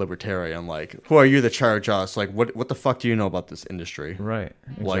into like a libertarian, like who are you to charge us? Like what the fuck do you know about this industry? Right.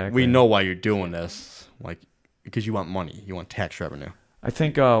 Like exactly. we know why you're doing this. Like because you want money, you want tax revenue. I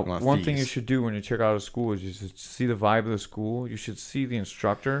think want one thing you fees. should do when you check out a school is you should see the vibe of the school. You should see the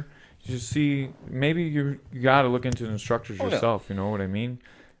instructor. You should see maybe you got to look into the instructors Oh, yeah. yourself. You know what I mean?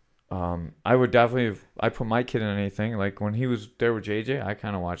 I would definitely if I put my kid in anything like when he was there with JJ, I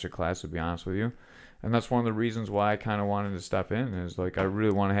kind of watched a class to be honest with you, and that's one of the reasons why I kind of wanted to step in is like I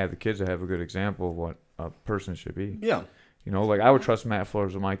really want to have the kids to have a good example of what a person should be. Yeah. You know, like I would trust Matt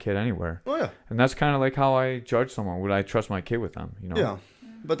Flores with my kid anywhere, Oh yeah. and that's kind of like how I judge someone. Would I trust my kid with them? You know. Yeah.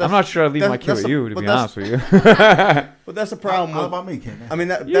 But I'm not sure I'd leave my kid that's with the- you, to but be that's- honest with you. But that's the problem. How with, about me, Ken? I mean,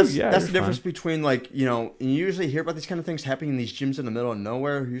 that's yeah, that's you're the difference fine. between like you know, you usually hear about these kind of things happening in these gyms in the middle of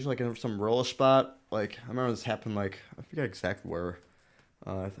nowhere, usually like in some rural spot. Like I remember this happened like I forget exactly where.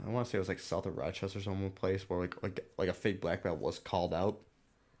 I want to say it was like south of Rochester, some place where like a fake black belt was called out.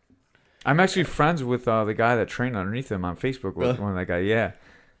 I'm actually friends with the guy that trained underneath him on Facebook with one of that guy. Yeah,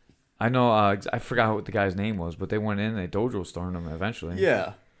 I know. I forgot what the guy's name was, but they went in and they dojo stormed him eventually.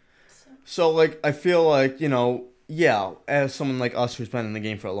 Yeah. So like I feel like you know yeah as someone like us who's been in the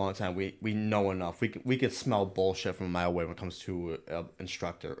game for a long time we know enough we could smell bullshit from a mile away when it comes to an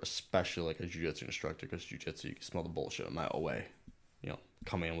instructor, especially like a jiu-jitsu instructor, because jiu-jitsu you can smell the bullshit a mile away. You know,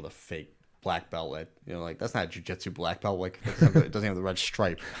 coming in with a fake black belt, like, you know, like that's not a jiu-jitsu black belt, like it doesn't have the red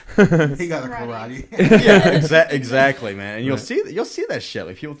stripe. He got a karate. Yeah, exactly, man. And you'll see that shit.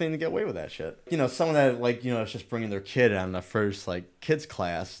 Like people think they get away with that shit. You know, someone that like you know is just bringing their kid on the first like kids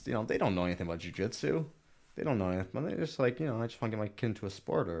class. You know, they don't know anything about jiu-jitsu. They don't know anything. But they're just like, you know, I just want to get my kid into a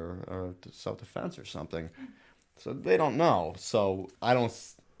sport or self-defense or something. So they don't know. So I don't.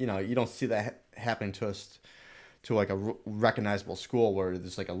 You know, you don't see that happening to us. To like a recognizable school where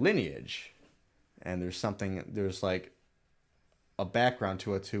there's like a lineage and there's like a background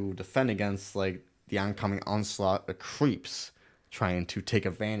to it to defend against like the oncoming onslaught of creeps trying to take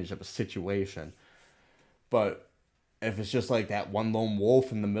advantage of a situation. But if it's just like that one lone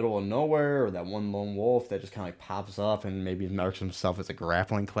wolf in the middle of nowhere or that one lone wolf that just kind of like pops up and maybe marks himself as a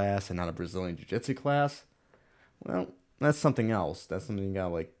grappling class and not a Brazilian jiu-jitsu class, well, that's something else. That's something you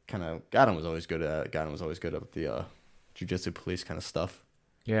gotta like kind of. Godin was always good at. Godin was always good at the jiu-jitsu police kind of stuff.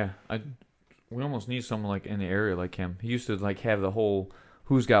 Yeah, we almost need someone like in the area like him. He used to like have the whole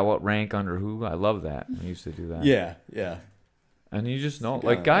who's got what rank under who. I love that. He used to do that. Yeah, yeah. And you just know, Yeah,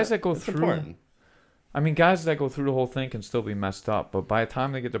 like guys that go that's through. important. I mean, guys that go through the whole thing can still be messed up, but by the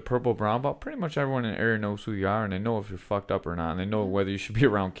time they get to purple brown belt, pretty much everyone in the area knows who you are, and they know if you're fucked up or not, and they know whether you should be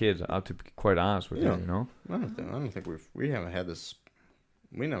around kids. I'll to be quite honest with you, you know. I don't think we haven't had this.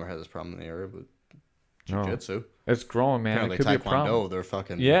 We never had this problem in the area with No. jiu-jitsu. It's growing, man. Apparently It could be a problem. Taekwondo, they're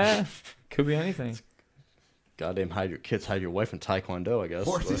fucking Yeah, could be anything. goddamn hide your wife in Taekwondo, I guess.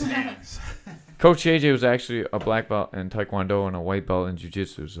 Force but- these hands. Coach AJ was actually a black belt in Taekwondo and a white belt in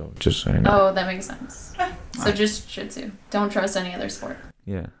Jiu-Jitsu, so just saying. Oh, that makes sense. So just Jiu-Jitsu. Don't trust any other sport.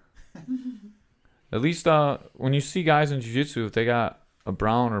 Yeah. At least when you see guys in Jiu-Jitsu, if they got a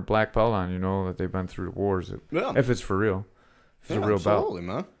brown or black belt on, you know that they've been through the wars. Yeah. If it's for real. If it's a real belt. Absolutely,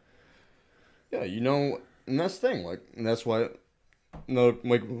 man. Yeah, you know, and that's the thing. Like, and that's why,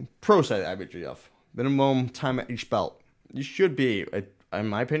 like, pro side IBJJF, minimum time at each belt. You should be, in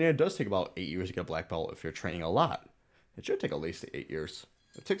my opinion, it does take about 8 years to get a black belt if you're training a lot. It should take at least 8 years.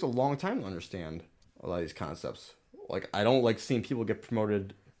 It takes a long time to understand a lot of these concepts. Like, I don't like seeing people get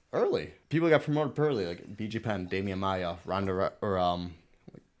promoted early. People got promoted early, like BG Penn, Damian Maya, Ronda, or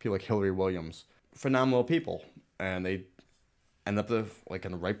like people like Hillary Williams. Phenomenal people. And they end up in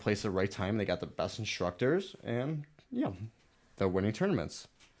the right place at the right time. They got the best instructors, and yeah, they're winning tournaments.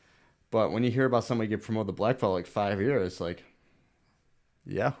 But when you hear about somebody get promoted to black belt like 5 years, like,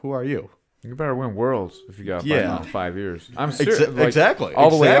 yeah, who are you? You better win worlds if you got Yeah. 5 years. I'm serious. Exactly.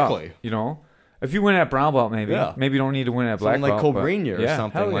 All the way Exactly. up, you know? If you win at brown belt, maybe. Yeah. Maybe you don't need to win at black Something like belt. but- Cobrinha or yeah,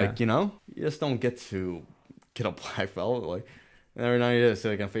 something. hell yeah. Like, you know, you just don't get to get a black belt. Like, and every now and then, so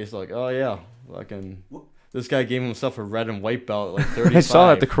they can face like, oh yeah, fucking, this guy gave himself a red and white belt at like 35. I saw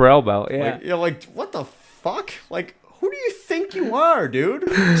that, the Corral belt. Yeah. Like, you're like, what the fuck? Like, who do you think you are, dude?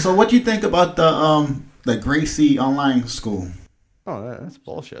 So what do you think about the Gracie online school? Oh, that's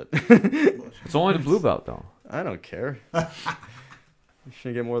bullshit. It's only the blue belt, though. I don't care. You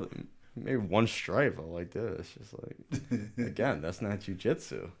should get more than maybe one stripe. I like this. It's just like, again, that's not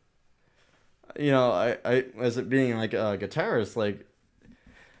jujitsu. You know, I as it being like a guitarist, like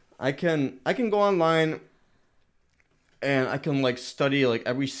I can go online and I can like study like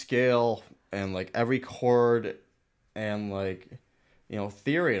every scale and like every chord and like, you know,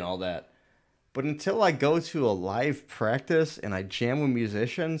 theory and all that. But until I go to a live practice and I jam with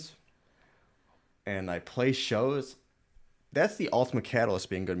musicians and I play shows, that's the ultimate catalyst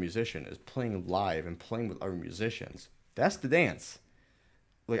being a good musician, is playing live and playing with other musicians. That's the dance.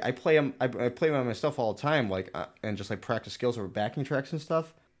 Like I play by myself all the time, like and just like practice skills over backing tracks and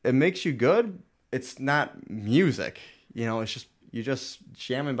stuff. It makes you good. It's not music, you know. It's just you're just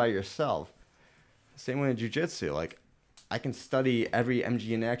jamming by yourself. Same way in jiu-jitsu. Like I can study every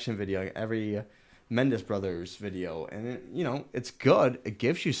MG in action video, every Mendes Brothers video, and it, you know, it's good. It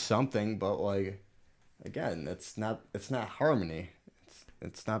gives you something, but like again, it's not harmony.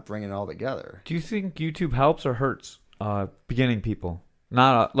 It's not bringing it all together. Do you think YouTube helps or hurts beginning people?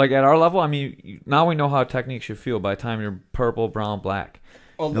 Not like at our level. I mean, now we know how technique should feel by the time you're purple, brown, black.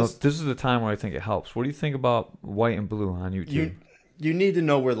 Well, You know, this is the time where I think it helps. What do you think about white and blue on YouTube? You need to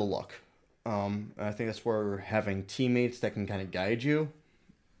know where to look. And I think that's where having teammates that can kind of guide you.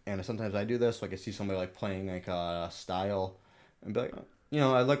 And sometimes I do this. Like I see somebody like playing like a style, and be like, you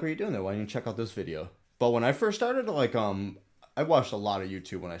know, I like what you're doing there. Why don't you check out this video? But when I first started, like I watched a lot of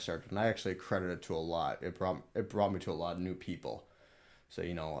YouTube when I started, and I actually credit it to a lot. It brought me to a lot of new people. So,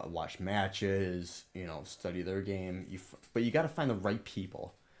 you know, I watch matches, you know, study their game. But you got to find the right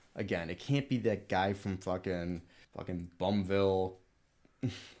people. Again, it can't be that guy from fucking Bumville,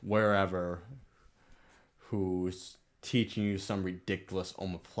 wherever, who's teaching you some ridiculous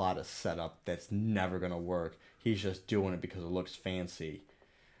omoplata setup that's never going to work. He's just doing it because it looks fancy.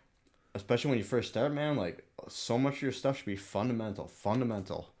 Especially when you first start, man, like, so much of your stuff should be fundamental.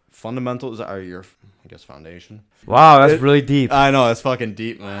 Fundamentals are your, I guess, foundation. Wow, that's really deep. I know, it's fucking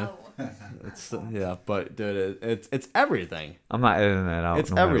deep, man. Wow. It's yeah, but dude, it's everything. I'm not editing that out. It's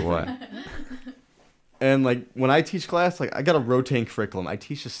no matter everything. what. And like when I teach class, like I got a rotating curriculum. I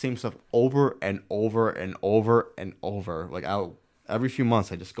teach the same stuff over and over and over and over. Like every few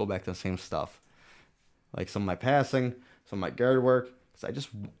months, I just go back to the same stuff. Like some of my passing, some of my guard work. Cause I just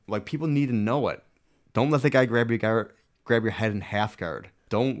like people need to know it. Don't let the guy grab your head in half guard.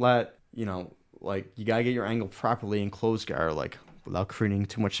 Don't let, you know, like you gotta get your angle properly in close guard, like without creating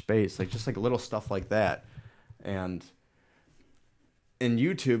too much space. Like just like little stuff like that. And in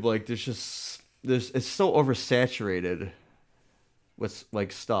YouTube, like it's so oversaturated with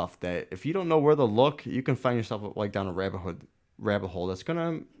like stuff that if you don't know where to look, you can find yourself like down a rabbit hole that's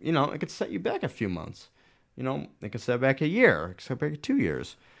gonna, you know, it could set you back a few months. You know, it could set back a year, it could set back 2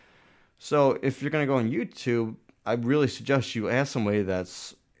 years. So if you're gonna go on YouTube, I really suggest you ask somebody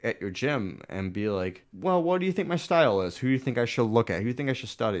that's, at your gym and be like, well, what do you think my style is? Who do you think I should look at? Who do you think I should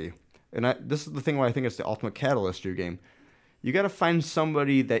study? And this is the thing why I think it's the ultimate catalyst to your game. You got to find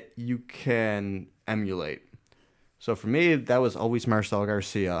somebody that you can emulate. So for me, that was always Marcel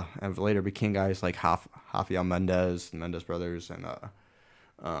Garcia, and later became guys like Rafael Mendez, the Mendez brothers, and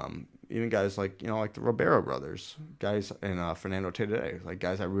even guys like like the Ribeiro brothers, guys, and Fernando Tadei, like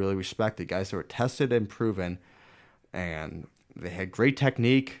guys I really respected, guys that were tested and proven, and they had great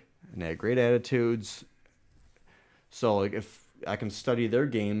technique and they had great attitudes. So like if I can study their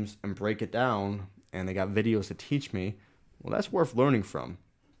games and break it down, and they got videos to teach me, well, that's worth learning from.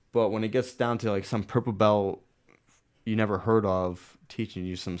 But when it gets down to like some purple belt you never heard of teaching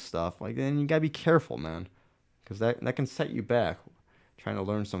you some stuff, like then you gotta be careful, man, because that can set you back. Trying to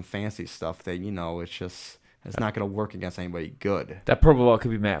learn some fancy stuff that it's not gonna work against anybody good. That purple belt could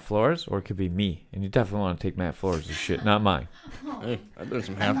be Matt Flores or it could be me, and you definitely want to take Matt Flores' shit, not mine. Hey, I learned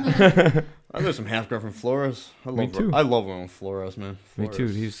some half guard from Flores. Me too. I love Ron Flores, man. Me too.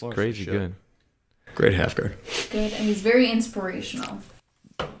 He's Flores crazy is shit. good. Great half guard. Good, and he's very inspirational.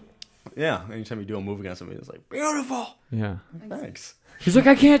 Yeah, anytime you do a move against somebody, it's like, beautiful. Yeah. Thanks. He's like,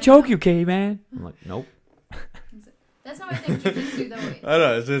 I can't choke you, Caveman. I'm like, nope. That's how I think jiu-jitsu though is. I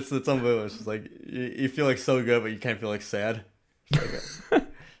don't know. It's unbelievable. It's just like you feel like so good, but you kind of feel like sad. It's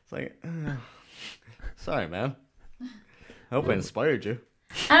like sorry, man. I hope I inspired you.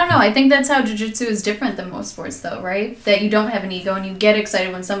 I don't know. I think that's how jiu-jitsu is different than most sports, though, right? That you don't have an ego and you get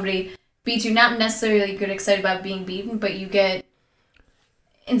excited when somebody beats you. Not necessarily you get excited about being beaten, but you get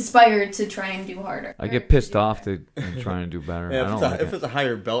inspired to try and do harder. I get pissed off to trying to do better. Yeah, if it's a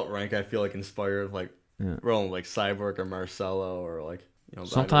higher belt rank, I feel like inspired, like Yeah. rolling like Cyborg or Marcelo or like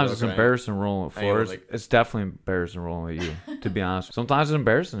Sometimes it's embarrassing rolling with Flores. like- It's definitely embarrassing rolling with you, to be honest. Sometimes it's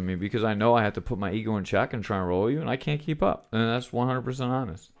embarrassing to me because I know I have to put my ego in check and try and roll you, and I can't keep up. And that's 100%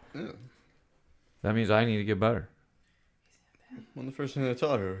 honest. Yeah. That means I need to get better. Well, the first thing I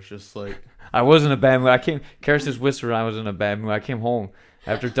taught her was just like, I was in a bad mood. Karis just whispered I was in a bad mood. I came home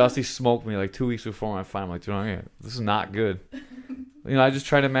after Dusty smoked me like 2 weeks before my fight. I'm like, dude, this is not good. I just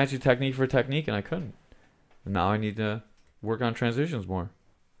tried to match you technique for technique, and I couldn't. And now I need to work on transitions more.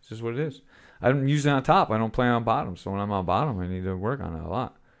 It's just what it is. I'm usually on top. I don't play on bottom. So when I'm on bottom, I need to work on it a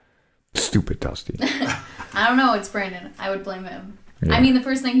lot. Stupid Dusty. I don't know. It's Brandon. I would blame him. Yeah. I mean, the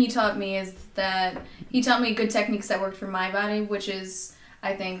first thing he taught me is that he taught me good techniques that worked for my body, which is,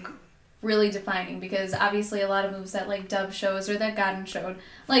 I think, really defining, because obviously a lot of moves that like Dub shows or that Godden showed,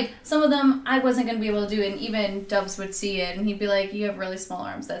 like some of them I wasn't going to be able to do, and even Dubs would see it and he'd be like, you have really small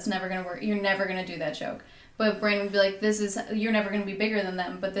arms, that's never going to work, you're never going to do that choke. But Brandon would be like, you're never going to be bigger than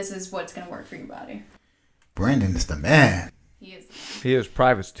them, but this is what's going to work for your body. Brandon is the man. He is. He is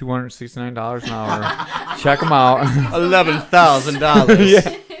privates, $269 an hour. Check him out. $11,000.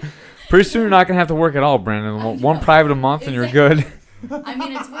 Yeah. Pretty soon you're not going to have to work at all, Brandon. One private a month and you're good. I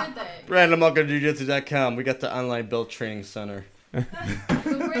mean, it's worth it. BrandonMueckl.jiu-jitsu.com. We got the online built training center. But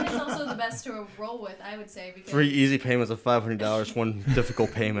Brandon's also the best to roll with, I would say. Because 3 easy payments of $500, 1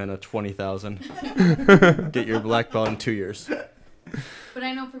 difficult payment of $20,000. Get your black belt in 2 years. But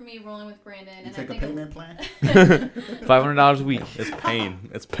I know for me, rolling with Brandon, You and take I a think payment plan? $500 a week. It's pain.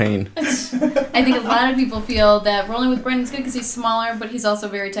 It's pain. I think a lot of people feel that rolling with Brandon's good because he's smaller, but he's also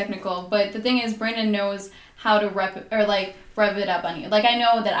very technical. But the thing is, Brandon knows how to rev it up on you. Like, I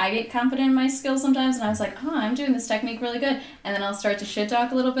know that I get confident in my skills sometimes, and I was like, I'm doing this technique really good. And then I'll start to shit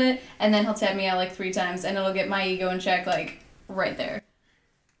talk a little bit, and then he'll tap me out like 3 times, and it'll get my ego in check, like, right there.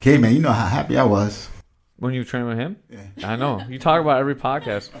 Okay, man, you know how happy I was. When you train with him? Yeah. I know. You talk about every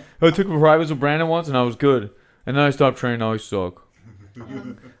podcast. I took privates with Brandon once and I was good. And then I stopped training. Now I suck.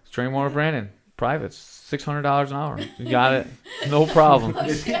 Let's train more with Brandon. Privates. $600 an hour. You got it. No problem.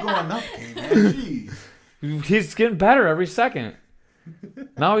 Just keep going up, okay, man. Jeez. He's getting better every second.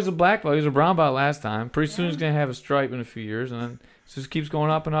 Now he's a black belt. He was a brown belt last time. Pretty soon he's going to have a stripe in a few years. And then it just keeps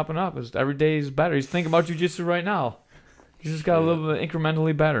going up and up and up. Every day he's better. He's thinking about jiu-jitsu right now. He's just got a little bit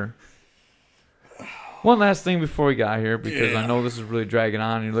incrementally better. One last thing before we got here, because I know this is really dragging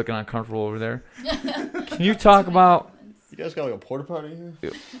on and you're looking uncomfortable over there. Can you talk about... You guys got like a porta potty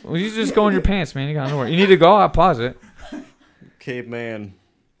here? Well, you just go in your pants, man. You got nowhere. You need to go? I'll pause it. Caveman.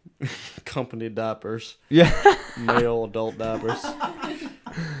 Company diapers. Yeah. Male adult diapers.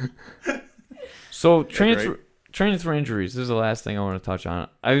 So, training for injuries. This is the last thing I want to touch on.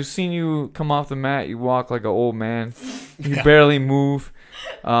 I've seen you come off the mat. You walk like an old man. You barely move.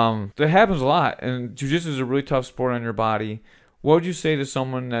 That happens a lot, and jiu-jitsu is a really tough sport on your body. What would you say to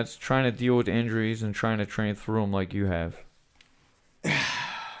someone that's trying to deal with injuries and trying to train through them like you have?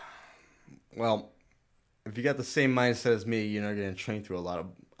 Well, if you got the same mindset as me, you're not going to train through a lot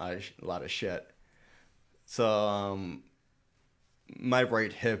a lot of shit. So my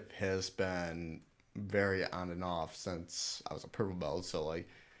right hip has been very on and off since I was a purple belt. So like,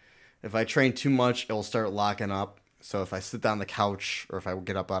 if I train too much, it'll start locking up. So if I sit down on the couch or if I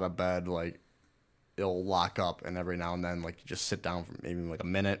get up out of bed, like, it'll lock up. And every now and then, like, you just sit down for maybe like a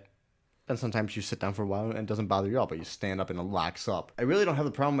minute. Then sometimes you sit down for a while and it doesn't bother you at all, but you stand up and it locks up. I really don't have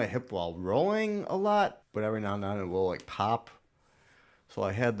the problem with my hip while rolling a lot, but every now and then it will like pop. So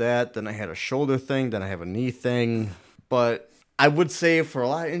I had that, then I had a shoulder thing, then I have a knee thing. But I would say for a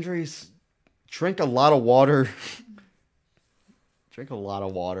lot of injuries, drink a lot of water. Drink a lot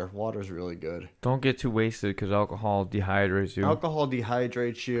of water. Water's really good. Don't get too wasted because alcohol dehydrates you. Alcohol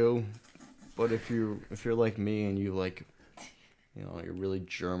dehydrates you, but if you're like me and you like, you know, you're really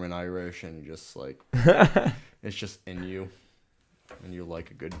German Irish and you just like, it's just in you, and you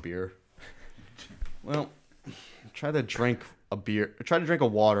like a good beer. Well, try to drink a beer. Try to drink a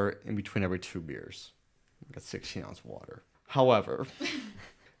water in between every 2 beers. Like a 16-ounce water. However,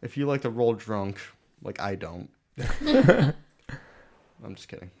 if you like to roll drunk, like I don't. I'm just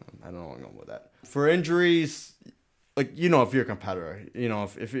kidding. I don't know where I'm going with that. For injuries, like, you know, if you're a competitor, you know,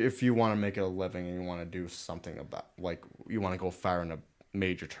 if you want to make it a living and you want to do something about, like, you want to go far in a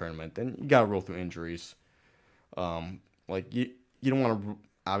major tournament, then you got to roll through injuries. Like, you don't want to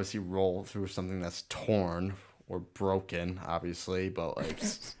obviously roll through something that's torn or broken, obviously, but, like...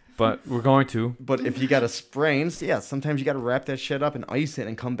 But we're going to. But if you got a sprain, yeah, sometimes you got to wrap that shit up and ice it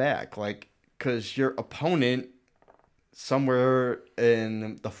and come back. Like, because your opponent somewhere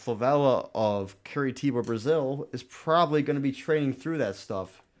in the favela of Curitiba, Brazil, is probably going to be training through that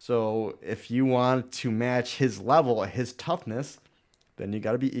stuff. So if you want to match his level, his toughness, then you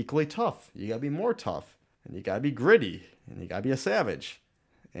got to be equally tough. You got to be more tough. And you got to be gritty. And you got to be a savage.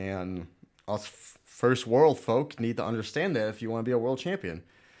 And us first world folk need to understand that if you want to be a world champion.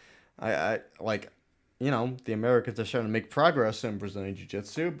 I like, you know, the Americans are starting to make progress in Brazilian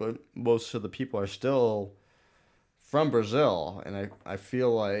Jiu-Jitsu, but most of the people are still from Brazil. And I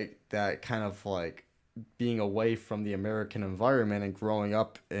feel like that kind of like being away from the American environment and growing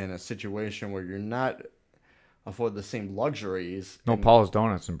up in a situation where you're not afforded the same luxuries. No Paula's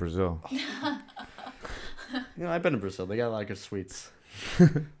Donuts in Brazil. You know, I've been to Brazil. They got a lot of good sweets.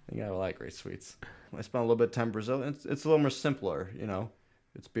 They got a lot of great sweets. I spent a little bit of time in Brazil. It's a little more simpler, you know.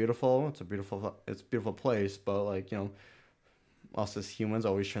 It's beautiful. It's a beautiful place. But like, you know, us as humans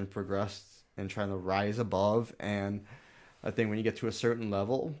always trying to progress and trying to rise above. And I think when you get to a certain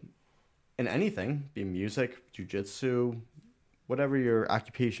level in anything, be music, jiu-jitsu, whatever your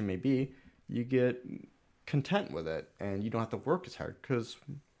occupation may be, you get content with it and you don't have to work as hard. Because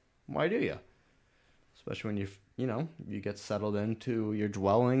why do you? Especially when you get settled into your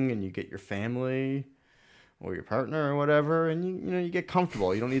dwelling and you get your family or your partner or whatever, and you get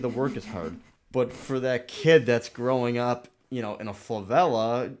comfortable. You don't need to work as hard. But for that kid that's growing up, you know, in a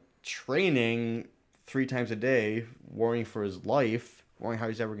favela, training 3 times a day, worrying for his life, worrying how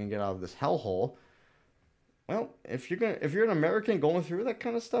he's ever gonna get out of this hellhole. Well, if you're an American going through that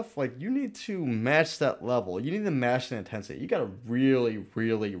kind of stuff, like, you need to match that level. You need to match the intensity. You gotta really,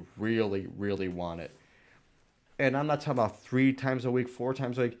 really, really, really want it. And I'm not talking about 3 times a week, 4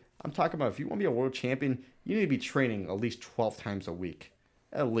 times a week. I'm talking about if you want to be a world champion, you need to be training at least 12 times a week.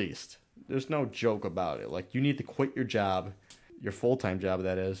 At least. There's no joke about it. Like, you need to quit your job, your full-time job,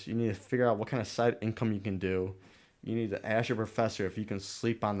 that is. You need to figure out what kind of side income you can do. You need to ask your professor if you can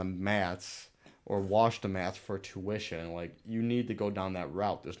sleep on the mats or wash the mats for tuition. Like, you need to go down that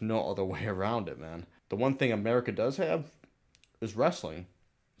route. There's no other way around it, man. The one thing America does have is wrestling.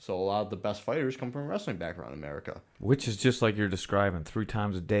 So a lot of the best fighters come from a wrestling background in America. Which is just like you're describing, 3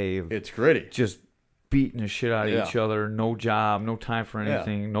 times a day. It's gritty. Just beating the shit out of each other. No job, no time for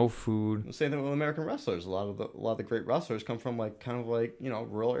anything, Yeah. no food. The same thing with American wrestlers. A lot of the great wrestlers come from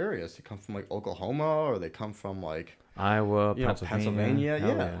rural areas. They come from like Oklahoma, or they come from like Iowa, Pennsylvania. Pennsylvania,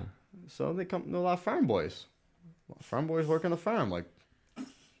 Yeah. So they're a lot of farm boys. Farm boys work on the farm, like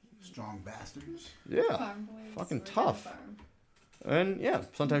Strong bastards. yeah, Farm boys fucking work tough. on the farm. And yeah,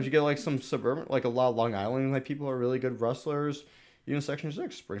 sometimes you get like some suburban, like a lot of Long Island, like people are really good wrestlers. Even Section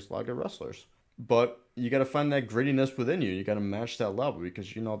 6 brings a lot of good wrestlers. But you got to find that grittiness within you. You got to match that level,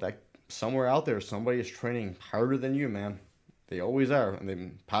 because you know that somewhere out there, somebody is training harder than you, man. They always are. And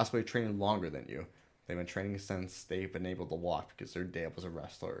they've possibly training longer than you. They've been training since they've been able to walk because their dad was a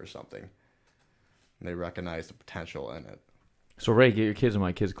wrestler or something. And they recognize the potential in it. So, Ray, get your kids in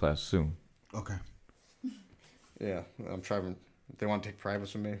my kids' class soon. Okay. Yeah, I'm trying. If they want to take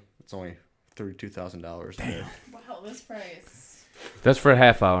privates with me, it's only $32,000 a day. Wow, this price. That's for a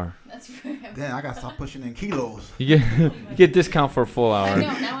half hour. That's for him. Then I gotta stop pushing in kilos. You get discount for a full I hour. know,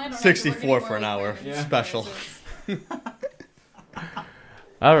 now I don't have to work 64 anymore for an with hour. my Special. expenses.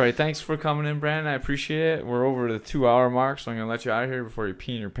 All right, thanks for coming in, Brandon. I appreciate it. We're over the 2-hour mark, so I'm gonna let you out of here before you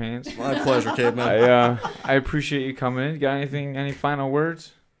pee in your pants. My pleasure, Caveman. I appreciate you coming in. Got anything? Any final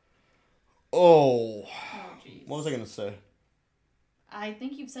words? Oh, Oh, jeez. what was I gonna say? I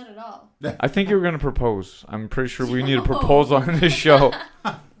think you've said it all. I think you were gonna propose. I'm pretty sure we need a proposal on this show.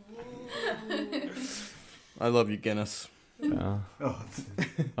 I love you, Guinness. Oh, Oh,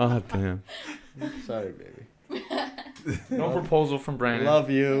 oh damn. Sorry, baby. No proposal from Brandon. Love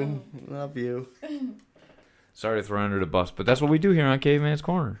you. Love you. Sorry to throw you under the bus, but that's what we do here on Caveman's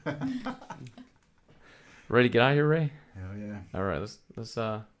Corner. Ready to get out of here, Ray? hell yeah. All right, let's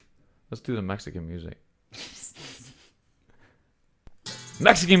do the Mexican music.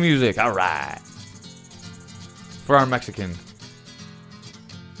 Mexican music, all right. For our Mexican.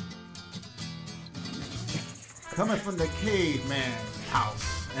 Coming from the Caveman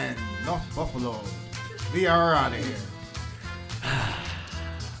house in North Buffalo. We are out of here.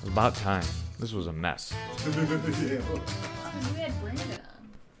 About time. This was a mess. You had Brandon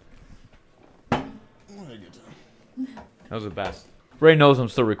on. That was the best. Ray knows I'm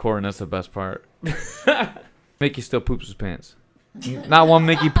still recording. That's the best part. Mickey still poops his pants. Not one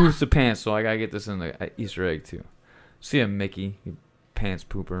Mickey poops the pants, so I gotta get this in the Easter egg too. See ya, Mickey, you pants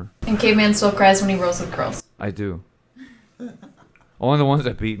pooper. And Caveman still cries when he rolls with girls. I do. Only the ones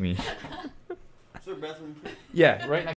that beat me. Is there a bathroom? Yeah, right next.